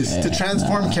 made this? To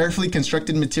transform carefully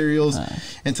constructed materials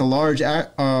into large,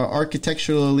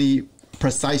 architecturally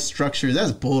precise structures.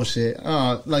 That's bullshit.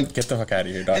 Like, Get the fuck out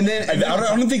of here, dog. And then-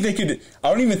 I don't think they could. I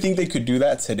don't even think they could do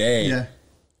that today. yeah.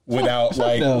 Without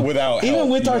like no. without Even help,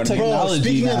 with you know our what I mean? technology. Bro,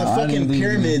 speaking of the now, I fucking don't think-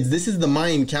 pyramids, this is the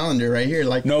Mayan calendar right here.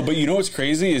 Like, No, but you know what's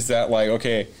crazy is that like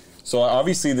okay, so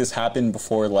obviously this happened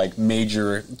before like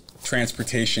major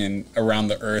transportation around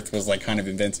the earth was like kind of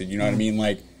invented. You know what I mean?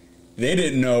 Like they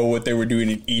didn't know what they were doing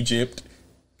in Egypt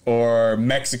or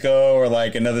Mexico or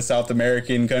like another South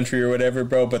American country or whatever,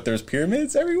 bro. But there's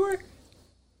pyramids everywhere.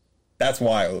 That's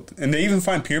wild, and they even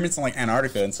find pyramids in like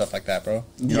Antarctica and stuff like that, bro.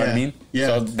 You know what I Yeah. mean? Yeah.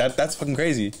 So that's fucking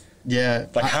crazy. yeah.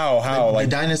 Like how The like.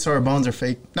 dinosaur bones are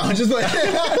fake. No, I'm just like,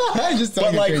 I just But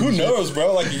talking like, crazy who shit. knows,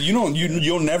 bro? Like,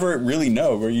 you'll never really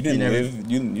know, bro. You didn't You never-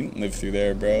 live, you didn't live through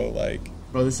there, bro. Like,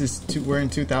 Bro, we're in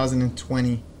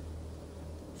 2020.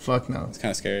 Fuck no. it's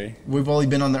kind of scary. I've only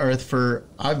been on the earth for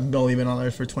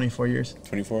 24 years.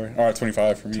 24 or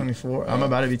 25 for me. 24. I'm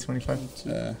about to be 25.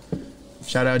 Yeah.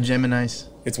 Shout out Geminis.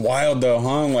 It's wild though,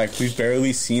 huh? Like we've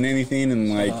barely seen anything, and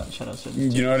like, Shut up.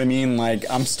 you know what I mean? Like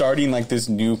I'm starting like this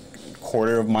new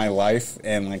quarter of my life,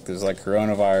 and like there's like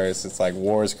coronavirus. It's like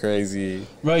war is crazy.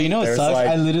 Bro, you know what There's, sucks? like-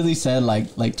 I literally said like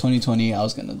 2020 I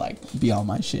was gonna like be on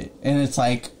my shit, and it's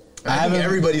like I think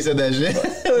everybody said that shit.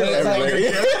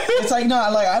 it's like no,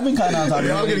 like I've been kind of on top of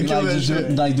We're all it, gonna kill like, that just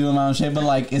shit. like doing my own shit, but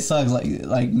like it sucks. Like It's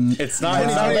not.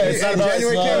 It's not. January It's not about. came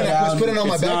and I was putting on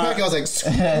my It's backpack. not- I was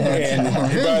like,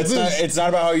 And, bro, it's not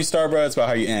about how you start, bro. It's about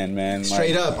how you end, man.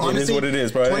 straight Like, up. Honestly, it is what it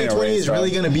is, bro. It ain't a 2020 race, is bro.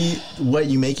 really gonna be what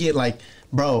you make it. Like,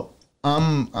 bro,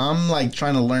 I'm like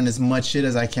trying to learn as much shit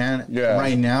as I can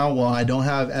right now. While I don't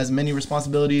have as many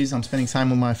responsibilities, I'm spending time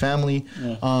with my family.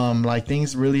 Like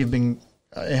things really have been.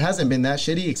 It hasn't been that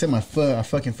shitty except my foot. I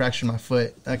fucking fractured my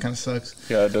foot. That kind of sucks.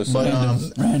 Yeah, it does. But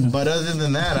Random. but other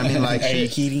than that, I mean, like, Are you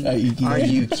shit. kidding? Are you Are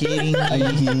you kidding? Are you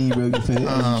kidding, bro? Get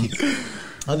fit.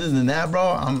 Other than that, bro,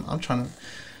 I'm trying to.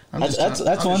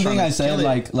 That's one thing I said.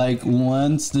 Like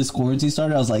once this quarantine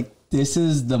started, I was like, this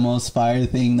is the most fire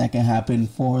thing that can happen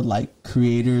for like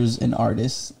creators and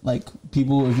artists. Like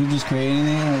people, if you just create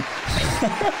anything, like,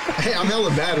 Hey, I'm hella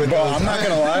bad with Bro, those.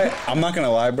 I'm not gonna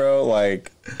lie, bro.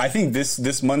 Like, I think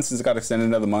this month, since it got extended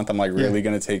another month, I'm like really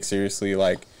gonna take seriously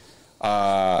like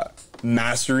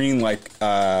mastering like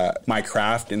my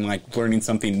craft and like learning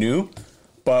something new.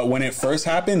 But when it first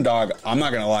happened, dog, I'm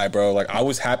not gonna lie, bro. Like, I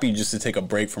was happy just to take a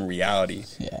break from reality.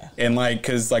 Yeah. And like,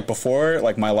 cause like before,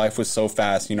 like my life was so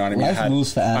fast. You know what I mean? Life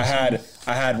moves fast.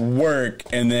 I had work,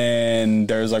 and then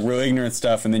there's like real ignorant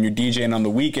stuff, and then you're DJing on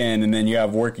the weekend, and then you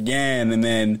have work again, and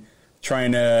then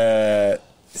trying to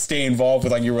stay involved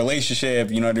with like your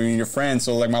relationship, you know, doing your friends.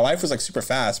 So like my life was like super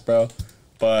fast, bro.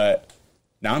 But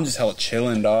now I'm just hella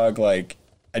chilling, dog. Like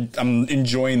I'm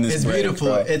enjoying this. It's break, beautiful.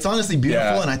 bro. It's honestly beautiful,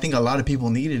 Yeah. and I think a lot of people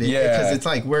needed it. Yeah. Because it's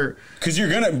like Because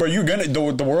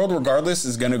the world regardless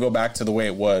is gonna go back to the way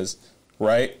it was,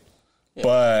 right?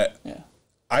 But yeah.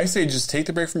 I say just take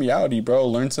the break from reality, bro.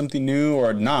 Learn something new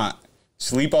or not.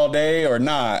 sleep all day or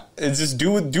not. It's just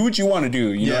do what you want to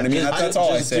do. You know what I mean? That's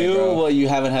all I Just say, do bro. what you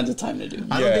haven't had the time to do.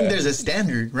 I don't think there's a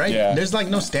standard, right? Yeah. There's like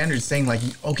no standard saying like,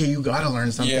 okay, you gotta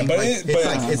learn something. Yeah, but like,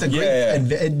 it's a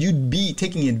great. You'd be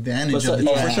taking advantage of it.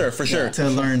 Oh, for sure. To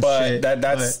learn but shit.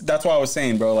 That's what I was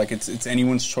saying, bro. Like it's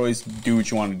anyone's choice. Do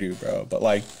what you want to do, bro. But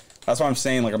like that's what I'm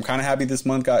saying. Like I'm kind of happy this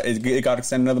month got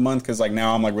extended another month because like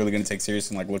now I'm like really gonna take serious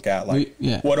and like look at like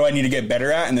what do I need to get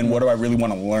better at and then what do I really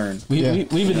want to learn. We've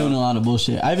been doing a lot of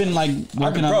bullshit. I've been like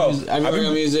working on music. I've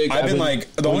been music. I've been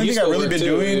like the only thing I've really been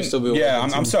doing. Yeah,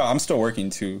 I'm still working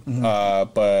too.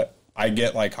 Mm-hmm. But I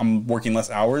get like I'm working less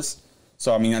hours.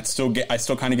 So I mean, I still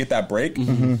kind of get that break,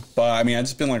 but I mean, I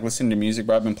just been like listening to music,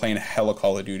 bro. I've been playing hella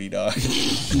Call of Duty, dog.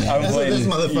 That's what this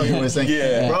motherfucker was saying.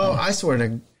 Yeah. Bro,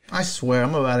 I swear,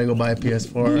 I'm about to go buy a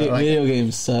PS4. Video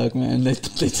games suck, man. They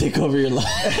take over your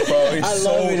life. Bro, I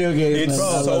love video games. It's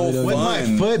man. so with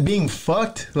fun. my foot being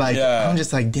fucked, like I'm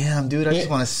just like, damn, dude, I just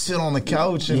want to sit on the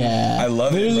couch. And I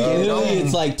love it, bro. Literally,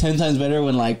 it's like 10 times better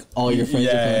when like all your friends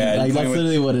are playing. Like that's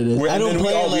literally what it is. I don't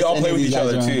play. We all play with each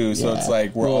other too, so it's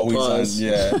like we're always on.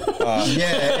 Yeah,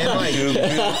 and like,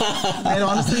 and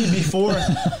honestly, before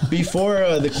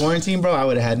the quarantine, bro, I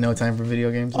would have had no time for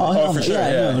video games. Oh, for sure.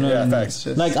 Yeah, facts.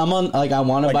 Like I'm on. Like I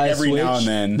want to buy a every Switch now and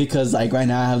then. because like right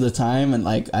now I have the time and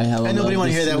like I have. And nobody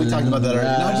want to hear that. We talked about that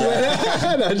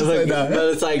already. But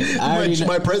it's like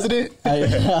my president. Hey,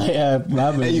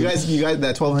 you guys,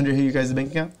 that 1,200 hit you guys the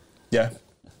bank account? Yeah.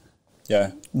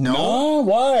 No?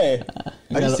 Why?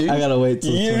 I gotta wait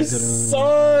till You're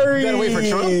sorry. You gotta wait for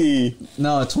Trump?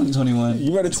 No, 2021.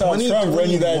 You better tell Trump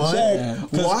run you that check.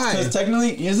 Yeah. Why? Because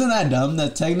technically, isn't that dumb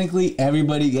that technically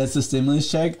everybody gets the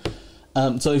stimulus check?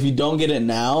 So if you don't get it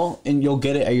now, and you'll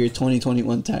get it at your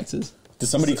 2021 taxes. Did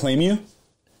somebody claim you?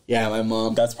 Yeah, my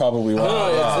mom. That's probably why.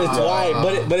 No, it's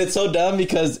why, but it's so dumb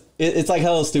because it's like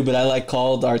hella stupid. I like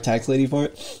called our tax lady for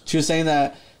it. She was saying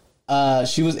that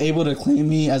she was able to claim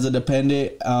me as a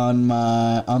dependent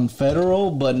on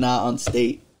federal, but not on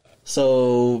state.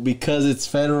 So because it's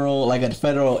federal, like a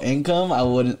federal income, I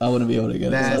wouldn't be able to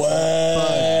get it.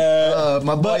 What?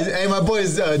 My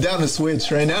boy's down to switch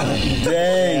right now.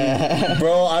 Dang,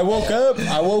 bro! I woke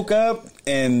up,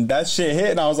 and that shit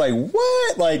hit, and I was like,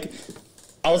 "What?" Like,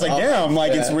 I was like, "Damn!"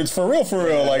 Like it's for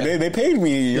real. Like they paid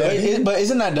me. But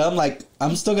isn't that dumb? Like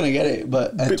I'm still gonna get it,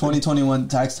 but at 2021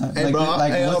 tax time. Hey, like,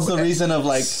 bro, what's the reason of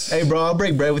like? Hey, bro, I'll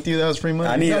break bread with you. That was free money.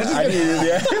 I need.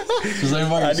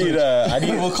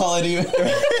 We'll call it even.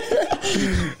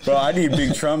 Bro, I need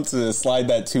Big Trump to slide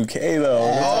that 2K though.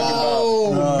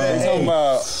 Man.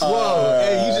 Whoa,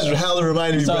 hey, you just hella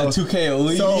reminded me, bro. 2K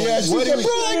only. So,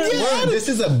 this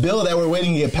is a bill that we're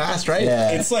waiting to get passed, right?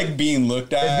 Yeah. It's like being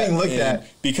looked at. It's being looked at.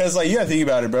 Because like you gotta think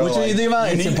about it, bro. Which one you think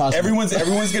about? It's impossible.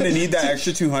 Everyone's gonna need that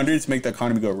extra 200 to make the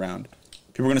economy go around.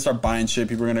 People are gonna start buying shit.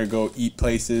 People are gonna go eat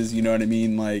places. You know what I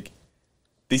mean? Like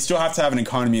they still have to have an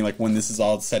economy. Like when this is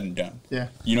all said and done. Yeah.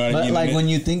 You know what I mean? Like when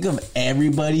you think of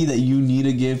everybody that you need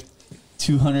to give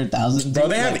 200,000, bro,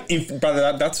 they have.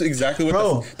 Brother, that's exactly what.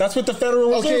 Bro. That's what the Federal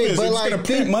Reserve is. but It's like, gonna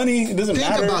print money. It doesn't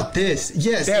matter. Think about this.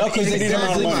 Yes, They have because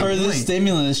exactly for this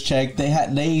stimulus check,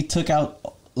 they took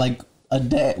out like a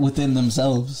debt within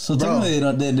themselves. So technically,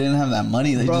 they didn't have that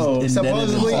money. They just indebted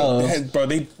themselves. Bro,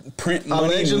 they print money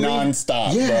Allegedly?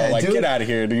 nonstop. Yeah, bro. Like, dude. get out of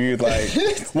here, dude. Like,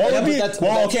 what would be?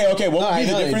 Okay. What would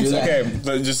be the difference? Okay,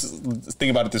 but just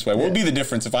think about it this way. What would be the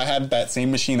difference if I had that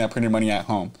same machine that printed money at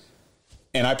home,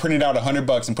 and I printed out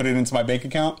 $100 and put it into my bank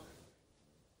account?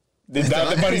 The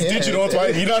money's digital.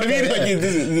 It's you know what I mean? And then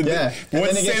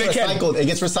it gets recycled. It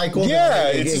gets recycled.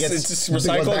 Yeah, it's just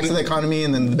recycled. It goes back to the economy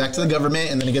and then back to the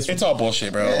government and then it gets. It's all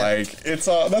bullshit, bro. Yeah. Like it's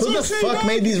all. That's Who what the I'm fuck saying,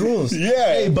 made these rules? Yeah,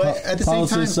 hey, but at the same time,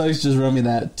 Politics sucks. Just run me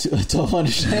that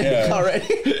 1,200 already.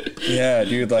 Yeah,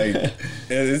 dude. Like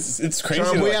it's crazy.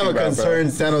 Trump, we have a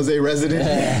concerned San Jose resident.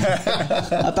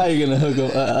 I thought you were gonna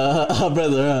hook up a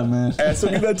brother up, man. I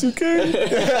still get that 2K.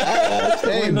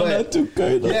 Hey, but, that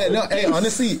 2K, yeah, no. Hey,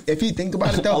 honestly, if you think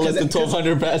about it, though, I'll let the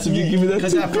 1,200 pass if you give me that.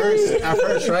 Because at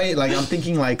first, right? Like I'm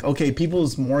thinking, like, okay,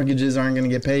 people's mortgages aren't going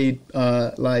to get paid.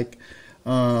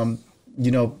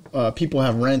 People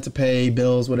have rent to pay,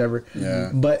 bills, whatever. Yeah.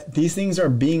 But these things are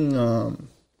being,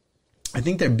 I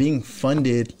think they're being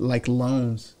funded like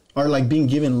loans. Or like being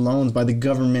given loans by the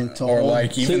government to Or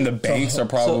like even the banks are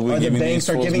probably giving the banks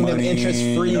are giving them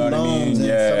interest-free loans and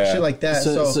stuff, shit like that.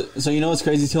 So you know what's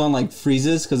crazy too on like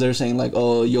freezes, because they're saying like,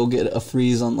 oh, you'll get a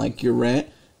freeze on like your rent.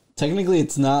 Technically,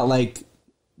 it's not like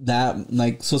that.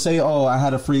 Like, so say, oh, I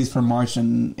had a freeze for March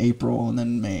and April and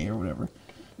then May or whatever.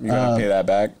 You gotta pay that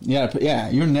back. Yeah.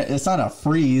 It's not a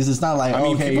freeze. It's not like I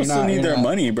mean, okay, people still need their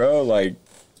money, bro. Like.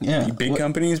 Yeah, big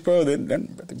companies, bro. They're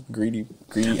greedy.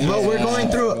 But we're going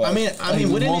through. I mean,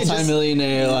 wouldn't it just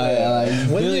multi-millionaire,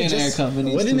 billionaire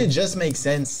companies? Wouldn't it just make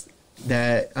sense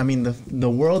that the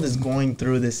world is going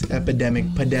through this pandemic,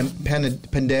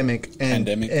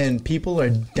 and people are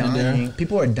dying.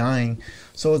 People are dying.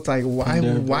 So it's like why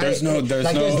there's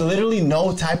literally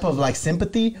no type of like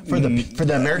sympathy for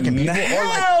the American people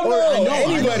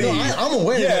anybody. I'm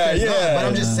aware that there's not, but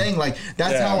I'm just saying like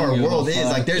that's how our world is.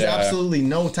 Like there's absolutely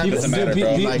no type of sympathy.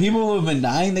 People who have been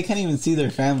dying, they can't even see their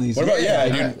families. What about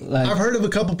I've heard of a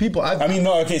couple people.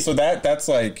 So that's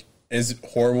like as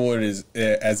horrible as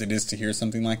it is to hear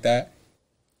something like that.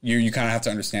 You kind of have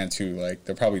to understand too. Like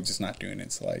they're probably just not doing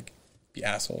it to like be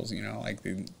assholes, you know, like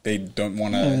they don't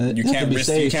want to. You can't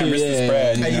risk the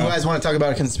spread. Hey, you guys want to talk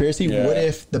about a conspiracy? Yeah. What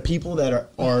if the people that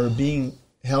are being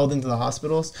held into the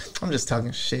hospitals? I'm just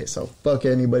talking shit, so fuck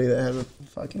anybody that has a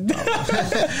fucking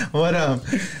problem.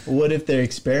 What if they're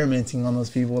experimenting on those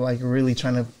people, like really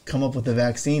trying to come up with a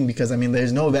vaccine? Because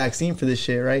there's no vaccine for this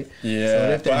shit, right?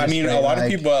 Yeah, so but a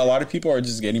lot of people are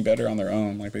just getting better on their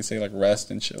own. Like they say, like rest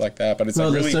and shit like that. But it's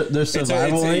like really their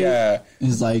survival rate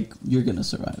is like you're gonna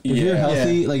survive if you're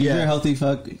healthy. Like if you're healthy,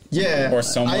 fuck or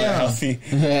somewhat healthy.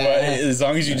 But as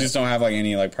long as you just don't have like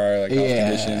any like prior like health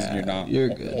conditions, you're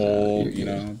good. Old, you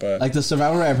know. But like the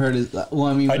survival rate I've heard is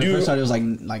when it first started it was like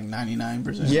 99%.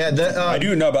 Yeah,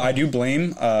 I do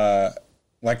blame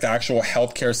like the actual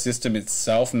healthcare system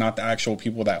itself, not the actual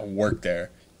people that work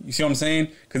there. You see what I'm saying?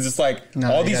 Because it's like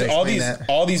all these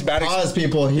bad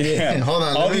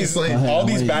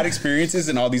bad experiences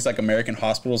and all these like American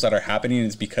hospitals that are happening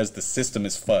is because the system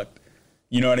is fucked.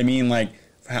 You know what I mean? Like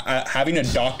having a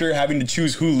doctor having to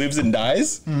choose who lives and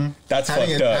dies, that's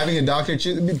fucked up. Having a doctor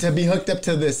to be hooked up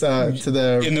to this to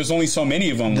the and there's only so many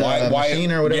of them. Why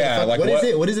machine or whatever? Yeah, like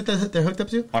what is it that they're hooked up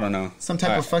to? I don't know. Some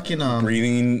type of fucking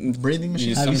breathing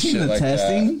machine. Have you seen the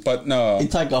testing? That. But no,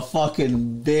 it's like a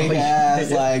fucking big ass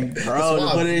like bro to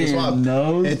put it in your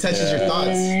nose. It touches your thoughts.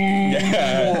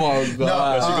 Yeah. Oh my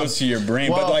god. It goes to your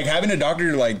brain. But like having a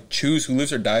doctor to like choose who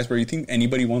lives or dies, bro. You think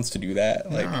anybody wants to do that?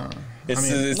 Like. The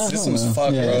system's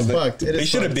fucked, bro. It's fucked. They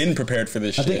should have been prepared for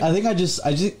this shit. I think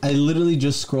I literally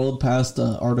just scrolled past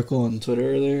the article on Twitter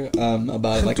earlier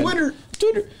about like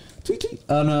tweet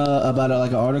about like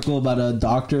an article about a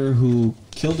doctor who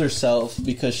killed herself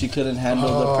because she couldn't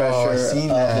handle the pressure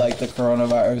of like the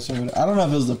coronavirus or whatever. I don't know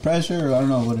if it was the pressure or I don't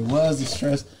know what it was, the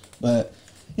stress, but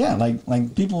yeah,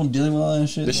 like people dealing with all that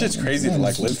shit. This shit's crazy to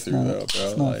like live through though, bro.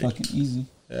 It's not fucking easy.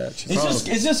 Yeah,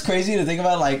 it's just crazy to think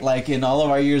about like in all of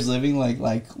our years living like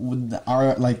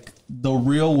our like the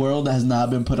real world has not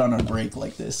been put on a break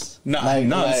like this.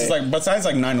 It's like besides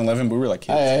like 9/11, we were like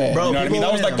kids. Bro, you know what I mean?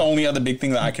 That was like the only other big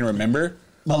thing that I can remember.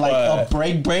 But like a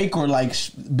break or like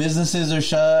businesses are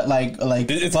shut, like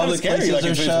it's public scary. places Like, are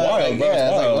it's shut. wild, bro.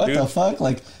 It's wild, what dude. the fuck?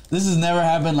 Like this has never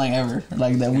happened like ever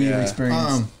like that we've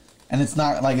experienced, and it's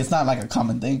not like a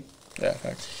common thing. Yeah,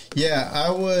 facts. Yeah,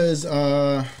 I was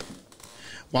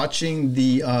watching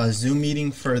the Zoom meeting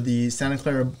for the Santa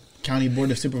Clara County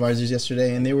Board of Supervisors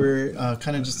yesterday, and they were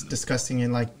kind of just discussing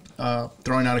and like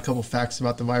throwing out a couple facts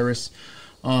about the virus.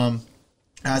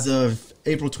 As of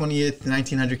April 20th,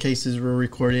 1,900 cases were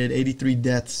recorded, 83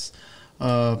 deaths.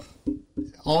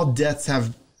 All deaths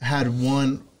have had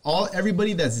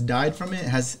everybody that's died from it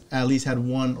has at least had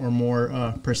one or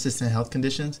more persistent health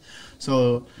conditions.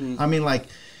 So, I mean, like,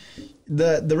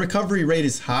 the recovery rate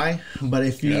is high, but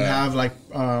if you have like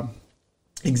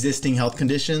existing health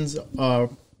conditions,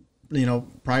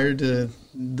 prior to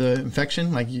the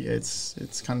infection, like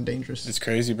it's kind of dangerous. It's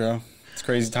crazy, bro. It's a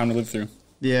crazy time to live through.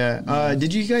 Yeah.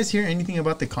 Did you guys hear anything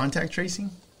about the contact tracing?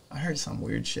 I heard some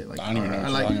weird shit. Like, I don't even know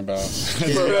what you're talking about.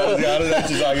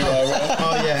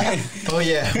 Oh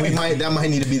yeah. That might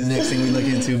need to be the next thing we look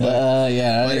into. But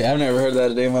I've never heard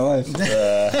that a day in my life.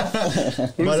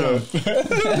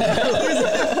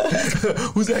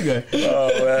 Who's that guy? Oh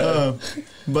man.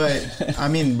 But I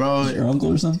mean, bro, your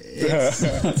uncle or something?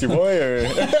 It's your boy or?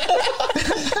 Is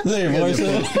that your boy?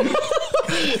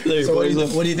 So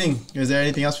what do you think? Is there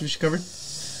anything else we should cover?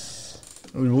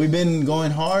 We've been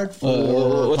going hard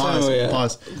for what time are we at?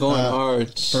 Going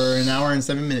hard for an hour and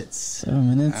 7 minutes.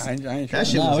 7 minutes. That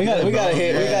shit was we gotta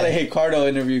hit Cardo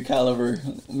interview caliber.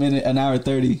 An hour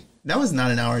 30. That was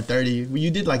not an hour 30. You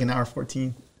did like an hour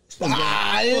 14. 16 minutes.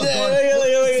 I didn't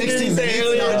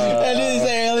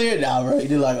say earlier. Nah, bro, you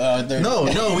did like 30. No,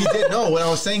 we did. No, what I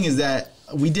was saying is that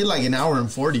we did like an hour and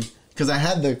 40 because I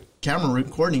had the camera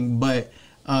recording, but.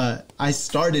 I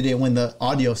started it when the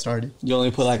audio started. You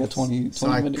only put like a 20 so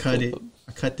I minute cut clip. it.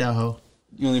 I cut that hoe.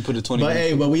 You only put a 20 But minute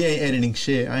hey, but we ain't editing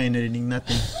shit. I ain't editing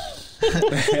nothing.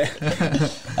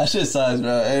 That shit sucks,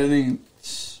 bro. Editing,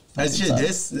 That's just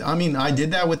this. I mean, I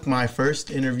did that with my first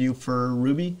interview for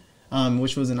Ruby,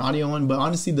 which was an audio one. But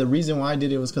honestly, the reason why I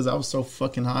did it was because I was so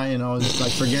fucking high and I was just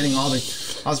like forgetting all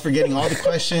the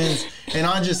questions, and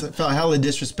I just felt hella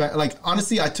disrespect. Like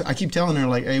honestly, I keep telling her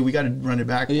like, hey, we got to run it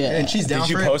back. Yeah. And she's down. Did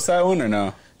you for post that one or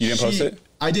no? You didn't post it.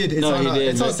 I did. It's No, on. he did.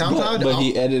 It's on SoundCloud. But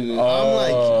he edited it.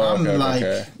 I'm like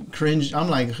okay. cringe. I'm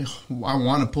like, I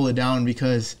want to pull it down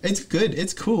because it's good,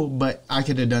 it's cool, but I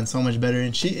could have done so much better.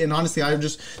 And honestly,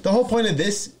 the whole point of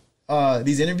these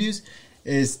interviews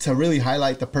is to really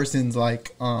highlight the person's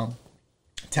like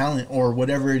talent or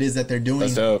whatever it is that they're doing.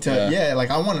 That's dope, yeah.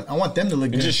 Like I want them to look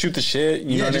And good. just shoot the shit.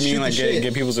 You know what I just mean? shoot Like the shit.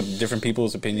 get different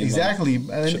people's opinions. Exactly, shit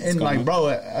that's and going like, on. bro,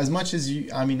 as much as you,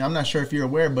 I mean, I'm not sure if you're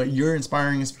aware, but you're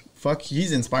inspiring as fuck.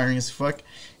 He's inspiring as fuck,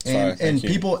 and Sorry, thank you.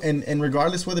 people, and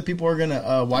regardless whether people are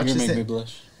gonna watch You're this, gonna make me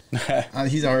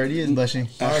blush. he's already is blushing.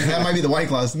 That might be the White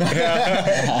Claws,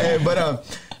 but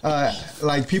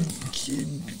like people,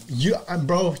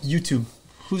 bro, YouTube.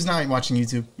 Who's not watching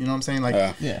YouTube? You know what I'm saying?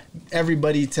 Like, Yeah.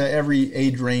 everybody to every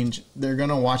age range, they're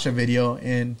gonna watch a video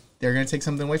and they're gonna take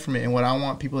something away from it. And what I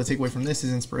want people to take away from this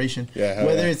is inspiration. Yeah, hell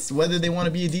whether yeah. it's whether they want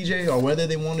to be a DJ or whether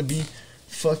they want to be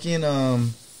fucking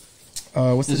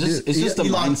what's the dude? It's just the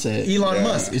Elon, mindset. Elon Yeah.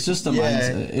 Musk. It's just the Yeah.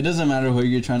 mindset. It doesn't matter who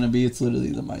you're trying to be. It's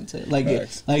literally the mindset. Like,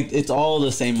 Facts. it's all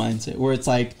the same mindset. Where it's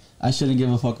like I shouldn't give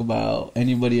a fuck about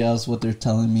anybody else what they're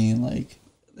telling me. Like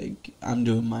I'm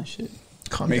doing my shit.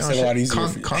 Calm Makes down, it a lot easier Calm,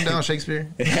 for you. calm down, Shakespeare.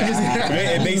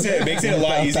 it makes it a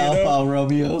lot easier though. Alpha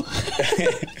Romeo.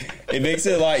 It makes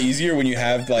it a lot easier when you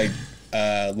have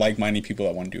like-minded people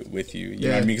that want to do it with you. You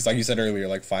know what I mean? Because like you said earlier,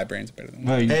 like 5 brains are better than one.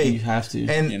 Bro, you, Hey, you have to.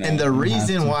 And You know, and the you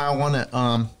reason to. why I want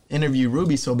to interview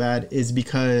Ruby so bad is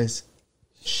because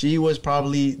she was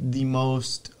probably the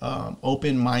most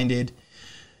open-minded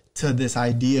to this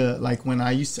idea. Like when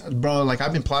I used to, bro, like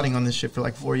I've been plotting on this shit for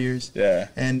like 4 years. Yeah.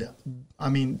 And I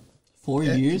mean, 4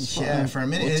 years? yeah, for a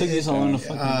minute. What took you so long to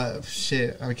fucking...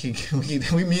 Shit,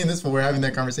 me and this fool were having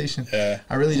that conversation. Yeah.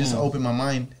 I really just opened my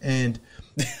mind and.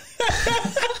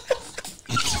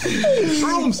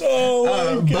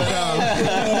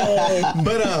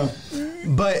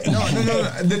 But no.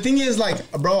 The thing is,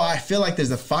 like, bro, I feel like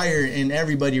there's a fire in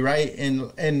everybody, right?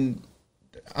 And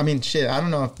I mean, shit. I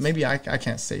don't know. If maybe I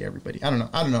can't say everybody. I don't know.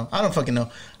 I don't fucking know.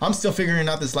 I'm still figuring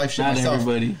out this life shit Not myself.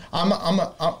 everybody. I'm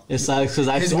It sucks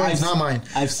because His words, not mine.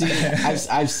 I've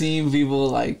seen people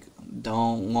like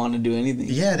don't want to do anything.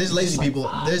 Yeah, there's lazy It's like,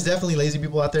 people. There's definitely lazy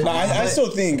people out there. No, I But-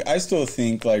 still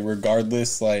think like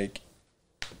regardless, like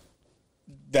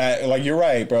that, like you're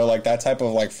right, bro. Like that type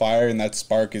of like fire and that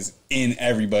spark is in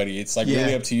everybody. It's like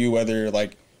really Yeah. up to you whether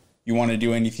like you want to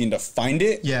do anything to find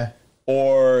it. Yeah.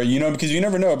 Or, you know, because you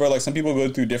never know, bro. Like some people go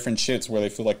through different shits where they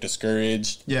feel like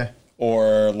discouraged. Yeah.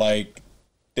 Or like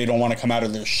they don't want to come out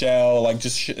of their shell. Like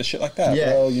just shit like that,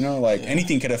 Yeah. bro. You know, like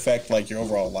anything could affect like your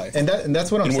overall life. And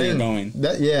that's what I'm And where saying. you're going.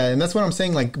 And that's what I'm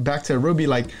saying. Like back to Ruby,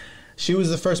 like she was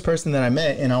the first person that I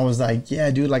met, and I was like,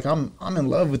 yeah, dude, like I'm in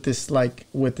love with this, like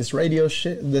with this radio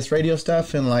shit, this radio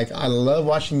stuff, and like I love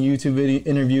watching YouTube video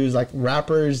interviews, like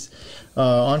rappers,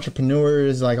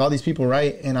 entrepreneurs, like all these people,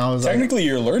 right? And I was Technically,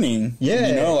 you're learning. yeah,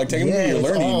 You know, like technically you're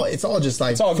learning. It's all just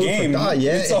like It's all food game. for thought.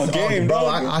 Yeah, It's all game, bro.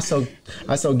 dog.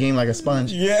 I soak game like a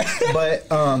sponge. Yeah. But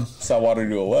That's how water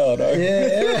do it well, dog.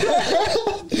 yeah.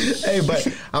 Hey, but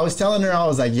I was telling her, I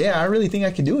was like, yeah, I really think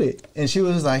I could do it. And she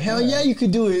was like, hell yeah, you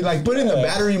could do it. Like putting the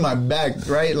battery in my back,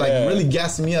 right? Like Yeah. really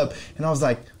gassing me up. And I was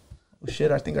like, oh shit,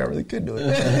 I think I really could do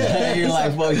it. You're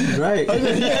like, fuck, he's right.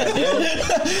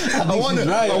 I want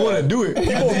to do it.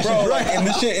 People, bro, like, and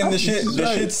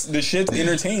the shit's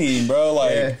entertaining, bro.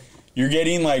 Like, Yeah. you're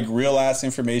getting like real ass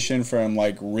information from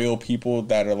like real people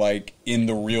that are like in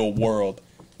the real world,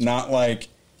 not like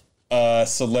a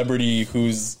celebrity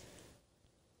who's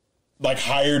like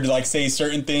hired to like say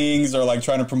certain things or like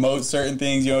trying to promote certain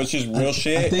things. You know, it's just real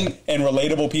shit think- and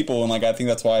relatable people, and like I think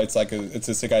that's why it's like it's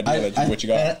a sick idea what you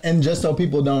got. And just so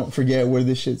people don't forget where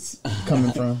this shit's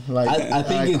coming from. Like I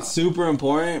think it's super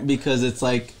important because it's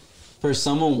like for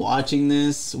someone watching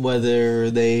this, whether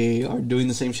they are doing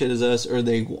the same shit as us or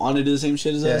they want to do the same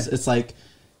shit as us, it's like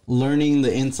learning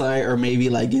the insight or maybe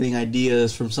like getting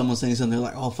ideas from someone saying something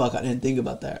like, oh fuck, I didn't think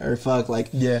about that, or fuck, like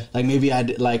like maybe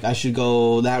I should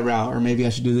go that route, or maybe I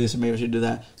should do this, or maybe I should do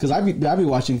that, because I be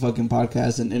watching fucking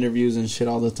podcasts and interviews and shit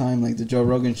all the time, like the Joe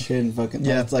Rogan shit and fucking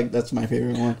that's my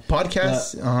favorite one.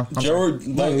 Podcasts.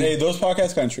 Hey, those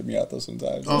podcasts kind of trip me out though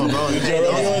sometimes. Oh, bro.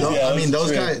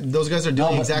 Those guys are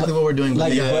doing exactly what we're doing.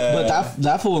 Like, but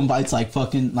that fool invites like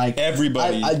fucking like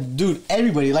everybody. Dude,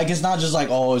 everybody. Like, it's not just like,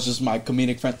 oh, it's just my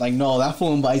comedic friend. Like, no, that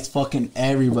fool invites fucking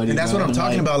everybody. And that's bro. what I'm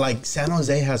talking like, about. Like San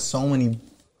Jose has so many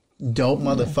dope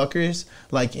motherfuckers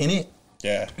like in it.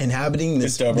 Yeah. Inhabiting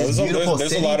this, It's dope, bro. this beautiful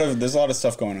city. There's a lot of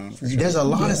stuff going on. For sure. There's a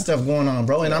lot of stuff going on,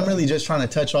 bro, and I'm really just trying to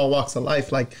touch all walks of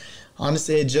life. Like,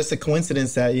 honestly, it's just a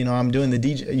coincidence that I'm doing the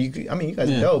DJ. You guys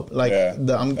are dope. Like,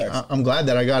 I'm glad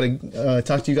that I got to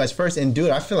talk to you guys first. And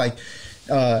dude, I feel like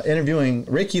interviewing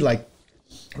Ricky like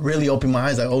really opened my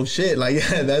eyes. Like, oh shit, like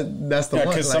that's the one.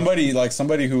 Because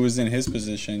somebody who was in his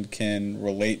position can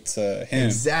relate to him.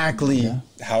 Exactly. Yeah.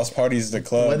 House parties, the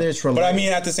club. Whether it's but I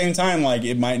mean, at the same time, like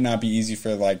it might not be easy for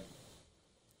everyone.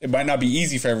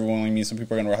 I mean, some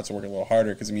people are gonna have to work a little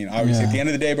harder because I mean, obviously, at the end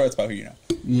of the day, bro, it's about who you know.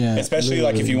 Yeah. Especially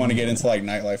like if you want to get into like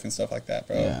nightlife and stuff like that,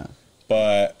 bro. Yeah.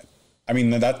 But I mean,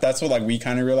 that's what like we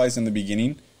kind of realized in the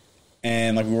beginning,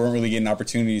 and like we weren't really getting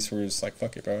opportunities. So we're just like,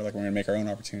 fuck it, bro. Like we're gonna make our own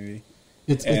opportunity.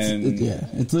 It's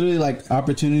literally like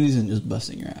opportunities and just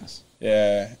busting your ass.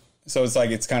 Yeah. So it's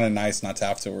like it's kind of nice not to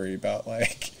have to worry about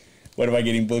like, what am I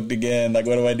getting booked again? Like,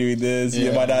 what am I doing this?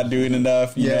 Am I not doing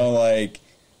enough? You know, like.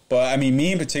 But I mean,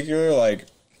 me in particular, like,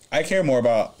 I care more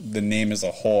about the name as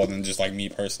a whole than just like me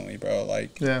personally, bro.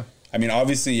 Like, yeah. I mean,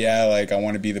 obviously, like I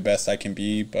want to be the best I can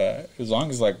be, but as long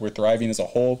as like we're thriving as a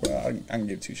whole, bro, I can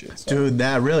give two shits. So. Dude,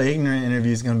 that Really Ignorant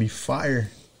interview is gonna be fire.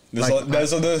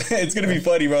 It's gonna be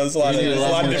funny, bro. There's a lot of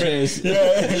different chairs.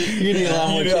 Yeah, you need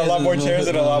a lot more chairs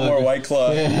and a lot more White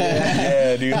Claw.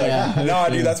 Yeah, dude.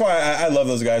 Like, dude. That's why I love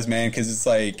those guys, man. Because it's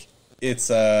like it's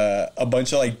a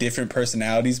bunch of like different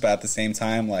personalities, but at the same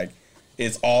time, like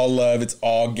it's all love, it's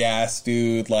all gas,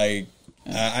 dude. Like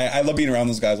I love being around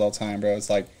those guys all the time, bro. It's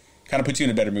like kind of puts you in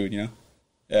a better mood, you know.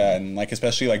 Yeah, and like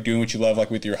especially like doing what you love,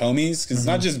 like with your homies, because it's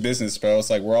not just business, bro. It's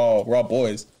like we're all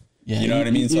boys. Yeah, you know what I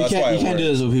mean? So you that's why you can't do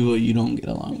this with people you don't get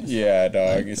along with. Yeah,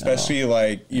 dog. Especially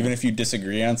like even if you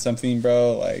disagree on something,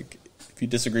 bro. Like if you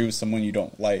disagree with someone you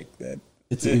don't like, that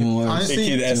it's even worse.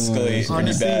 Honestly, it can escalate.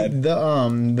 Honestly, bad.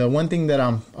 the one thing that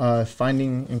I'm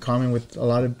finding in common with a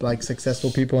lot of like successful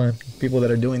people and people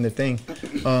that are doing the thing,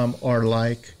 are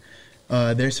like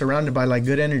they're surrounded by like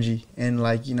good energy and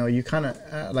like you kind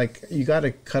of like you got to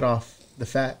cut off the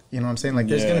fat, you know what I'm saying? Like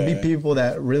there's gonna be people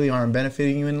that really aren't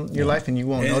benefiting you in your life and you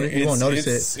won't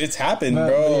notice it. It's happened,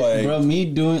 bro. Like, bro, me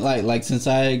doing like since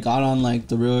I got on like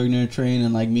the Real Ignorant train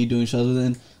and like me doing shows with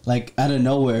them, like out of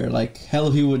nowhere, like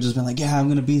hella people would just been like, yeah, I'm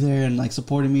gonna be there and like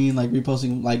supporting me and like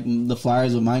reposting like the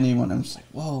flyers with my name on them. I'm just like,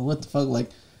 whoa, what the fuck?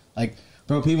 Like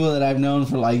bro, people that I've known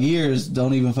for like years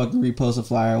don't even fucking repost a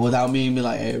flyer without me and be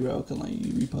like, hey, bro, can like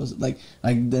you repost it? Like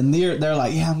then they're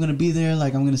like, yeah, I'm gonna be there.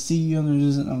 Like I'm gonna see you. I'm gonna do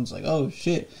this. And I'm just like, oh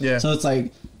shit. Yeah. So it's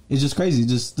like it's just crazy,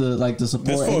 just the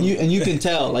support, and you can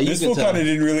tell. Like this fool kind of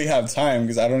didn't really have time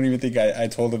because I don't even think I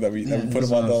told him that we put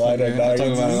him on the line.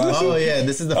 Oh yeah,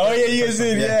 this is the. Oh yeah, you guys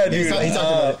did, yeah, dude. He talked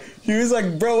about it. He was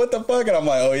like, bro, what the fuck? And I'm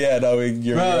like, oh yeah, no,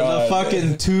 you're the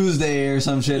fucking Tuesday or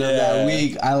some shit of that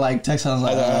week. I like texted him,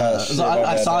 I was like,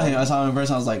 I saw him in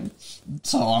person. I was like,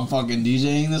 so I'm fucking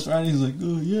DJing this Friday. He's like,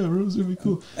 oh yeah, bro, it's gonna be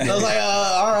cool. And I was like,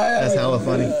 all right. That's hella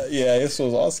funny. Yeah, this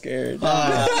was all scared.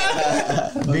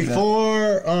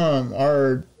 Before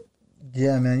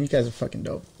man, you guys are fucking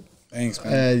dope. Thanks,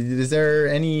 man. Is there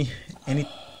any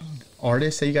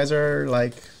artists that you guys are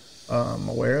like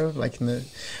aware of, like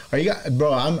are you guys,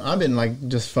 bro? I've been like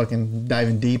just fucking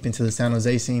diving deep into the San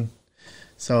Jose scene,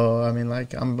 so I mean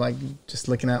like I'm like just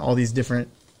looking at all these different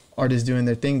artists doing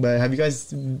their thing. But have you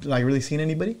guys like really seen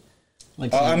anybody?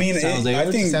 Like I mean,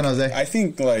 I think San Jose. I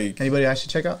think like anybody I should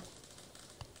check out.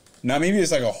 Not maybe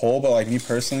it's like a whole, but like me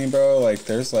personally, bro. Like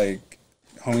there's like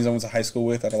homies I went to high school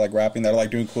with that are like rapping, that are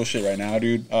like doing cool shit right now,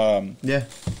 dude. Yeah.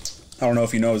 I don't know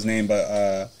if you know his name,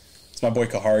 but it's my boy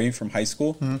Kahari from high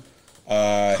school. Mm-hmm.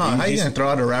 How you gonna throw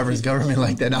out a rapper's government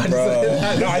like that? No, I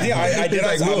did.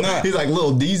 He's like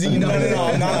Lil DZ. No.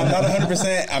 I'm not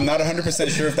 100%. I'm not 100%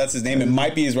 sure if that's his name. It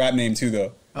might be his rap name too,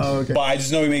 though. Oh, okay. But I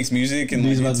just know he makes music and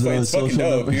like, it's fucking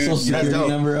dope, dude. That's dope.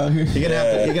 Number out here. You're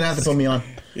gonna have to put me on.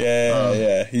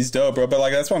 Yeah, he's dope, bro. But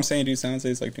like that's what I'm saying, dude. San Jose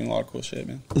is like doing a lot of cool shit,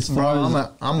 man.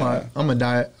 I'm a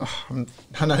die. I'm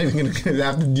not even gonna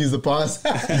have to use the pause.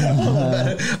 I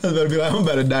was about to be like, I'm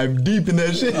about to dive deep in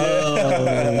that shit.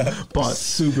 Pause.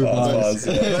 Super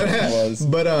pause.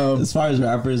 But as far as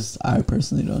rappers, I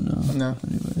personally don't know. No.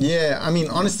 Anyway. Yeah, I mean,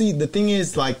 honestly, the thing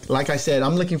is, like I said,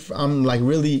 I'm like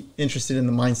really interested in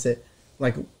the mindset.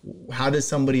 Like, how does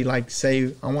somebody like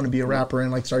say I want to be a rapper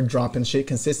and like start dropping shit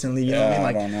consistently? You know what I mean?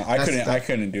 Like, I don't know. I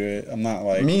couldn't do it. I'm not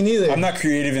like me neither. I'm not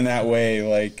creative in that way.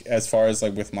 Like as far as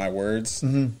like with my words,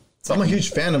 I'm a huge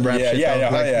fan of rap Yeah, shit. yeah, though. yeah,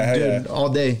 Like, yeah, dude, yeah. all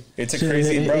day. It's a Shit,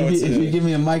 crazy, bro. If, It's if you give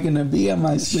me a mic and a beat, I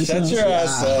might spit shut some your shit.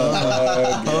 ass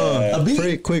up. dog. A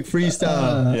beat? Quick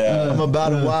freestyle. Yeah. I'm about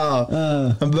to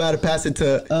wow. I'm about to pass it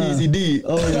to Easy D.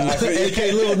 Oh, yeah.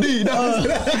 AK Lil D. No.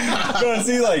 No,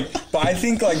 see, like, but I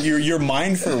think like your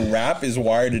mind for rap is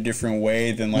wired a different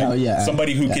way than like No, yeah.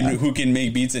 somebody who Yeah. can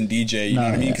make beats and DJ. You know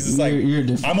what I mean? yeah. Because it's like You're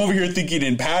different. I'm over here thinking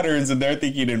in patterns and they're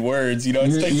thinking in words. You know,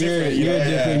 it's You're, like you're, different. You you're know? a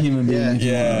different Yeah. human being. Yeah. if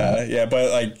you wanna Yeah, rap. yeah,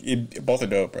 but like both are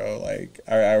dope, bro. Like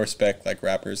I respect like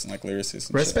rappers and like lyricists.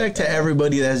 And Respect shit to like that.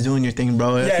 everybody that's doing your thing,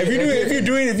 bro. Yeah,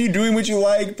 if you're doing what you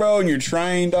like, bro, and you're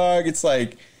trying, dog, it's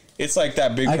like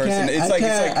that big I person.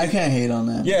 can't, I can't hate on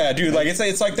that. Yeah, dude, like it's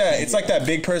like that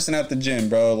big person at the gym,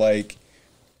 bro. Like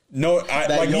no, That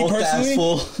like me yoked ass personally.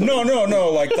 fool.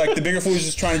 No, like the bigger fool is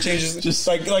just trying to change his Just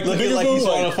like the looking bigger like fool. he's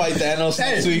trying Like, to fight Thanos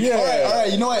next week. yeah. All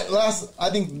right. You know what?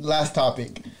 Last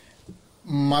topic.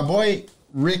 My boy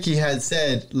Ricky had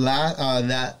said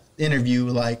that interview,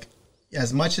 like,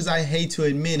 as much as I hate to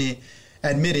admit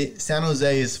it, San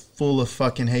Jose is full of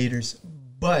fucking haters.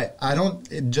 But I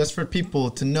don't. Just for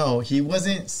people to know, he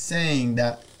wasn't saying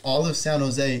that all of San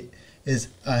Jose is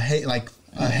a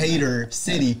hater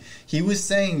city. He was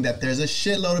saying that there's a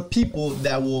shitload of people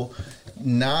that will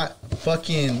not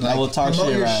fucking like will talk promote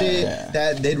shit, your right, shit. yeah.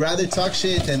 That they'd rather talk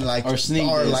shit than like Or sneak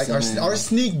or diss like them, or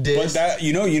sneak diss. but that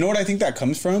you know what I think that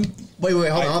comes from. Wait, hold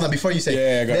on. Before you say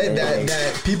Yeah, go ahead.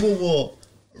 that people will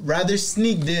rather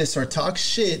sneak diss or talk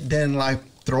shit than like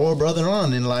throw a brother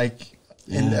on and like.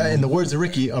 In the words of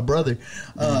Ricky, a brother,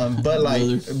 but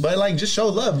like just show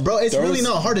love, bro. It's really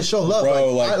not hard to show love,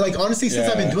 Bro, like honestly, since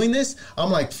I've been yeah. doing this,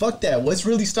 I'm like, fuck that. What's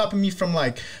really stopping me from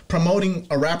like promoting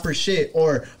a rapper shit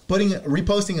or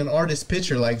reposting an artist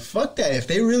picture? Like, fuck that. If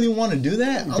they really want to do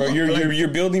that, Bro, you're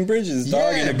building bridges,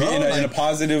 dog, Yeah, in bro, a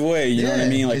positive way. You know what I yeah,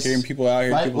 mean? Like it's- hearing people out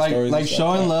here, people's stories. Like and stuff.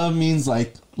 showing love means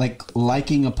like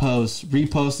liking a post,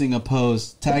 reposting a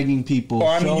post, tagging people. Or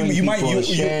I mean, showing you might people,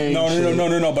 sharing no,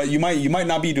 shit. but you might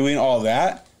not be doing all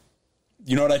that.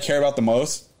 You know what I care about the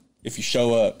most? If you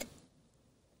show up.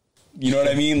 You know what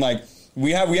I mean? Like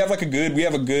we have like a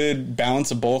good balance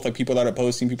of both, like people that are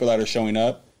posting, people that are showing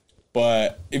up.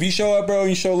 But if you show up, bro, and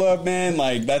you show love, man,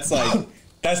 like that's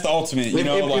the ultimate, you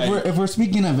know. If we're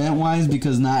speaking event wise,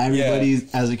 because not everybody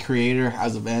as a creator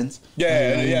has events.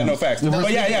 Yeah, no facts. If we're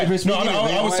But yeah. speaking- if we're No, speaking I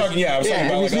was event-wise- talking. Yeah, I was talking if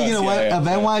about we're like speaking us. of Yeah.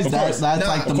 event wise, Of that's course. like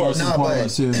the Of course. most Nah, important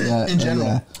but too. Yeah, in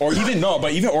general.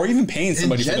 Or even paying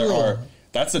somebody for their general. art.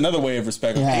 That's another way of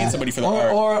respect. Yeah. Paying somebody for their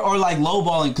art. or like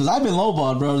lowballing, because I've been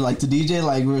lowballed, bro. Like to DJ,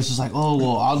 like where it's just like, oh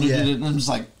well, I'll do Yeah. it. And I'm just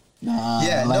like, nah,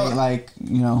 Yeah, like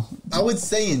you know, I would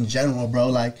say in general, bro,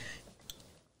 like,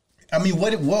 I mean,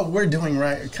 what we're doing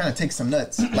right kind of takes some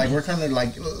nuts. Like, we're kind of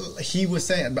like, he was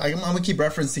saying, I'm gonna keep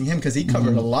referencing him because he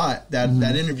covered a lot that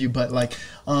interview, but like,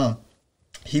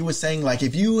 he was saying like,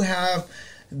 if you have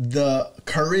the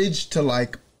courage to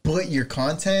like put your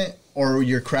content or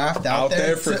your craft out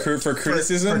there for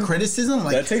criticism? for criticism,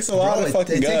 like That takes a lot of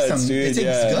fucking guts, dude. It takes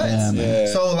Yeah. guts. Yeah, man.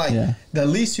 So like, Yeah. the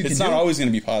least you It's can not do. always going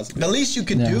to be positive. The least you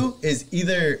can Yeah. do is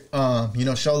either,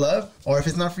 show love, or if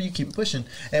it's not for you, keep it pushing.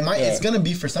 It's gonna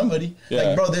be for somebody. Yeah.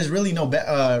 Like, bro, there's really no.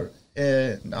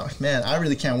 No, man, I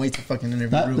really can't wait to fucking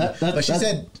interview Ruby. But she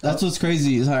said that's what's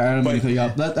crazy. Sorry, I don't mean to cut you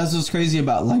off. That's what's crazy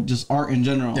about like just art in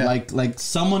general. Yeah. Like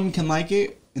someone can like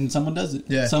it and someone doesn't.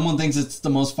 Yeah. Someone thinks it's the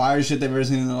most fire shit they've ever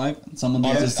seen in their life. And someone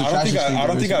thinks it's the I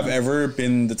don't think I've seen. ever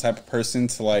been the type of person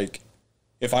to like,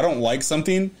 if I don't like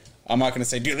something, I'm not going to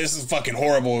say, dude, this is fucking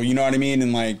horrible. You know what I mean?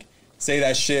 And like, say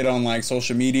that shit on like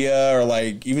social media or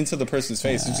like even to the person's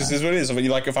face. It just is what it is.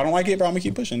 If I don't like it, bro, I'm gonna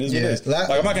keep pushing. It is what it is. Like,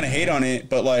 I'm not gonna hate on it,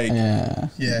 but like, Yeah.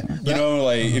 you know,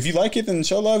 like if you like it, then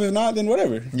show love. If not, then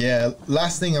whatever. Yeah.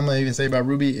 Last thing I'm gonna even say about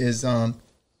Ruby is,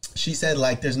 she said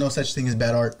like, there's no such thing as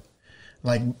bad art.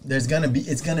 Like, it's gonna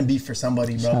be for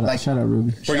somebody, bro. Shout out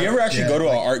Ruby. Bro, you ever actually go to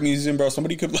like- an art museum, bro?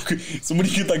 Somebody could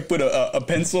like put a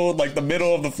pencil like the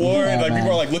middle of the floor, and like man.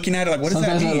 people are like looking at it, like, what does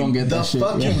Sometimes that I don't mean? get The that shit.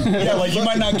 fucking Yeah. Yeah, like you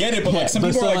might not get it, but like some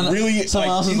but people are like someone- really someone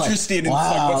like else is like, interested in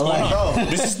wow, like what's going like- on. Bro.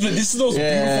 This is the most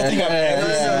Yeah, beautiful thing I've ever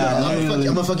seen. yeah.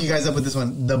 I'm gonna fuck you guys up with this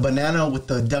one. The banana with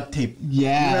the duct tape.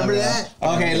 Yeah, You remember bro. that?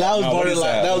 Okay, that was No, what is borderline.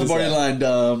 that? That What was is that? borderline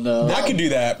dumb. No. I could do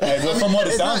that, like, from what it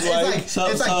It's sounds not- like. It's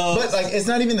like, So- but like, it's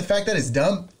not even the fact that it's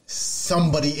dumb.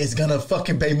 Somebody is gonna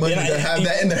fucking pay money Yeah, to have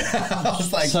that in their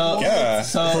house. Like, So- what? Yeah,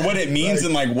 So- for what it means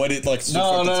and like what it like. stood for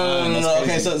No, at the time, that's Okay,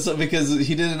 crazy. so because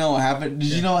he didn't know what happened. Did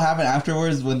you know what happened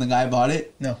afterwards when the guy bought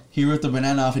it? No. He ripped the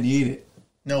banana off and he ate it.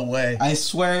 No way. I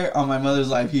swear on my mother's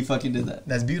life, he fucking did that.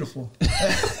 That's beautiful.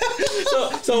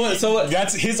 So what?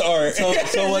 That's his art. So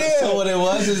what it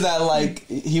was is that like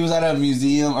he was at a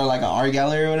museum or like an art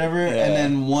gallery or whatever, and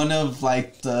then one of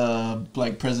like the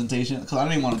like presentation, because I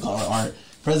don't even want to call it art,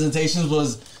 presentations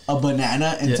was a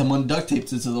banana and someone duct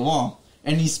taped it to the wall.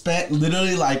 And he spent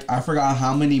literally like I forgot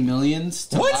how many millions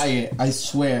to buy it. I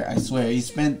swear, he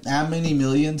spent that many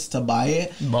millions to buy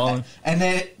it. Balling. And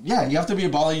then you have to be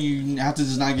a baller. You have to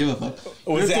just not give a fuck.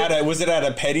 Was it out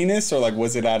of pettiness or like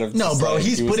was it out of No, just, bro, like,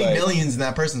 he's he was putting like- millions in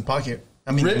that person's pocket.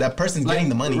 I mean, that person's getting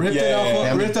the money. Ripped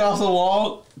it off the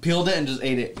wall, peeled it, and just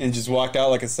ate it. and just walked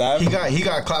out like a sap? He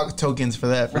got clout tokens for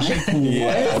that. For sure.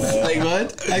 Yeah. Like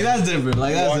what? Like that's different.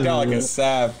 Like that's Walked out like a different.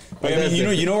 sap. But I Like, mean,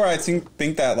 that's you know where I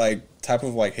think that like type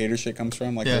of like hater shit comes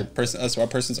from, like Yeah. a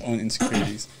person's own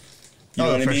insecurities. You know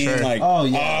Oh, what I for mean? sure. Like,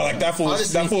 like that fool's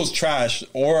Honestly- that fool's trash.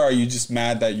 Or are you just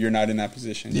mad that you're not in that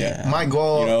position? Yeah. My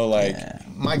goal, You know, like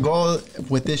my goal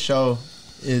with this show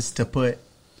is to put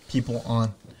people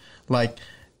on. Like,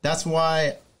 that's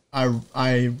why I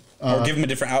or give them a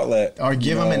different outlet, or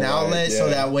give you them an know, outlet like, so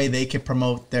yeah. that way they can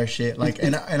promote their shit. Like,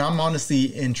 and I'm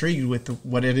honestly intrigued with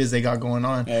what it is they got going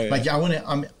on. Oh, yeah. Like,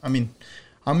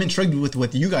 I'm intrigued with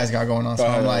what you guys got going on. So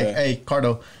I'm like, hey,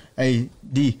 Cardo, hey,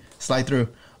 D, slide through.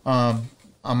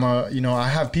 I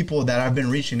have people that I've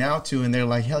been reaching out to, and they're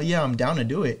like, hell yeah, I'm down to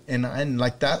do it. And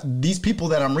like that, these people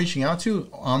that I'm reaching out to,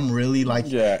 I'm really like,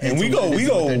 and we into go what it is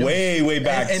what they're doing. way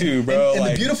back And- too, bro. And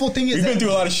Like, the beautiful thing is we've been that-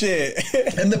 through a lot of shit.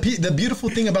 and the beautiful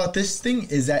thing about this thing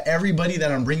is that everybody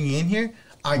that I'm bringing in here,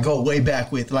 I go way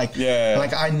back with. Like,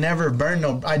 like I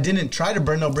didn't try to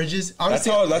burn no bridges.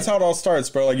 Honestly, that's how it all starts,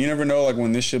 bro. Like you never know, like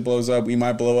when this shit blows up, we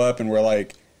might blow up, and we're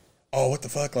like, oh, what the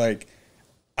fuck, like.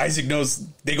 Isaac knows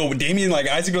they go with Damien, like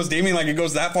Isaac knows Damien, like it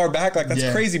goes that far back, like that's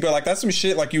crazy, bro. Like that's some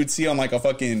shit like you would see on like a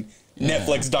fucking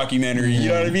Netflix documentary. You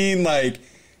know what I mean? Like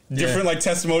different like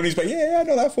testimonies, but I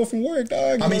know that fool from work,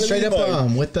 dog. I mean, straight up,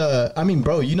 like, with the,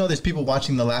 bro, there's people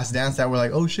watching The Last Dance that were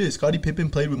like, oh shit, Scottie Pippen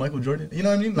played with Michael Jordan. You know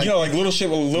what I mean? Like, like little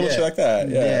shit like that.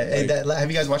 Yeah. Hey, Like,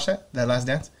 have you guys watched that Last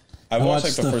Dance? I watched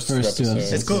like the first two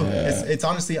episodes. It's cool. Yeah. It's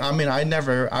honestly, I've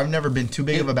never been too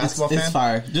big of a basketball fan. It's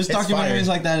fire. Just It's documentaries fire.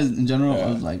 like that in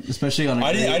general, like especially on.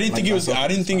 I didn't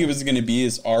think it was going to be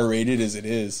as R-rated as it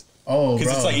is. Oh,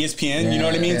 because it's like ESPN. You know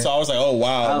what I mean? So I was like, oh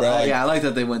wow, bro. Like, I like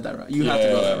that they went that route. You have to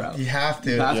go that route. You have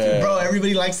to, to. bro.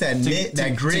 Everybody likes that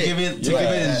that grit. To give it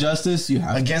its justice, you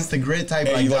have against the grit type.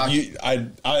 Hey, I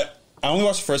only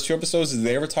watched the first two episodes. Did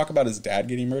they ever talk about his dad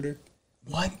getting murdered?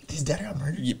 What? His dad got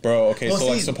murdered? Yeah, bro, okay, Well, so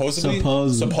like see, supposedly,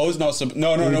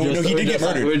 No, he did get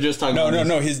murdered. We were just talking.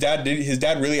 No, his dad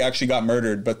really actually got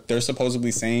murdered, but they're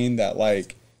supposedly saying that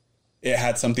like it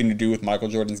had something to do with Michael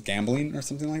Jordan's gambling or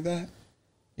something like that.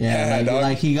 Yeah,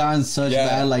 like he got in such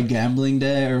bad like gambling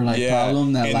debt or like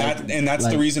problem that that's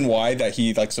the reason why that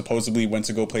he like supposedly went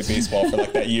to go play baseball for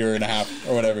like that year and a half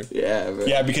or whatever.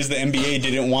 Yeah, because the NBA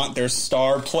didn't want their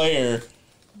star player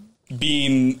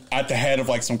being at the head of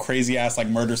like some crazy ass like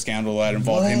murder scandal that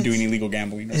involved him doing illegal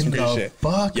gambling or some crazy shit.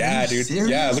 Fuck, yeah, dude. Serious?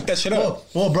 Yeah, look that shit up.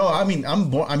 Well, bro,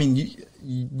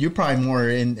 you're probably more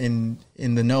in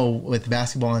the know with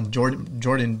basketball and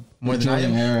Jordan more than I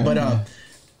am. But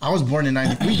I was born in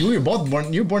 90. We were both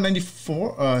born. You were born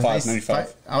 94.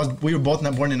 95. We were both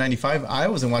not born in 95. I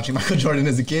wasn't watching Michael Jordan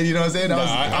as a kid. You know what I'm saying?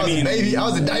 I was a baby. I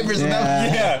was in diapers.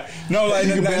 Yeah. No, like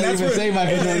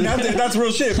that's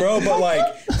real shit, bro. But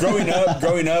like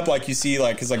growing up, like you see,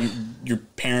 like, cause like your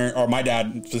parent or my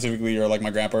dad specifically, or like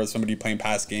my grandpa or somebody playing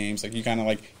past games, like you kind of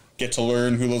like get to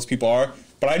learn who those people are.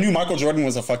 But I knew Michael Jordan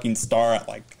was a fucking star at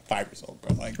like 5 years old,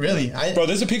 bro. Like really, bro.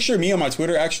 There's a picture of me on my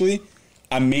Twitter. Actually,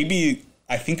 I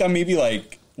think I'm maybe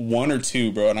like 1 or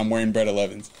 2, bro, and I'm wearing Bread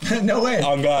 11s. No way.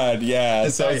 Oh God, yeah.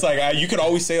 That's so right. it's like you could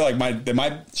always say like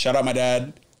my shout out my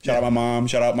dad, shout out my mom,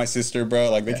 shout out my sister, bro.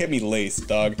 Like they kept me laced,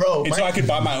 dog. Bro, and so I could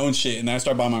buy my own shit, and I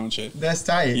started buying my own shit. That's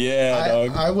tight. Yeah,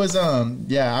 dog. I was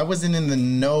I wasn't in the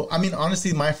know. I mean,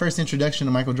 honestly, my first introduction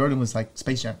to Michael Jordan was like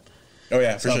Space Jam. Oh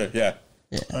yeah, for sure. Yeah.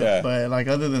 But like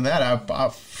other than that,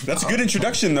 That's a good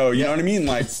introduction though. You know what I mean?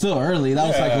 Like it's still early. That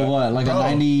was like a what? Like Bro, a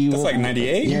 90. that's like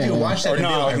 98. You can watch that. Or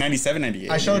no, like 97, 98.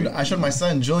 I showed my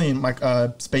son Julian like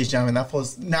Space Jam, and that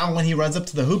was now when he runs up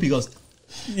to the hoop, he goes,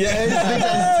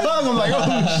 Yeah, I'm like,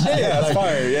 oh shit, yeah, that's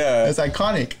fire. Yeah, it's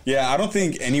iconic. Yeah, I don't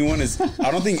think anyone is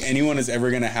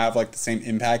ever gonna have like the same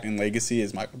impact and legacy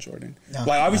as Michael Jordan. No.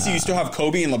 Like obviously you still have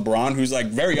Kobe and LeBron, who's like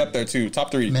very up there too,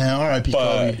 top 3. Man, R.I.P.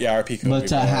 Kobe. Yeah, R.I.P. Kobe. But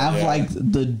to have like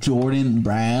the Jordan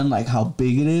brand, like how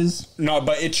big it is. No,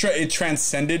 but it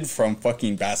transcended from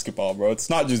fucking basketball, bro. It's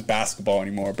not just basketball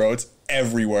anymore, bro. It's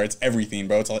everywhere. It's everything,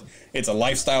 bro. It's a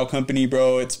lifestyle company,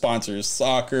 bro. It sponsors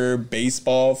soccer,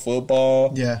 baseball,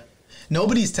 football. Yeah.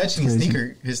 nobody's touching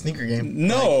his sneaker game.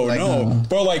 No, Like, no,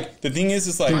 bro. Like the thing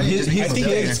is like His I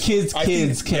think- kids I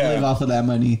think- can yeah. live off of that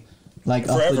money, like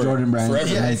off Forever. the Jordan brand.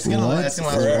 Forever. Yeah, Like, it's gonna what? last him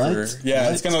forever. What? Yeah,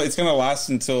 What? it's gonna last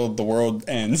until the world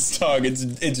ends, dog. It's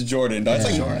Jordan. Dog. It's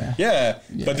like Jordan. yeah.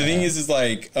 But the thing is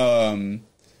like damn,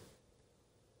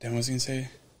 what was I gonna say?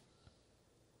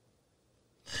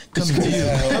 Coming to you,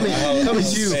 coming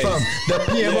to you from the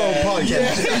PMO podcast.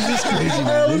 It's just crazy,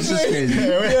 man. It's just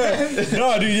crazy.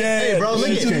 No, dude, Hey, bro, look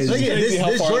It's at crazy. this. How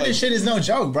This far, Jordan like- shit is no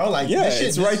joke, bro. Like, Yeah, this shit,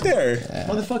 it's right there.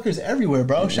 Motherfuckers everywhere,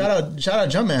 bro. Shout out,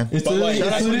 Jumpman. It's But, like, literally, shout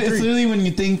out it's literally when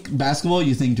you think basketball,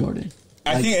 you think Jordan.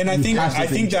 I Like, think, and you have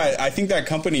to I think that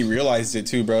company realized it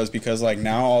too, bro. Is because like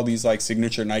now all these like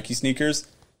signature Nike sneakers,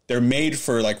 they're made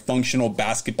for like functional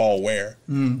basketball wear,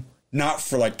 not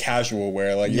for like casual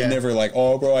wear. Like Yeah. you're never like,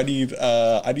 oh, bro, I need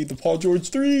the Paul George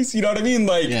threes. You know what I mean?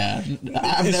 Like, Yeah,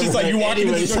 it's just like you walk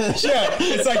into the store. Yeah,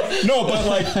 it's like no, but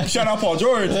like shout out Paul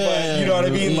George, but you know what I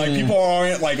mean. Like people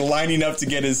aren't like lining up to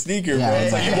get his sneaker, bro. Yeah.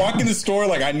 It's like you walk in the store,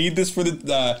 like I need this for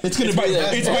the. It's gonna be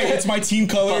there. it's my team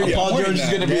color. Yeah, Paul I'm George wearing is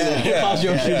that. gonna be there. Yeah. Paul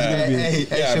George is Yeah. gonna be there. Hey,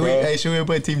 Yeah, should bro. should we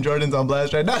put Team Jordans on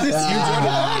blast right now? This is Team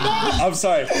Jordan. I'm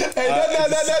sorry. Hey,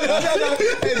 no.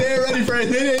 Hey, they ain't ready for it.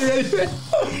 They ain't ready for it.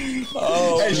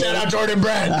 Hey, shout out Jordan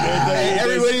Brand. Hey,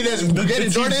 everybody that's getting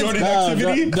Jordan. Jordan No,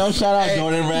 activity. don't shout out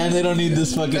Jordan Brand. They don't need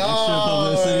this fucking extra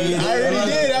publicity. I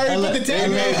already did. I already put the tag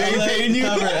on. They paying you?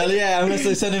 Yeah, unless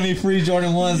they're sending me free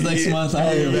Jordan 1s next month. I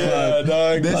don't give a Yeah, fuck.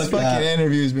 dog. This Fuck fucking that.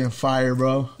 interview's been fire,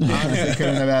 bro. Honestly,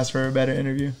 couldn't have asked for a better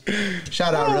interview.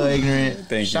 Shout out Real Ignorant.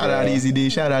 Thank you, Shout out bro. Easy D.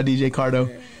 Shout out DJ Cardo.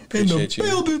 In the Appreciate you.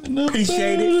 building.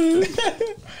 Appreciate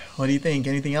it. What do you think?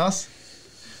 Anything else?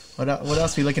 What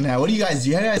else we looking at? What do you guys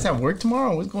have work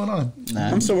tomorrow? What's going on?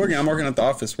 I'm still working. I'm working at the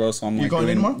office, bro. So I'm like going in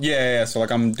doing, tomorrow? Yeah. So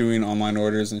like I'm doing online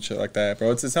orders and shit like that,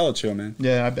 bro. It's hella chill, man.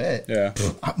 Yeah, I bet. Yeah.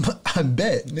 I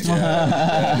bet. nigga.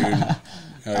 Yeah, dude.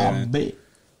 Hell yeah, I man. bet.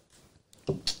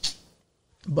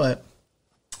 But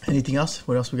anything else?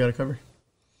 What else we got to cover?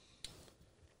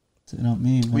 It's not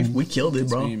me, man. We killed it,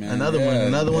 bro. Me, man. Another one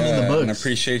in the And I books.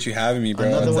 appreciate you having me, bro.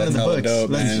 Another one in That's the hella books. dope,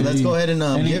 man. Let's go ahead and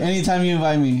Anytime you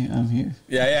invite me, I'm here.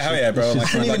 Yeah, hell yeah, bro. It's Like,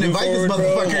 just- I didn't even invite this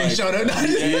motherfucker and showed up.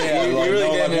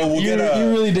 Yeah, You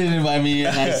really didn't invite me,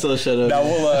 and I still shut up. That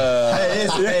will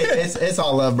It's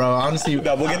all love, bro. Honestly,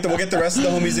 No, we'll get the rest of the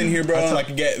homies in here, bro, and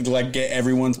like get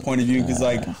everyone's point of view because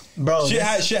like, Bro,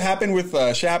 shit happened with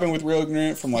Real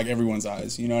Ignorant from like everyone's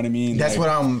eyes. You know what I mean? that's Like,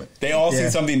 what I'm. They all yeah. see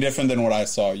something different than what I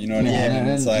saw. You know what I mean? Yeah, And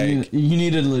it's like, you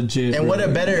needed legit. And what a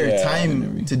bro. better Yeah.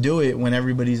 time to do it when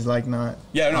everybody's like not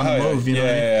yeah, no, on the hell yeah, move. You know what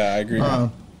I mean? yeah, I agree.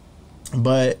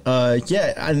 But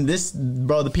yeah, and this,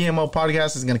 bro, the PMO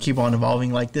podcast is gonna keep on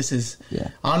evolving. Like this is, Yeah.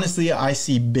 honestly, I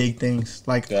see big things.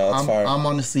 Like Yeah, that's I'm fire.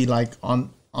 honestly like I'm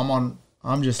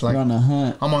just like You're on a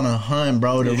hunt. I'm on a hunt,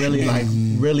 bro, to really like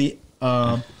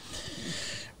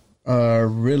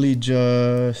really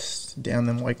just damn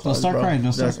them white Don't claws, start bro. crying.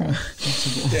 Don't start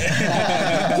That's-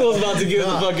 crying. I was about to give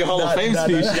the fucking Hall of Fame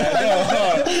speech.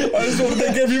 I just want to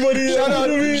thank everybody.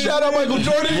 Shout out Michael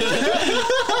Jordan.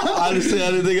 Honestly,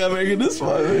 I didn't think I'm making this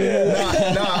far.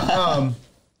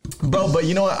 Bro, but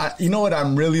you know what? You know what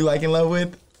I'm really like in love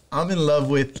with? I'm in love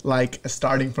with like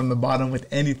starting from the bottom with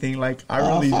anything. Like I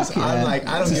Oh, really fuck just, yeah. I'm like,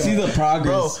 I don't To give see a- the progress.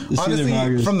 Bro, To see the honestly,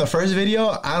 progress. from the first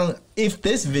video, if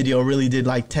this video really did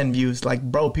like 10 views, like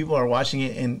bro, people are watching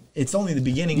it and it's only the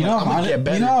beginning. You know, Like, I'm gonna get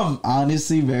better. I'm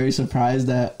honestly very surprised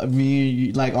that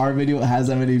like our video has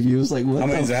that many views. Like, what How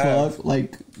many the does it have? fuck?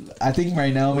 Like, I think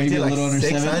right now we maybe did a like little under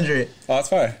 700. 600. Oh, that's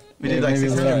fine. We did like Maybe a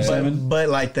 600. little under 7. But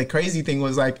like the crazy thing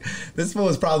was like this fool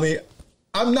was probably.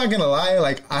 I'm not gonna lie.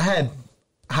 Like I had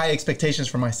high expectations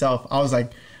for myself. I was like,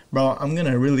 bro, I'm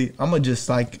gonna just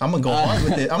like I'm gonna go hard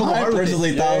with it. I'm gonna go I hard with it.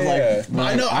 personally thought Yeah. was like,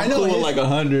 I know I'm cool with his- like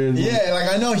 100. Yeah,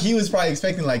 like I know he was probably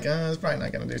expecting like, it's probably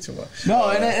not gonna do too much. No,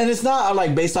 and it's not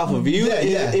like based off of view.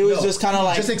 It was no. just kind of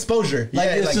like just exposure. Like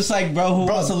yeah, it's just like, bro, who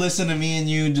bro. wants to listen to me and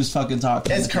you just fucking talk?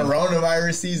 it's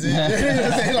coronavirus season. You know what I'm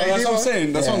saying? Like, That's what I'm people-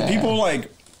 saying. That's what people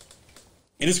like.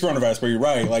 It is coronavirus, but you're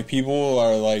right. Like people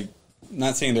are like,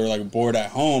 not saying they're like bored at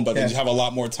home, but they Yeah. just have a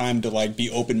lot more time to like be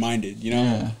open minded, you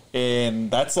know.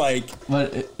 And that's like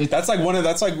But that's like one of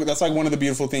the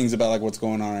beautiful things about like what's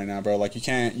going on right now, bro. Like you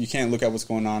can't look at what's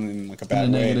going on in like a bad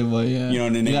In a way. negative way, yeah. You know,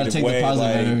 in a You gotta negative take the way. positive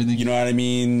out of Like, everything. you know what I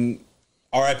mean?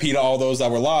 R.I.P. to all those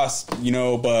that were lost. You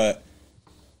know, but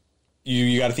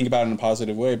you got to think about it in a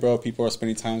positive way, bro. People are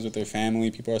spending time with their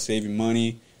family. People are saving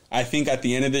money. I think at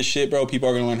the end of this shit, bro, people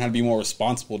are gonna learn how to be more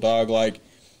responsible, dog. Like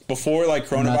before, like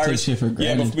coronavirus, Not take shit for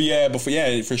granted.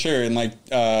 before, for sure. And like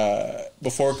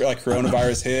before like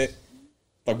coronavirus hit,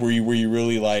 like were you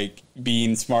really like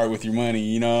being smart with your money?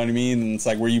 You know what I mean? And it's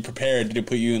like, were you prepared? Did it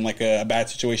put you in like a bad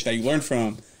situation that you learned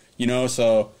from? You know,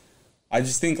 so I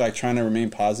just think like trying to remain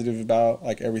positive about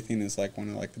like everything is like one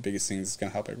of like the biggest things that's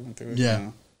gonna help everyone through it. Yeah. You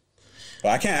know?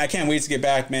 But I can't wait to get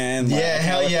back, man. Like, Yeah,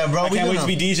 hell yeah, bro. I can't wait to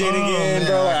be DJing again, man,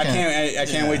 bro. I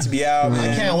can't wait to be out, man.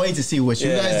 I can't wait to see what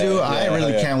you guys do. I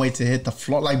really can't wait to hit the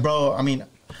floor. Like, bro, I mean,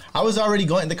 I was already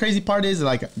going. The crazy part is,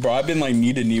 like, bro, I've been like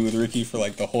knee to knee with Ricky for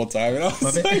like the whole time, and I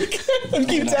was like, I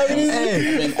keep telling you,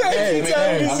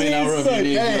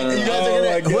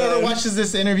 whoever watches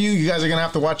this interview, you guys are gonna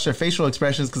have to watch their facial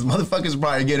expressions because motherfuckers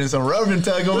probably getting some rub and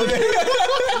tug over there.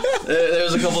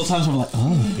 There's a couple of times I'm like,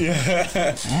 oh.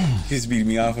 Yeah. He's beating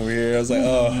me off over here. I was like,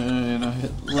 oh. Oh my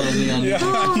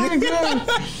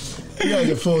God. You gotta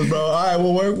get fools, bro. All right,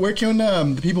 well, where can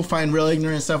the people find Real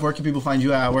Ignorant stuff? Where can people find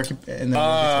you at?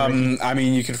 I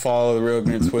mean, you can follow the Real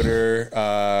Ignorant Twitter,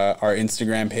 our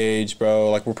Instagram page,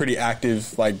 bro. Like, we're pretty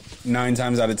active. Like, 9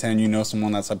 times out of 10, you know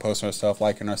someone that's like posting our stuff,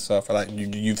 liking our stuff, or like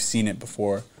you've seen it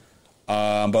before.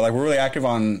 But like, we're really active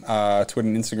on Twitter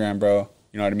and Instagram, bro.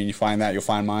 You know what I mean? You find that, you'll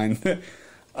find mine.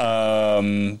 But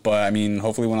I mean,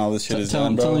 hopefully when all this shit is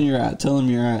done, bro. Tell them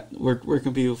you're at. Where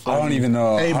can people find I don't even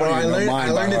know. Hey, bro, I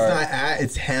learned it's not at,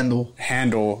 it's handle.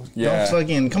 Handle, yeah. Don't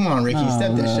fucking, come on, Ricky,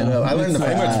 step this shit up. I learned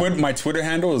my Twitter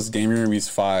handle is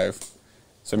GamingReviews5.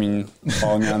 So I mean,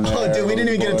 follow me on there. Oh, dude, we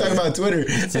didn't even get to talk about Twitter.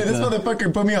 Dude, this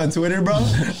motherfucker put me on Twitter, bro.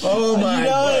 Oh my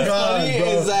God, bro.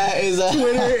 Is that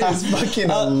Twitter is fucking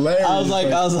hilarious. I was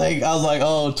like,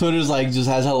 oh, Twitter's like just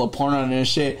has hella porn on it and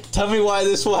shit. Tell me why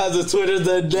this one has a Twitter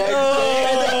the next day.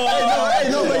 I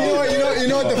know, but you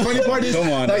know what the funny part is? Come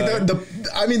on, like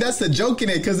I mean, that's the joke in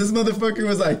it because this motherfucker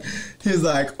was like, he's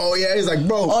like, bro,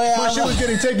 my shit was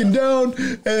getting taken down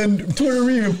and Twitter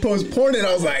even post porn, and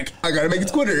I was like, I gotta make it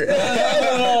Twitter.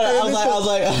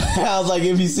 I was like,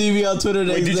 if you see me on Twitter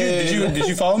next day, did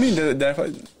you follow me?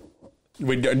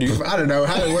 Wait, I don't know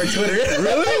how to work Twitter.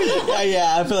 Really?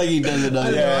 Yeah, I feel like he does it.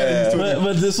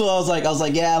 But this one, I was like,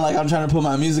 yeah, like I'm trying to put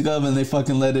my music up, and they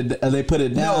fucking they put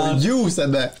it down. No, you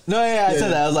said that. No, yeah, I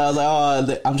said that. I was like,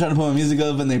 oh, I'm trying to put my music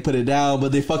up, and they put it down,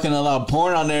 but they fucking allow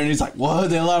porn on there, and he's like, what?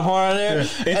 They allow porn on there?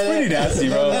 It's pretty nasty,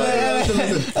 bro.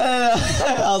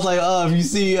 I was like, oh, if you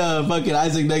see fucking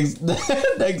Isaac next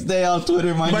day on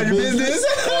Twitter, mind your business.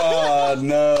 Oh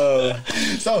no.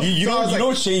 So you know what the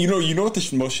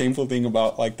most shameful thing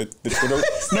about like the Twitter?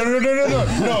 No.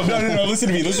 Listen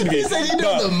to me. He said you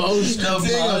know the most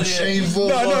shameful.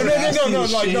 No.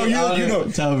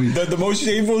 Tell me. The most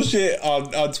shameful shit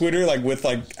on Twitter, like with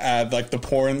like the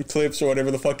porn clips or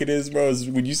whatever the fuck it is, bro, is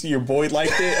when you see your boy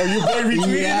liked it or your boy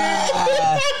retweeted it.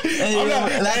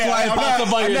 That's why it pops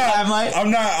up on your timeline. I'm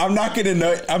not gonna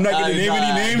name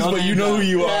any names, but you know who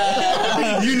you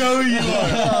are. You know who you are.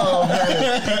 Oh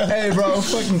man. Hey, bro,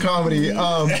 fucking comedy.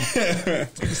 So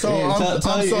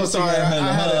I'm so sorry.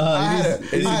 I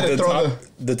had to throw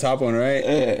the top one, right?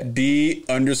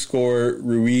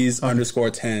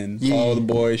 D_Ruiz_10. Yeah. Follow the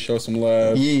boy, show some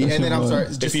love. Yeah, and then I'm sorry.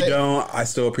 If you don't, I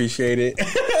still appreciate it.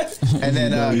 And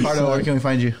then Cardo, where can we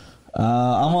find you?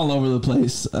 I'm all over the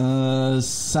place.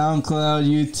 SoundCloud,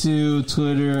 YouTube,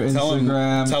 Twitter,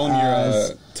 Instagram.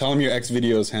 Tell him your X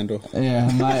videos handle. Yeah,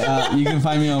 you can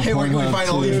find me on. Hey, where can we find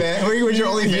OnlyFans? Where's your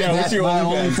OnlyFans? Yeah, what's your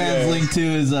OnlyFans link to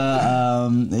is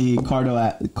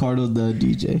Cardo the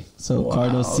DJ. So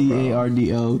Cardo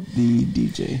CARDO the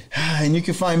DJ. And you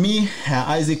can find me at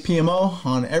Isaac PMO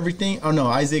on everything. Oh no,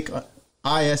 Isaac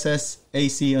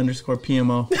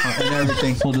ISSAC_PMO and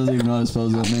everything. Fool doesn't even know how to spell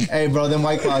that, man. Hey, bro, them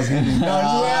White Claws. Drinks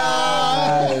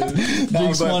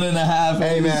 1.5.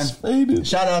 Hey, man.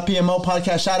 Shout out PMO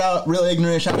podcast. Shout out Real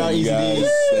Ignorant. Shout out Easy D.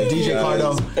 DJ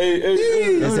Cardo.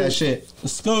 Hey. That's that shit.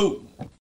 Scoop.